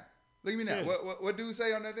us now. Look at me now. Yeah. What dude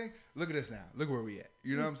say on that thing? Look at us now. Look where we at.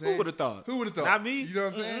 You know what I'm saying? Who would have thought? Not me. You know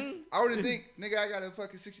what I'm saying? I would think, nigga, I got a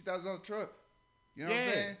fucking $60,000 truck. You know what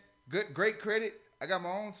I'm saying? Great credit. I got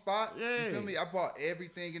my own spot. Yeah. You feel me? I bought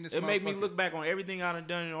everything in this. It made me look back on everything I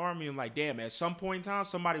done in the Army and like, damn, at some point in time,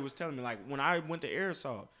 somebody was telling me, like, when I went to Air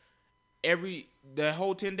Assault, the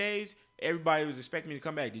whole 10 days, everybody was expecting me to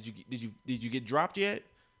come back. Did you get dropped yet?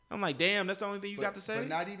 I'm like, damn, that's the only thing you got to say? But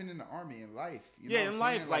not even in the Army, in life. You know yeah, in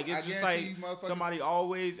life. Like, it's just like somebody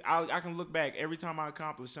always, I can look back every time I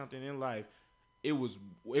accomplish something in life. It was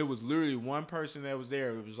literally one person that was there.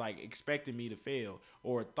 It was like expecting me to fail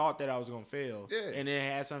or thought that I was going to fail. Yeah. And then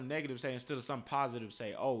had something negative say instead of something positive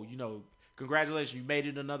say, oh, you know, congratulations, you made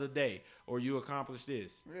it another day or you accomplished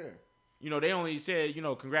this. Yeah. You know, they only said, you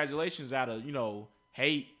know, congratulations out of, you know,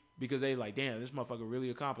 hate because they like, damn, this motherfucker really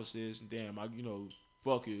accomplished this. And damn, you know,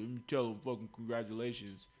 fuck it. Let me tell him fucking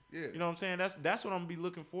congratulations. Yeah. You know what I'm saying? That's what I'm going to be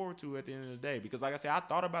looking forward to at the end of the day. Because like I said, I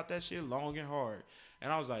thought about that shit long and hard.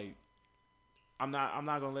 And I was like, I'm not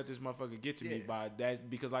gonna let this motherfucker get to me by that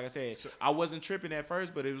because like I said, I wasn't tripping at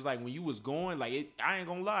first, but it was like when you was going, like I ain't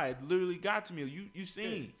gonna lie, it literally got to me. You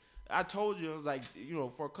seen. Yeah. I told you, I was like, you know,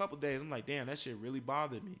 for a couple days, I'm like, damn, that shit really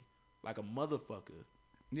bothered me. Like a motherfucker.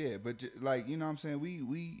 Yeah, but like, you know what I'm saying?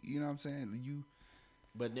 We you know what I'm saying?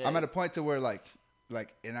 But I'm at a point to where like,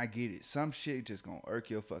 and I get it. Some shit just gonna irk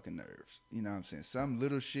your fucking nerves. You know what I'm saying? Some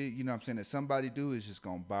little shit, you know what I'm saying, that somebody do is just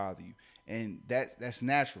gonna bother you. And that's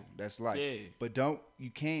natural. That's life. Yeah. But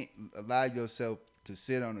you can't allow yourself to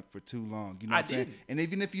sit on it for too long. You know what I'm saying? And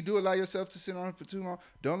even if you do allow yourself to sit on it for too long,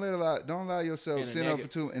 don't allow yourself to sit on it for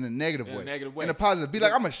too in a negative way. In a positive. Be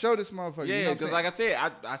like, I'm gonna show this motherfucker. Yeah, you know because like I said,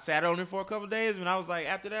 I sat on it for a couple of days and I was like,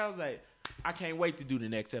 after that, I was like, I can't wait to do the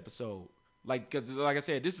next episode. Like, because like I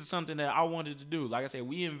said, this is something that I wanted to do. Like I said,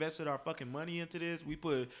 we invested our fucking money into this. We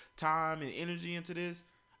put time and energy into this.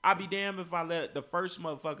 I'd be damned if I let the first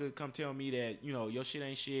motherfucker come tell me that, you know, your shit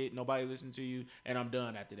ain't shit, nobody listen to you, and I'm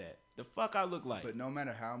done after that. The fuck I look like. But no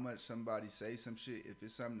matter how much somebody say some shit, if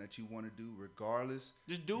it's something that you want to do regardless,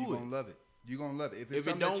 just do it. You're going to love it. You're going to love it. If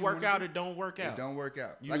it don't work out, it don't work out. It don't work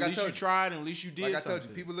out. At least you tried and at least you did something. Like I told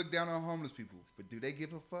you, people look down on homeless people, but do they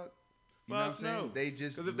give a fuck? You know what I'm saying? No. They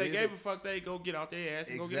just because if they gave a fuck, they go get out their ass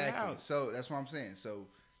and go get a house. So that's what I'm saying. So,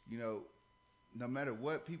 you know, no matter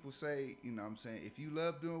what people say, you know what I'm saying, if you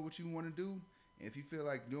love doing what you want to do, and if you feel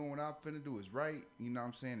like doing what I'm finna do is right, you know what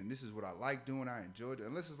I'm saying, and this is what I like doing, I enjoy it,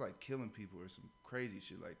 unless it's like killing people or some crazy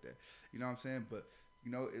shit like that, you know what I'm saying, but,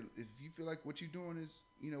 you know, if you feel like what you're doing is,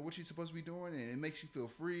 you know, what you're supposed to be doing, and it makes you feel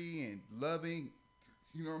free and loving,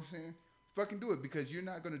 you know what I'm saying, fucking do it, because you're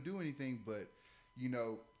not gonna do anything but, you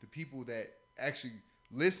know, the people that actually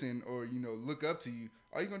listen or, you know, look up to you,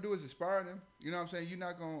 all you're gonna do is inspire them, you know what I'm saying, you're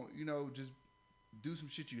not gonna, you know, just do some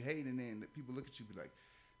shit you hate and then people look at you and be like,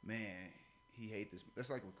 man, he hate this. That's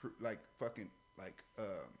like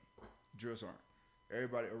drill sergeant.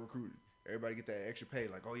 Everybody are recruiting. Everybody get that extra pay.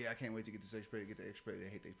 Like, oh yeah, I can't wait to get this extra pay. Get that extra pay. They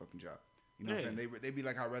hate their fucking job. You know what I'm saying? They be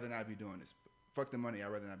like, I'd rather not be doing this. Fuck the money. I'd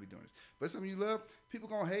rather not be doing this. But something you love, people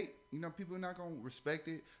gonna hate. You know, people not gonna respect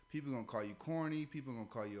it. People gonna call you corny. People gonna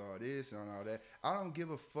call you all this and all that. I don't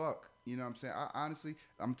give a fuck. You know what I'm saying? I honestly,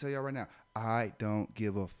 I'm gonna tell y'all right now, I don't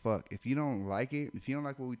give a fuck. If you don't like it, if you don't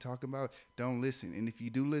like what we talking about, don't listen. And if you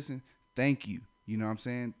do listen, thank you. You know what I'm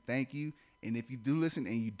saying? Thank you. And if you do listen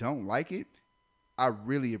and you don't like it, I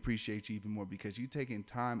really appreciate you even more because you taking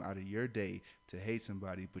time out of your day to hate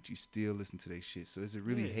somebody, but you still listen to their shit. So is it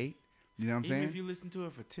really hate? You know what I'm saying? Even if you listen to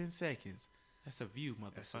it for 10 seconds, that's a view,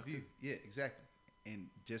 motherfucker. That's a view. Yeah, exactly. And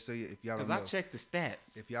just so if y'all don't know. Because I checked the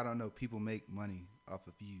stats. If y'all don't know, people make money off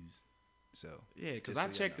of views. So yeah, because I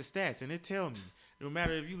checked the stats and it tell me no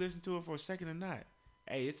matter if you listen to it for a second or not,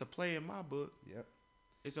 hey, it's a play in my book. Yep.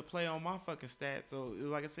 It's a play on my fucking stats. So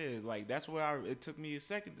like I said, like that's where it took me a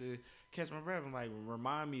second to catch my breath and like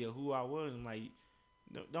remind me of who I was. And like,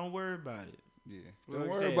 don't worry about it. Yeah. Don't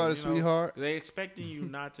worry about it, sweetheart. They expecting you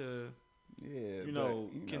not to. You know,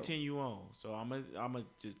 continue on. So I'm gonna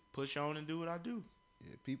just push on and do what I do.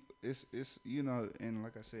 Yeah, people. It's you know, and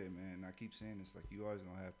like I said, man, I keep saying this. Like you always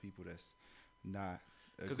gonna have people that's not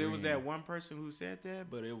Because it was that agreeing. one person who said that,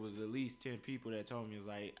 but it was at least 10 people that told me, it's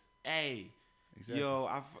like, hey, Exactly. yo,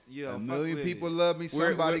 A fuck million with people it. love me.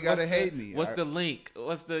 Somebody gotta hate me. What's the link?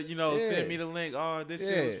 What's the, send me the link. Oh, this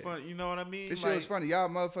shit was fun. You know what I mean? This shit was funny. Y'all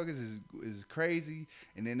motherfuckers is crazy.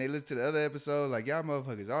 And then they listen to the other episode, like y'all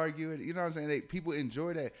motherfuckers arguing. You know what I'm saying? People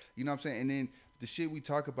enjoy that. You know what I'm saying? And then the shit we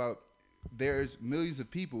talk about, there's millions of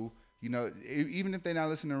people, even if they're not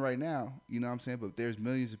listening right now, you know what I'm saying? But there's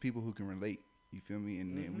millions of people who can relate. You feel me?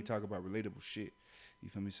 And then we talk about relatable shit. You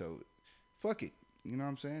feel me? So, fuck it. You know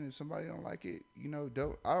what I'm saying? If somebody don't like it,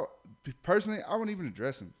 personally, I won't even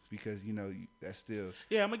address them because that's still.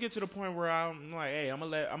 Yeah, I'm gonna get to the point where I'm like, hey, I'm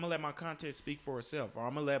gonna let my content speak for itself, or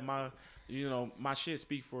I'm gonna let my my shit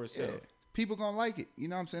speak for itself. Yeah. People gonna like it. You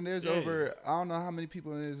know what I'm saying? There's over, I don't know how many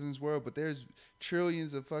people there is in this world, but there's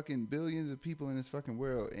trillions of fucking billions of people in this fucking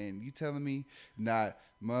world, and you telling me not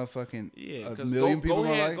motherfucking a million people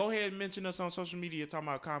gonna like? Go ahead and mention us on social media talking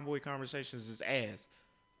about Convoy Conversations is ass.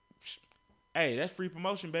 Hey, that's free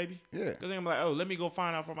promotion, baby. Yeah. Because I'm like, oh, let me go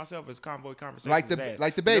find out for myself. It's Convoy Conversations. Like the baby.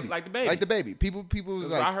 Like the baby. Like the baby. People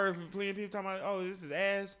was like, I heard from plenty of people talking about, oh, this is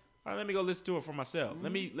ass. All right, let me go listen to it for myself.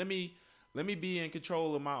 Mm-hmm. Let me be in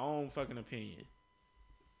control of my own fucking opinion.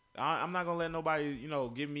 I'm not gonna let nobody,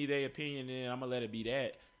 give me their opinion and I'm gonna let it be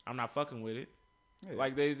that. I'm not fucking with it. Yeah.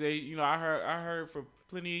 Like they I heard for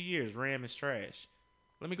plenty of years Ram is trash.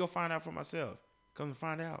 Let me go find out for myself. Come to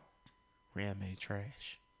find out, Ram ain't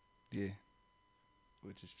trash. Yeah.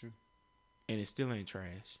 Which is true. And it still ain't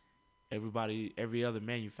trash. Every other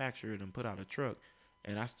manufacturer done put out a truck,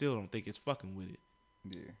 and I still don't think it's fucking with it.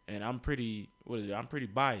 Yeah. And I'm pretty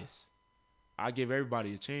biased. I give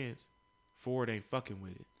everybody a chance. Ford ain't fucking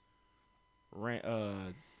with it.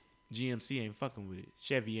 GMC ain't fucking with it.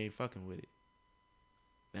 Chevy ain't fucking with it.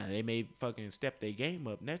 Now, they may fucking step their game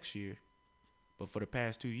up next year, but for the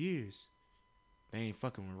past 2 years, they ain't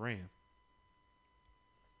fucking with Ram.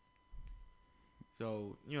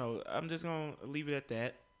 So, I'm just going to leave it at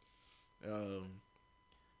that.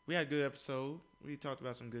 We had a good episode. We talked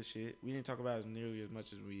about some good shit. We didn't talk about it nearly as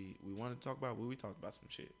much as we wanted to talk about, but we talked about some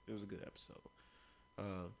shit. It was a good episode.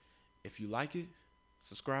 If you like it,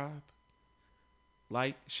 subscribe,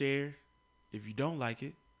 like, share. If you don't like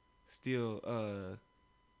it, still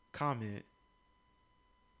comment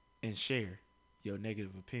and share your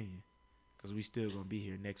negative opinion, because we still going to be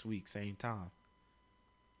here next week, same time.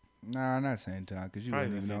 Nah, not same time, because you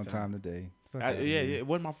wasn't even on time today. It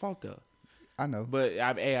wasn't my fault though. I know, but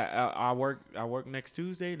I work next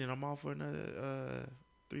Tuesday, and then I'm off for another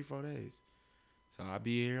 3-4 days. So I'll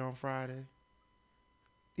be here on Friday.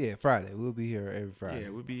 Yeah, Friday. We'll be here every Friday. Yeah,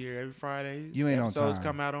 we'll be here every Friday. You ain't on time. Episodes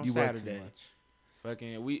come out on Saturday.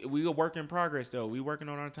 Fucking, we a work in progress though. We working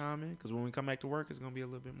on our timing, because when we come back to work, it's gonna be a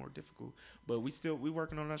little bit more difficult. But we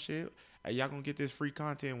working on our shit. Hey, y'all gonna get this free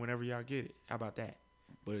content whenever y'all get it. How about that?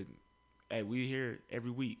 But hey, we here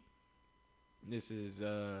every week. This has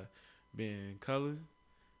been Cullen,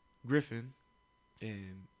 Griffin,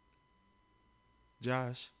 and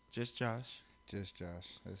Josh. Just Josh. Just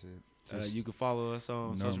Josh. That's it. You can follow us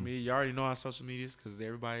on social media. You already know our social medias, because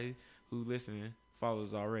everybody who listening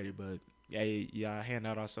follows already. But y'all hand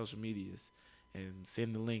out our social medias and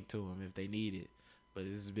send the link to them if they need it. But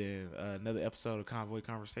this has been another episode of Convoy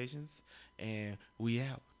Conversations, and we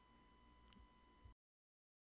out.